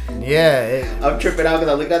Yeah. I'm tripping out because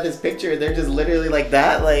I looked at this picture and they're just literally like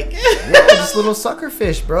that, like Yeah, just little sucker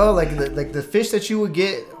fish, bro. Like the fish that you would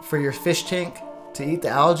get for your fish tank to eat the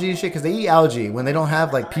algae and shit, because they eat algae when they don't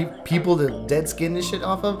have like people to dead skin and shit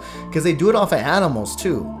off of, because they do it off of animals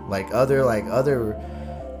too, like other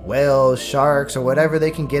whales, sharks, or whatever they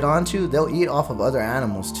can get onto. They'll eat off of other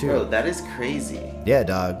animals too. Bro, that is crazy. Yeah,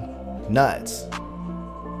 dog, nuts.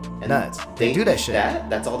 And Nuts. They do that shit.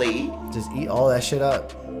 That's all they eat? Just eat all that shit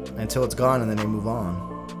up until it's gone, and then they move on.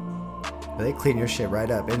 But they clean your shit right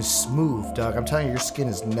up, and it's smooth, dog. I'm telling you, your skin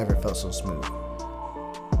has never felt so smooth.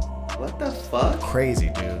 What the fuck? Crazy,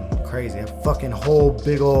 dude. Crazy. A fucking whole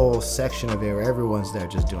big old section of it where everyone's there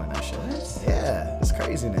just doing that shit. What? Yeah, it's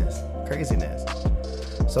craziness.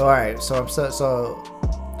 So alright, so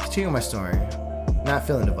continue my story. Not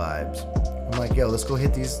feeling the vibes. I'm like, yo, let's go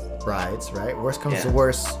hit these rides, right? Worst comes to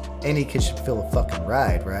worst, any kid should feel a fucking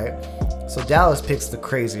ride, right? So Dallas picks the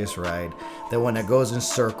craziest ride. The one that goes in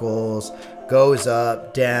circles, goes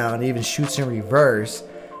up, down, even shoots in reverse.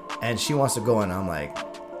 And she wants to go, and I'm like,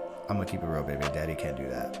 I'm gonna keep it real, baby. Daddy can't do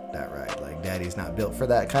that ride. Like, daddy's not built for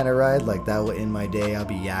that kind of ride. Like, that will end my day. I'll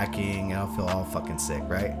be yakking and I'll feel all fucking sick,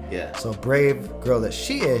 right? Yeah. So brave girl that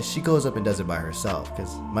she is, she goes up and does it by herself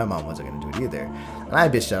because my mom wasn't gonna do it either. And I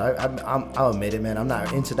bitched out. I'll admit it, man. I'm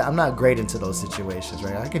not into that. I'm not great into those situations,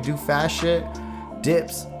 right? I can do fast shit,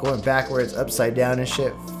 dips, going backwards, upside down and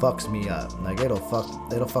shit fucks me up. Like it'll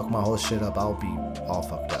fuck my whole shit up. I'll be all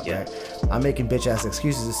fucked up, right? I'm making bitch ass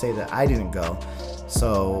excuses to say that I didn't go.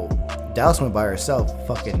 So Dallas went by herself,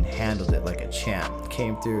 fucking handled it like a champ.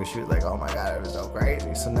 Came through, she was like, oh my god, it was so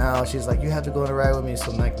crazy. So now she's like, you have to go on a ride with me.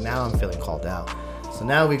 So like now I'm feeling called out. So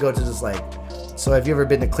now we go to this like, so have you ever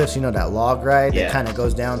been to Cliffs? You know that log ride that kind of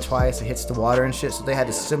goes down twice, it hits the water and shit. So they had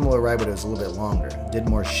a similar ride, but it was a little bit longer, did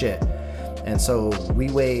more shit. And so we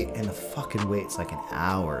wait, and the fucking wait's like an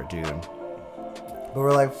hour, dude. But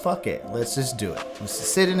we're like, fuck it. Let's just do it. Let's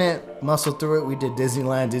just sit in it, muscle through it. We did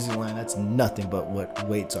Disneyland. Disneyland, that's nothing but what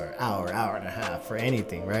waits are hour and a half for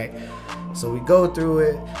anything, right? So we go through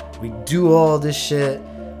it. We do all this shit.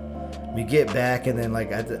 We get back, and then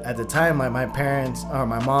like at the time, my parents, or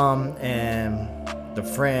my mom and the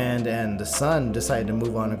friend and the son decided to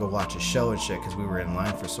move on and go watch a show and shit because we were in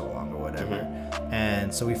line for so long or whatever.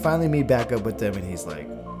 And so we finally meet back up with them, and he's like,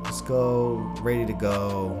 let's go, ready to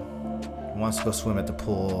go. Wants to go swim at the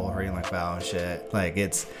pool, or like foul and shit. Like,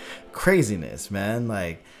 it's craziness, man.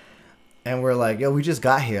 Like, and we're like, yo, we just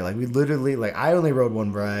got here. Like, we literally, like, I only rode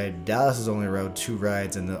one ride. Dallas has only rode 2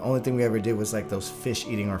 rides, and the only thing we ever did was like those fish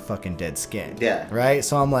eating our fucking dead skin. Yeah. Right.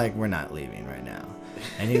 So I'm like, we're not leaving right now.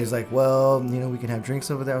 And he was like, well, you know, we can have drinks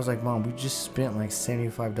over there. I was like, Mom, we just spent like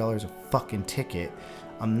 $75 a fucking ticket.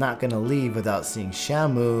 I'm not gonna leave without seeing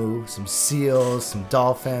Shamu, some seals, some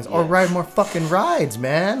dolphins, or ride more fucking rides,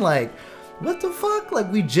 man. Like, what the fuck?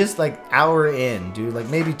 Like, we just like hour in, dude. Like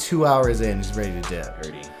maybe 2 hours in, he's ready to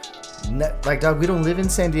dip. Like, dog, we don't live in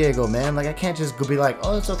San Diego, man. Like, I can't just go be like,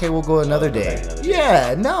 oh, it's okay, we'll go another day.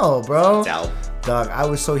 Yeah, no, bro. Dog, I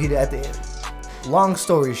was so heated at the end. Long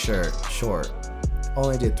story short,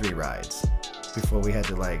 only did 3 rides before we had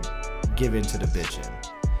to like give in to the bitching.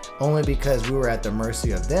 Only because we were at the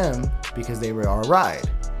mercy of them because they were our ride.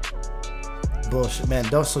 Bullshit, man.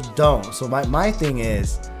 Don't. So my thing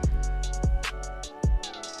is,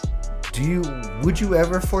 would you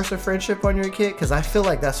ever force a friendship on your kid? Because I feel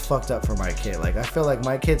like that's fucked up for my kid. Like, I feel like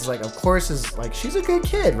my kid's like, of course, is like, she's a good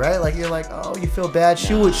kid, right? Like, you're like, oh, you feel bad.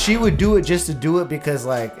 She would do it just to do it because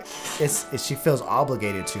like she feels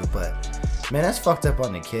obligated to. But man, that's fucked up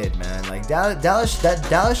on the kid, man. Like, Dallas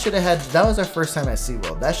should have had. That was our first time at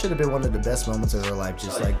SeaWorld. That should have been one of the best moments of her life,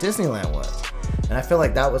 just like Disneyland was. And I feel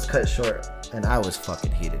like that was cut short, and I was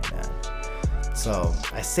fucking heated, man. So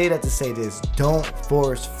I say that to say this: don't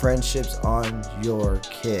force friendships on your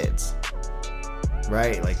kids,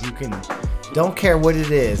 right? Like, you can, don't care what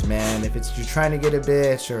it is, man. If it's you're trying to get a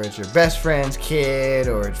bitch, or it's your best friend's kid,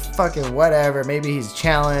 or it's fucking whatever. Maybe he's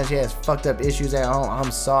challenged, he has fucked up issues at home.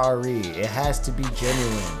 I'm sorry. It has to be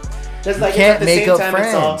genuine. Because like, you can't at the make same up time,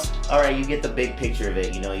 friends. it's all right. You get the big picture of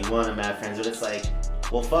it. You know, you want to have friends, but it's like,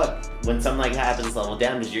 well, fuck. When something like happens, well,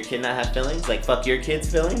 damn, does your kid not have feelings? Like, fuck your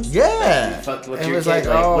kid's feelings? Yeah. Like, fuck with it your was kid. like,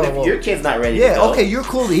 oh, what if well, your kid's not ready to yeah, go? okay, you're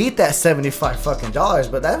cool to eat that $75 fucking dollars,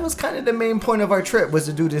 but that was kind of the main point of our trip, was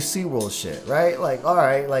to do this SeaWorld shit, right? Like, all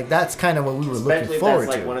right, like, that's kind of what we were looking forward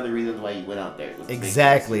that's to. like one of the reasons why you went out there.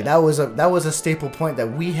 Exactly. That was a staple point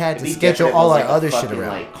that we had to schedule all our other shit around.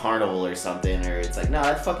 Like Carnival or something, or it's like, no,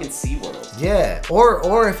 that's fucking SeaWorld. Yeah.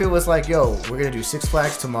 Or if it was like, yo, we're gonna do Six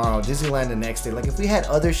Flags tomorrow, Disneyland the next day. Like, if we had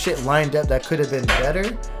other shit lined up that could have been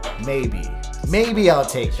better, maybe I'll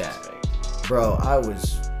take that. Bro, I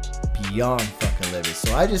was beyond fucking livid.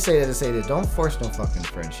 So I just say that to say that don't force no fucking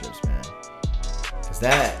friendships, man. Cause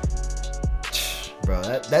that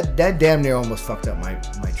damn near almost fucked up my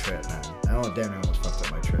trip, man. Damn near almost fucked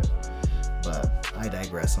up my trip. But I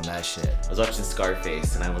digress on that shit. I was watching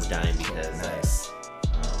Scarface and I was dying because it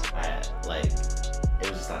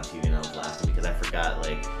was just on TV and I was laughing because I forgot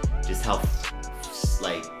like just how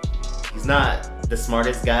like he's not the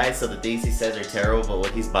smartest guy, so the things he says are terrible, but what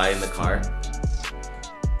he's buying in the car.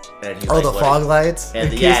 And he's the fog lights?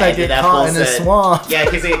 And in case I get caught in the swamp. Yeah, in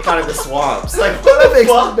case I get caught in the swamps. Like, that makes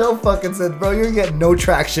no fucking sense, bro. You're getting no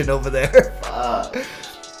traction over there.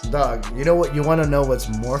 Dog, you know what? You want to know what's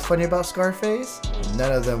more funny about Scarface?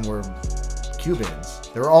 None of them were Cubans.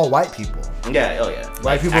 They were all white people. Yeah, oh yeah.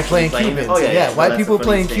 White people playing Cubans. Oh yeah, white people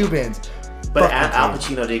playing Cubans. But Al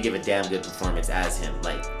Pacino did give a damn good performance as him.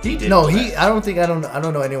 Like I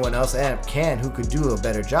don't know anyone else who could do a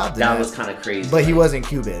better job than that. That was kind of crazy. But he wasn't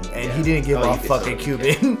Cuban, and he didn't give off fucking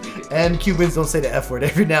Cuban. And Cubans don't say the F word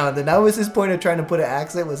every now and then. That was his point of trying to put an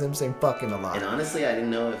accent, was him saying fucking a lot. And honestly, I didn't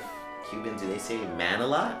know if Cubans, do they say man a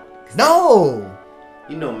lot? No!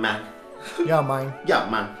 You know man. Yeah, mine. Yeah,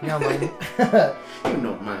 man. Yeah, mine. You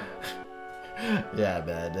know man. Yeah,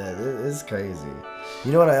 man, it's crazy.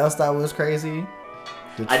 You know what else thought was crazy?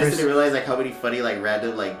 I just didn't realize like how many funny like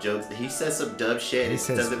random like jokes. He says some dumb shit. And it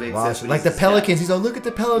doesn't make sense. Like the pelicans. He's like, look at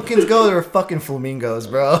the pelicans go. They're fucking flamingos,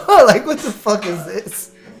 bro. Like, what the fuck is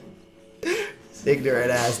this?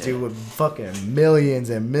 Ignorant ass dude with fucking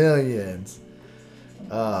millions and millions.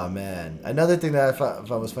 Oh man. Another thing that I thought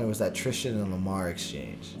was funny was that Tristan and Lamar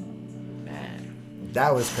exchange. Man,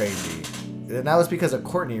 that was crazy. And that was because of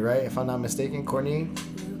Kourtney, right? If I'm not mistaken, Kourtney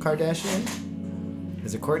Kardashian?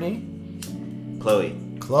 Is it Kourtney?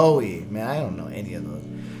 Chloe. Man, I don't know any of those.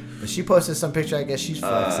 But she posted some picture, I guess she's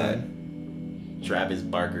flexing. Travis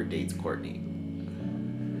Barker dates Kourtney.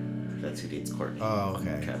 That's who dates Courtney. Oh,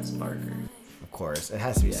 okay. Travis Barker. Of course, it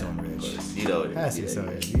has to be Yeah, someone of rich. course. You know it. It has to be Yeah,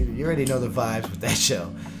 someone yeah. rich. You already know the vibes with that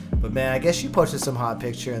show. But man, I guess you posted some hot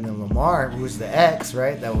picture, and then Lamar, who's the ex,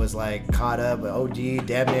 right? That was like caught up, OD,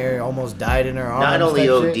 damn near almost died in her arms. Not only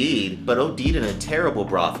type shit. OD'd, but OD'd in a terrible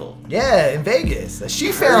brothel. Yeah, in Vegas.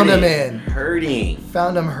 She found him in. Hurting.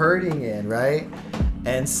 Found him hurting in, right?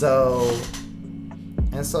 And so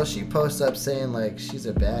she posts up saying like she's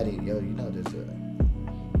a baddie. Yo, you know there's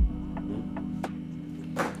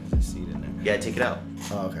a seat in there. Yeah, take it out.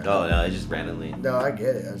 Oh, okay. Oh no, it's just randomly. No, I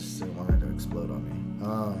get it. I just didn't want it to explode on me.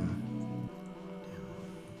 Damn,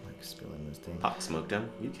 like spilling this thing. Pop smoked him.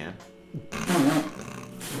 You can.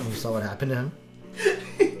 You saw what happened to him.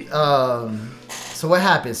 So what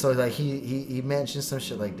happened? So like he mentioned some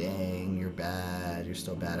shit like, "Dang, you're bad. You're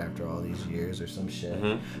still bad after all these years," or some shit,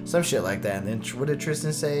 some shit like that. And then what did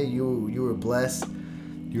Tristan say? You were blessed.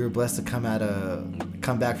 You were blessed to come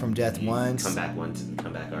back from death once. Come back once and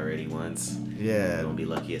come back already once. Yeah. You won't be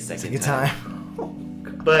lucky a second Second time.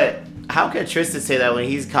 But how can Tristan say that when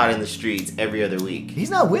he's caught in the streets every other week? He's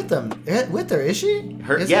not with them. With her, is she?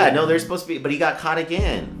 Is Yeah, he? no, they're supposed to be, but he got caught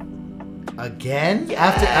again. Again?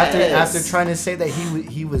 Yes. After trying to say that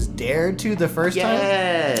he was dared to the first time?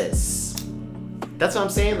 Yes. That's what I'm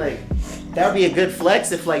saying. Like, that would be a good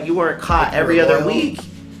flex if like you weren't caught Like, every you're other loyal. week.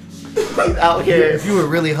 Like, out here. If you were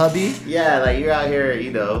really hubby? Yeah, like you're out here,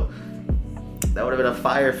 you know. That would have been a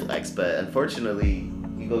fire flex, but unfortunately,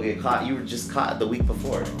 you go get caught. You were just caught the week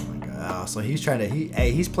before. Oh my god! So he's trying to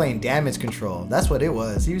he's playing damage control. That's what it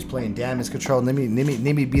was. He was playing damage control. Let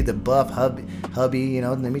me be the buff hubby. You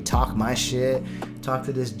know, let me talk my shit. Talk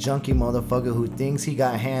to this junkie motherfucker who thinks he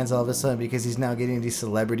got hands all of a sudden because he's now getting these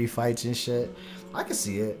celebrity fights and shit. I can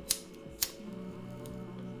see it.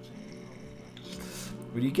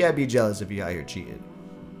 But you can't be jealous if you out here cheating.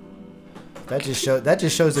 That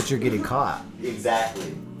just shows that you're getting caught.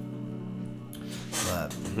 Exactly. But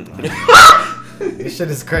this shit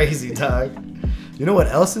is crazy, dog. You know what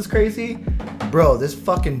else is crazy? Bro, this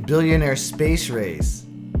fucking billionaire space race.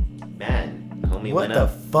 Man, homie What went the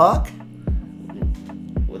up. fuck?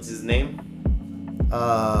 What's his name? It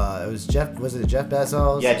was Jeff. Was it Jeff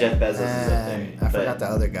Bezos? Yeah, Jeff Bezos is up there. And I forgot the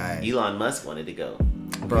other guy. Elon Musk wanted to go.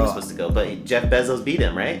 Bro. He was supposed to go, but Jeff Bezos beat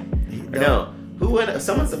him, right? Or no? Who went?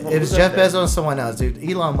 Someone's supposed. It was Jeff Bezos and someone else, dude.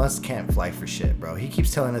 Elon Musk can't fly for shit, bro. He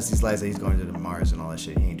keeps telling us these lies that he's going to the Mars and all that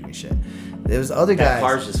shit. He ain't doing shit. There was other That guys.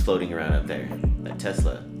 car's just floating around up there. That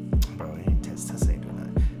Tesla. Bro, he ain't Tesla ain't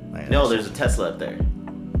doing that. Like, No, that there's a Tesla up there.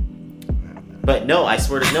 But no, I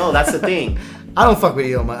swear to no, that's the thing. I don't fuck with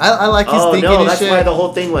Elon Musk. I like his Oh thinking no, and that's shit. why the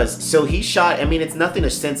whole thing was. So he shot. I mean, it's nothing to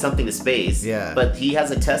send something to space. Yeah. But he has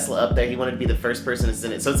a Tesla up there. He wanted to be the first person to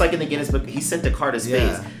send it. So it's like in the Guinness Book. He sent a car to space,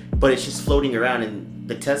 Yeah. but it's just floating around, and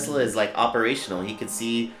the Tesla is like operational. He could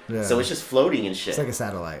see. Yeah. So it's just floating and shit. It's like a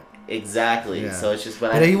satellite. Exactly. Yeah. So it's just.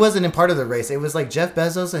 But But he wasn't in part of the race. It was like Jeff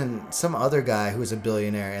Bezos and some other guy who was a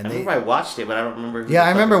billionaire, and I they. remember I watched it, but I don't remember. Who Yeah, the I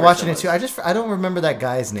fuck remember the watching it person too. I don't remember that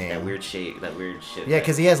guy's name. That weird shit. Yeah,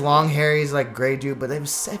 because he has long hair. He's like gray dude, but it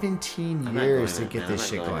was 17 I'm not years going to get man, this I'm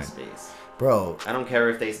shit not going. to space. Bro, I don't care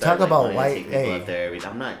if they start talk about wanting to white. take people Hey, up there.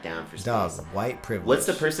 I'm not down for space. dog, white privilege. What's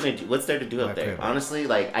the person? What's there to do up White there? privilege. Honestly,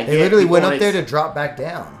 like I They get literally people went wanna up there to drop back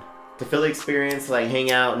down. to feel the experience, like hang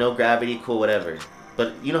out, no gravity, cool, whatever.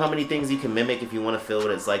 But you know how many things you can mimic if you want to feel what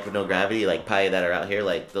it's like with no gravity, like probably that are out here,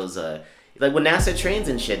 like those, like when NASA trains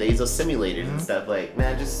and shit, they use those simulators and stuff. Like,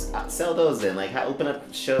 man, just sell those then. Like, open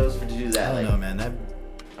up shows to do that. I don't like, know, man.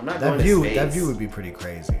 I'm not That going view, to space. that view would be pretty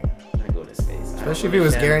crazy. I'm not going to space. I don't Especially if it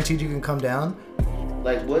was understand. guaranteed you can come down.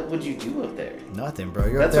 Like, what would you do up there? Nothing, bro.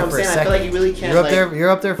 You're That's up there what I'm for a saying. I second. feel like you really can't, You're up like- there. You're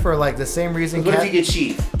up there for like the same reason. What if you get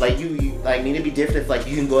cheap? Like you like need to be different. If like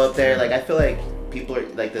you can go up there. Like I feel like people are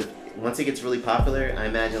like once it gets really popular, I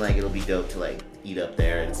imagine like it'll be dope to like eat up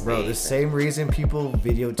there and Bro, the same reason people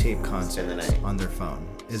videotape Spend the concerts night. on their phone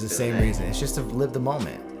is the Spend the same night. reason. It's just to live the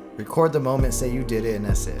moment. Record the moment, say you did it, and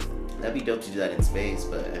that's it. That'd be dope to do that in space,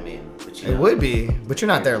 but I mean, but you It know. would be, but you're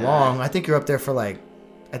not there Yeah. long. I think you're up there for like,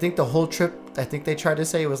 I think the whole trip, I think they tried to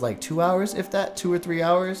say it was like 2 hours, if that, 2 or 3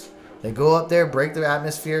 hours. They go up there, break the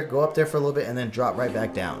atmosphere, go up there for a little bit, and then drop right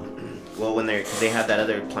back down. Well, when they have that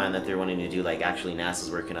other plan that they're wanting to do, like actually NASA's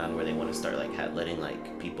working on, where they want to start like letting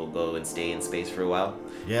like people go and stay in space for a while.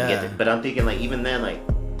 and Yeah. get there. But I'm thinking like even then, like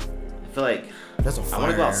I feel like That's a I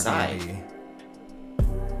want to go fire outside. Airbnb.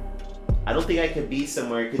 I don't think I could be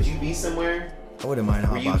somewhere. Could you be somewhere I wouldn't mind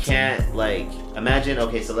where you hotboxing. can't like imagine?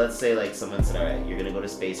 Okay, so let's say like someone said, all right, you're gonna go to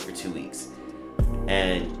space for 2 weeks,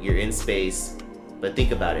 and you're in space. But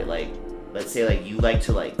think about it, like let's say like you like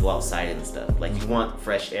to like go outside and stuff, like you want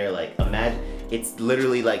fresh air. Like imagine it's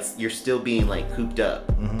literally like you're still being like cooped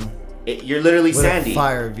up. You're literally With sandy. a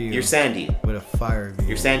fire view. You're sandy. With a fire view.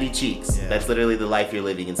 You're sandy cheeks. Yeah. That's literally the life you're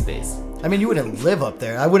living in space. I mean, you wouldn't live up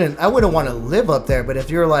there. I wouldn't want to live up there. But if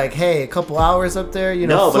you're like, hey, a couple hours up there, you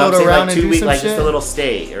know, No, but I'm float saying around like and 2 do weeks, some like shit. just a little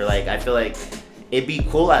stay, or like I feel like it'd be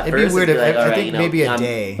cool at It'd be first. weird It'd if- be like, I all right, think you know, maybe a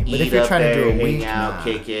day. But if eat you're up trying to do there, a hang week, out, nah.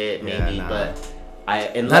 kick it, Yeah, maybe. nah. But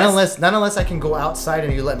Not unless I can go outside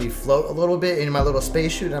and you let me float a little bit in my little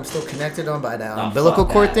spacesuit and I'm still connected on by that umbilical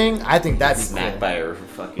fuck cord that. thing. I think that'd be smacked cool. by her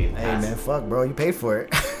fucking. Hey ass. man, fuck, bro, you paid for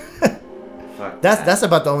it. Fuck that. That's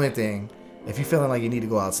about the only thing. If you're feeling like you need to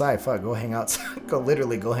go outside, fuck, go hang out.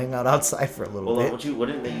 Go hang out outside for a little Well, bit.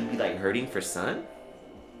 wouldn't you be like hurting for sun?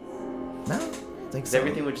 No, I don't think Because so.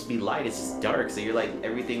 everything would just be light. It's just dark. So you're like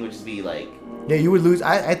everything would just be like. Yeah, you would lose.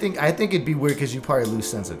 I think it'd be weird because you probably lose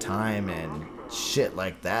sense of time and shit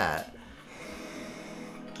like that.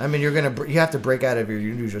 I mean, you have to break out of your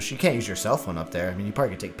usual. You can't use your cell phone up there. I mean, you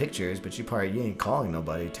probably can take pictures, but you ain't calling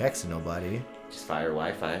nobody, texting nobody. Just fire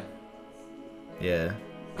Wi-Fi. Yeah,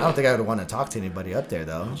 I don't think I would want to talk to anybody up there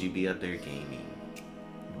though. Would you be up there gaming?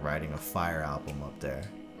 Writing a Fire album up there.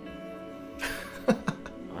 I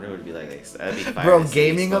wonder what it'd be like. That'd be fire. Bro, to see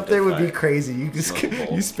gaming smoke up there a would be fire. crazy. You just Smoke a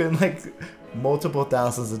bowl. you spend like multiple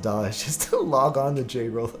thousands of dollars just to log on to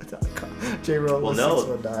jrolla.com. Jrolla Well, no,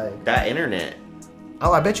 619. that internet.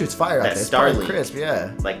 Oh, I bet you it's fire out That there. It's probably Starlink. crisp,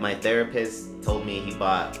 yeah. Like my therapist told me he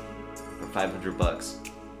bought for $500.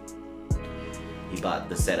 He bought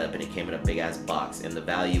the setup and it came in a big ass box, and the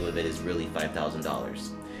value of it is really $5,000.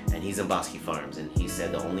 And he's in Bosque Farms, and he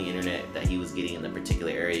said the only internet that he was getting in the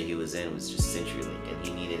particular area he was in was just CenturyLink, and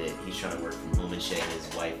he needed it. He's trying to work from home and shit. And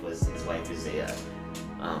his wife is a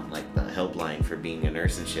like the helpline for being a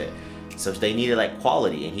nurse and shit. So they needed like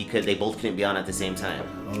quality, and they both couldn't be on at the same time.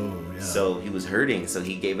 Oh, yeah. So he was hurting, so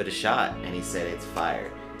he gave it a shot, and he said it's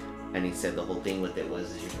fire. And he said the whole thing with it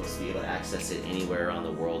was you're supposed to be able to access it anywhere around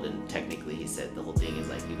the world, and technically he said the whole thing is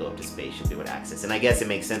like you go up to space, you'll be able to access. And I guess it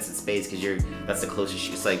makes sense in space because that's the closest.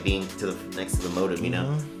 It's like being next to the modem, you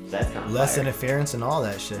know. So that's kind of Less fire. interference and all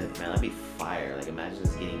that shit. Man, that'd be fire. Like imagine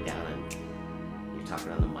just getting down and you're talking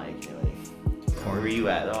on the mic, and you're like, where are you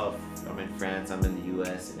at? Oh, I'm in France. I'm in the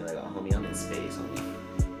U.S. And you're like, oh, homie, I'm in space, homie.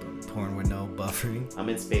 Porn with no buffering. I'm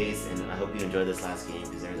in space, and I hope you enjoyed this last game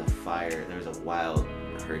because there's a wild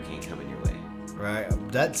hurricane coming your way.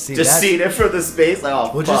 Right. Seeing it from the space, like, oh,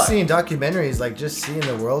 well, fuck. just seeing documentaries, like just seeing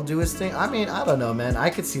the world do its thing. I mean, I don't know, man. I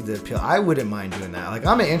could see the appeal. I wouldn't mind doing that. Like,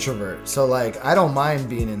 I'm an introvert, so like, I don't mind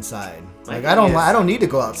being inside. Like, I don't need to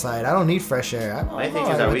go outside. I don't need fresh air. My I'm thing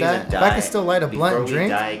alright is, are with we that. gonna die? If I can still light a blunt and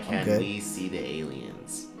drink, Before we die, I'm can good. we see the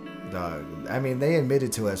aliens? Dog. I mean, they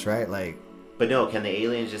admitted to us, right? Like, But no, can the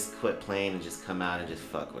aliens just quit playing and just come out and just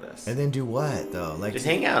fuck with us? and then do what though? Like, Just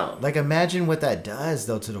hang out. Like, imagine what that does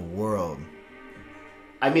though to the world.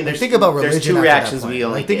 I mean, Like, think about religion. There's two at reactions that point. we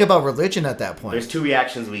only like, think get. about religion at that point. There's two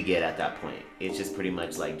reactions we get at that point. It's just pretty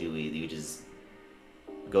much like, do you just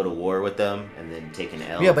go to war with them and then take an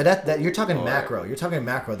L? Yeah, but that you're talking macro. You're talking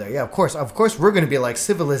macro there. Yeah, of course we're gonna be like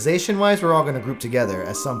civilization wise, we're all gonna group together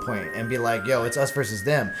at some point and be like, yo, it's us versus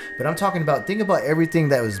them. But I'm talking about think about everything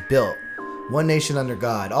that was built. One nation under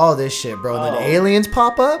God, all this shit, bro. And then aliens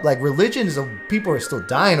pop up. Like religion people are still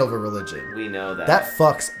dying over religion. We know that. That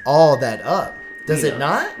fucks all that up. Does it know.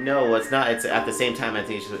 not? No, it's not. It's at the same time. I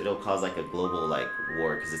think it'll cause like a global like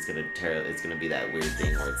war because it's gonna be that weird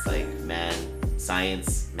thing where it's like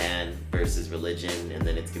science versus religion, and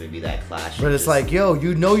then it's gonna be that clash. But it's like, yo,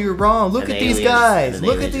 you know you're wrong. Look And at the these aliens- guys. and the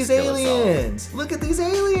Look at aliens these just kill us all. aliens. Look at these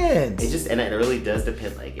aliens. and it really does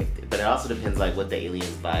depend. Like, but it also depends like what the aliens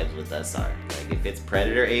vibes with us are. Like if it's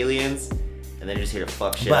predator aliens, and they're just here to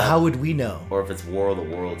fuck shit But up, how would we know? or if it's War of the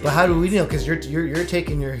Worlds. But how do we know? Because you're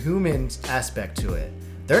taking your human aspect to it.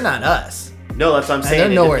 They're not us. No, that's what I'm And saying.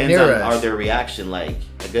 they're It nowhere depends near on us. their reaction. Like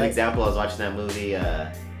a good Like- example, I was watching that movie.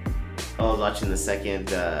 I was watching the second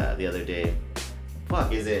the other day.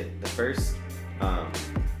 Fuck, is it the first?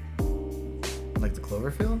 Like the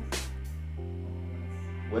Cloverfield?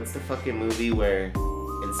 What's the fucking movie where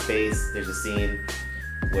in space there's a scene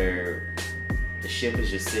where the ship is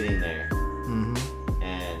just sitting there, Mm-hmm.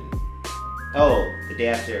 and the day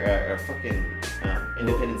after or fucking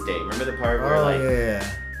Independence Day. Remember the part where Oh, like yeah.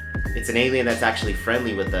 it's an alien that's actually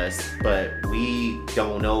friendly with us, but we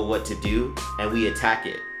don't know what to do and we attack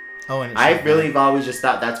it. Oh, and I really have always just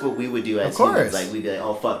thought that's what we would do as Of course. humans. Like we'd be like,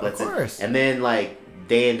 oh fuck, let's. Of course. And then like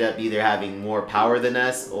they end up either having more power than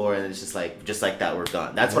us, or and it's just like that we're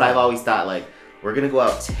gone. That's what I've always thought. Like we're gonna go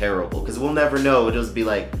out terrible because we'll never know. It'll just be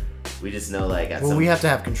like we just know like at Well, some we have to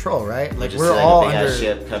have control, right? Like just we're see, all a big ass under.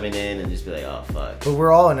 ship coming in and just be like, oh fuck. But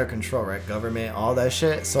we're all under control, right? Government, all that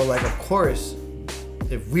shit. So like, of course,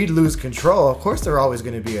 if we lose control, of course they're always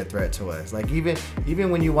going to be a threat to us. Like even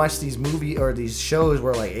when you watch these movies or these shows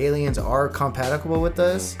where like aliens are compatible with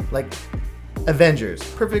us, like Avengers,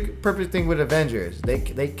 perfect thing with Avengers. They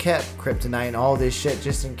kept kryptonite and all this shit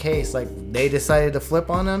just in case like they decided to flip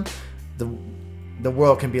on them. The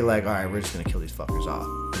world can be like, all right, we're just gonna kill these fuckers off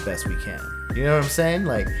the best we can. You know what I'm saying?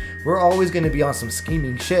 Like we're always gonna be on some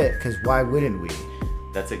scheming shit, because why wouldn't we?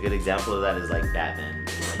 That's a good example of that. Is like Batman. In,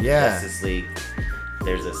 like, Yeah. Justice League.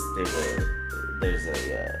 There's like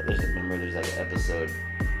an episode,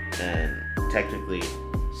 and technically,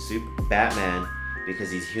 Batman, because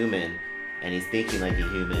he's human and he's thinking like a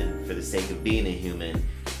human for the sake of being a human,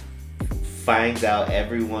 finds out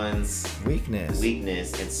everyone's weakness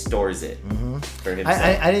and stores it for himself.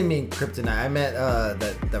 I didn't mean kryptonite. I meant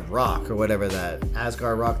the rock or whatever, that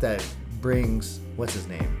Asgard rock that brings, what's his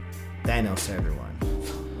name, Thanos to everyone.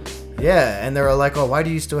 Yeah, and they were like, oh, why do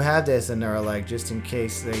you still have this? And they were like, just in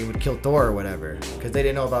case they would kill Thor or whatever, because they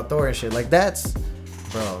didn't know about Thor and shit. Like that's,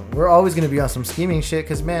 bro, we're always gonna be on some scheming shit,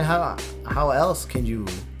 because man, how else can you,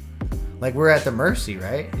 like, we're at the mercy,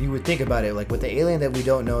 right? You would think about it, like with the alien that we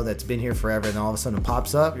don't know that's been here forever and all of a sudden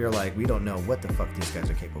pops up, you're like, we don't know what the fuck these guys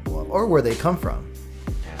are capable of or where they come from.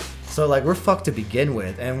 So like we're fucked to begin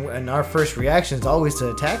with, and our first reaction is always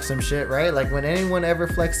to attack some shit, right? Like when anyone ever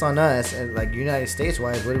flexed on us, and like United States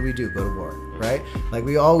wise, what did we do? Go to war, right? Like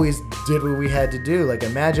we always did what we had to do. Like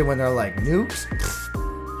imagine when they're like nukes,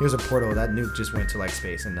 here's a portal, that nuke just went to like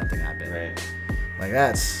space and nothing happened. Right. Like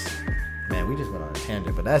that's, man, we just went on a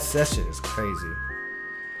tangent, but that shit is crazy.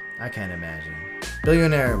 I can't imagine.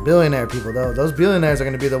 Billionaire people though. Those billionaires are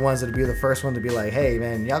gonna be the ones that be the first one to be like, hey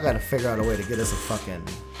man, y'all gotta figure out a way to get us a fucking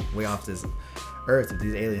way off this earth if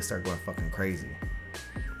these aliens start going fucking crazy.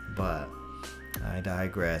 But I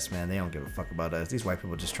digress, man. They don't give a fuck about us. These white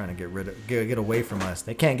people just trying to get away from us.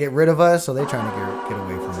 They can't get rid of us, so they trying to get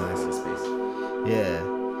away from us. Yeah.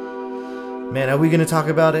 Man, are we gonna talk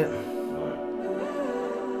about it? What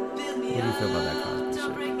do you feel about that Cosby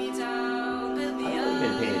shit? I haven't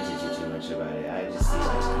been paying attention too much about it. I just see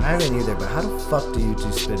like, I haven't either, but how the fuck do you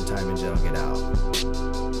just spend time in jail and get out?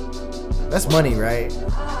 That's money, right?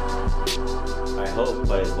 I hope,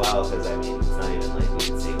 but it's wild because I mean, it's not even like we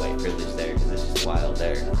can say white privilege there because it's just wild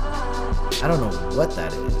there. I don't know what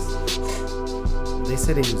that is. They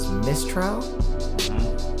said he was mistrial? I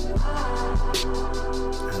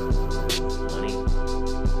don't know. Money.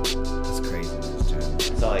 That's crazy, dude.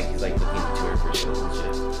 I saw like he's like looking to tour for shows and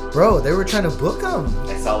shit. Bro, they were trying to book him.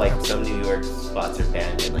 I saw like some New York spots are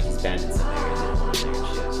banned and like he's banned in some areas they don't want him there and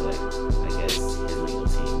shit. So like I guess his legal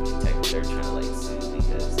team in Texas they're trying to like sue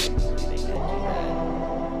because technically they can't do that,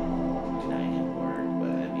 deny him work.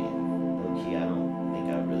 But I mean, low key, I don't think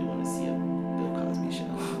I really want to see a Bill Cosby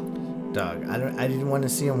show. Dog, I didn't want to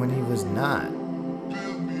see him when he was not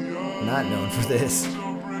known for this.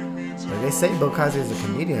 Like they say Bill Cosby is a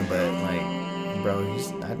comedian, but like, bro,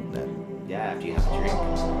 he's not. Yeah, after you have a drink,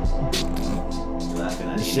 you're laughing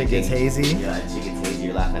at The shit gets hazy. Yeah, the shit gets hazy.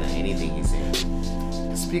 You're laughing at anything he's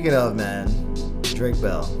saying. Speaking of, man, Drake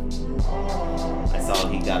Bell. I saw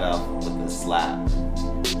he got off with a slap.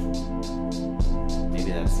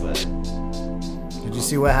 Maybe that's what. Did you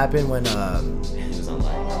see what happened when He was on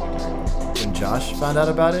live. when Josh found out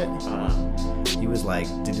about it? Uh-huh. He was like,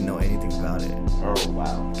 didn't know anything about it. Oh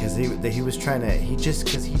wow. Because he was trying to, he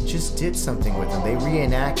just did something with him. They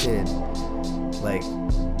reenacted like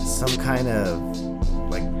some kind of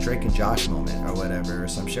like Drake and Josh moment or whatever or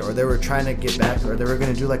some shit. Or they were trying to get back, or they were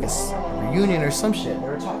going to do like a reunion or some shit. They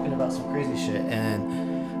were talking about some crazy shit.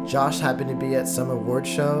 And Josh happened to be at some award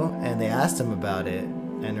show and they asked him about it.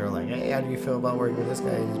 And they were like, hey, how do you feel about working with this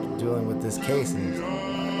guy who's dealing with this case? And he was like,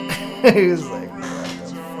 what? He was like, what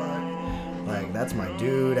the fuck? Like, that's my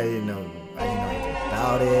dude. I didn't know anything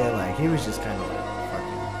about it. Like, he was just kind of like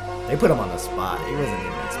fucking. They put him on the spot. He wasn't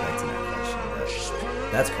even expecting that question.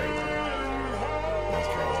 But that's crazy. That's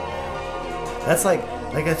crazy, man. That's like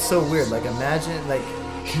that's so weird. Like, imagine, like,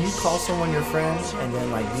 can you call someone your friend and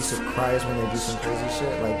then like be surprised when they do some crazy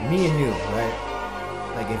shit? Like me and you, right?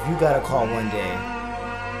 Like, if you got a call one day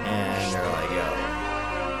and they're like, yo,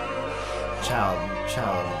 child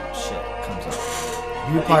shit comes up.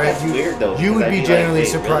 Weird though. You would be generally like,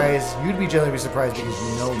 hey, surprised. Really? You'd be generally surprised because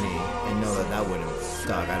you know me and know that wouldn't.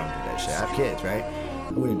 Dog, I don't do that shit. I have kids, right?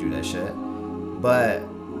 I wouldn't do that shit. But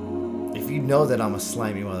if you know that I'm a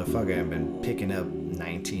slimy motherfucker and been picking up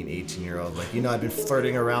 19, 18-year-olds, like, you know, I've been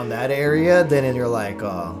flirting around that area, then you're like,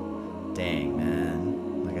 oh, dang,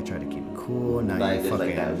 man. Like, I tried to keep it cool. Now like, you're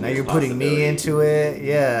fucking. like now you're putting me into it.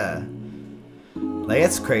 Yeah. Like,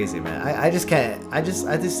 it's crazy, man. I just can't. I just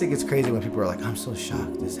think it's crazy when people are like, I'm so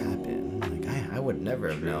shocked this happened. Like, I would never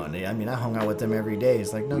have known. I mean, I hung out with them every day.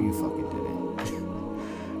 It's like, no, you fucking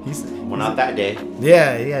didn't. Well, not that day.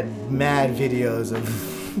 Yeah, he had mad videos of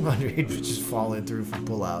underage bitches falling through for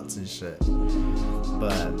pullouts and shit.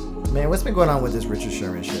 But man, what's been going on with this Richard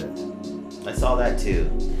Sherman shit? I saw that too.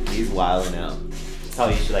 He's wilding out. That's how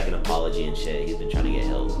he issued like an apology and shit. He's been trying to get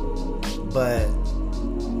help. But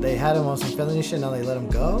they had him on some felony shit. Now they let him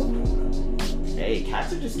go. Hey,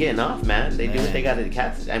 cats are just getting off, man. They do what they got to.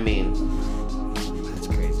 Cats. I mean, that's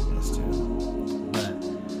craziness too. But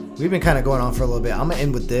we've been kind of going on for a little bit. I'm gonna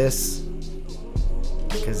end with this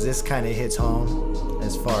because this kind of hits home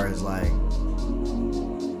as far as like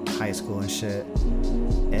high school and shit.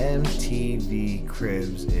 MTV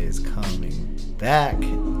Cribs is coming back,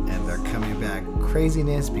 and they're coming back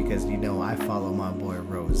craziness because you know I follow my boy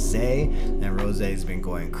Rose, and Rose's been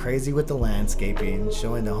going crazy with the landscaping,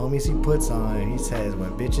 showing the homies he puts on. He says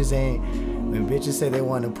when bitches say they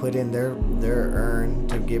want to put in their earn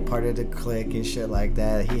to get part of the clique and shit like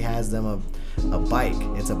that, he has them a bike.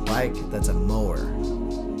 It's a bike that's a mower.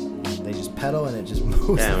 They just pedal and it just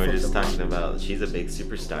moves. Yeah, we're just talking about she's a big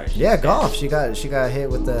superstar. Yeah, golf. She got hit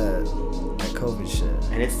with that COVID shit.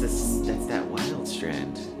 And that's that wild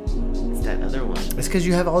strand. It's that other one. It's because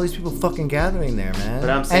you have all these people fucking gathering there, man. But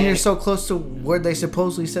I'm saying, and you're so close to where they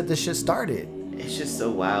supposedly said this shit started. It's just so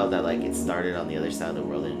wild that like it started on the other side of the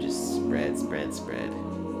world and just spread.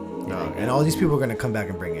 No, and all these people are gonna come back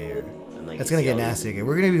and bring it here. Like, it's gonna get nasty again.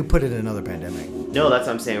 We're gonna be put in another pandemic. No, that's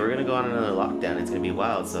what I'm saying. We're gonna go on another lockdown. It's gonna be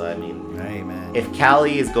wild. So I mean, hey man, if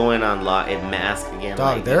Cali is going on mask again,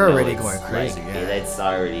 dog, like, they're already going crazy. Like, it's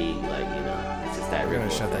already like it's just that. We're gonna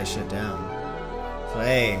shut that shit down. So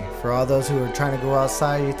hey, for all those who are trying to go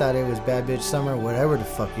outside, you thought it was bad bitch summer, whatever the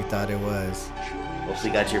fuck you thought it was. Hopefully,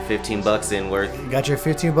 you got your $15 in worth. You got your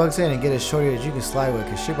 $15 in and get a shorty that you can slide with,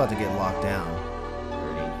 cause she about to get locked down.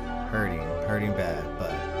 Hurting bad,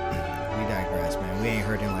 but. We digress, man. We ain't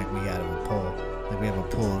hurting like we out of a pole. Like we have a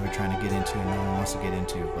pool we're trying to get into and no one wants to get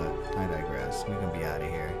into, but I digress. We're gonna be out of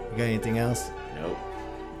here. You got anything else? Nope.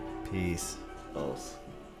 Peace. Both.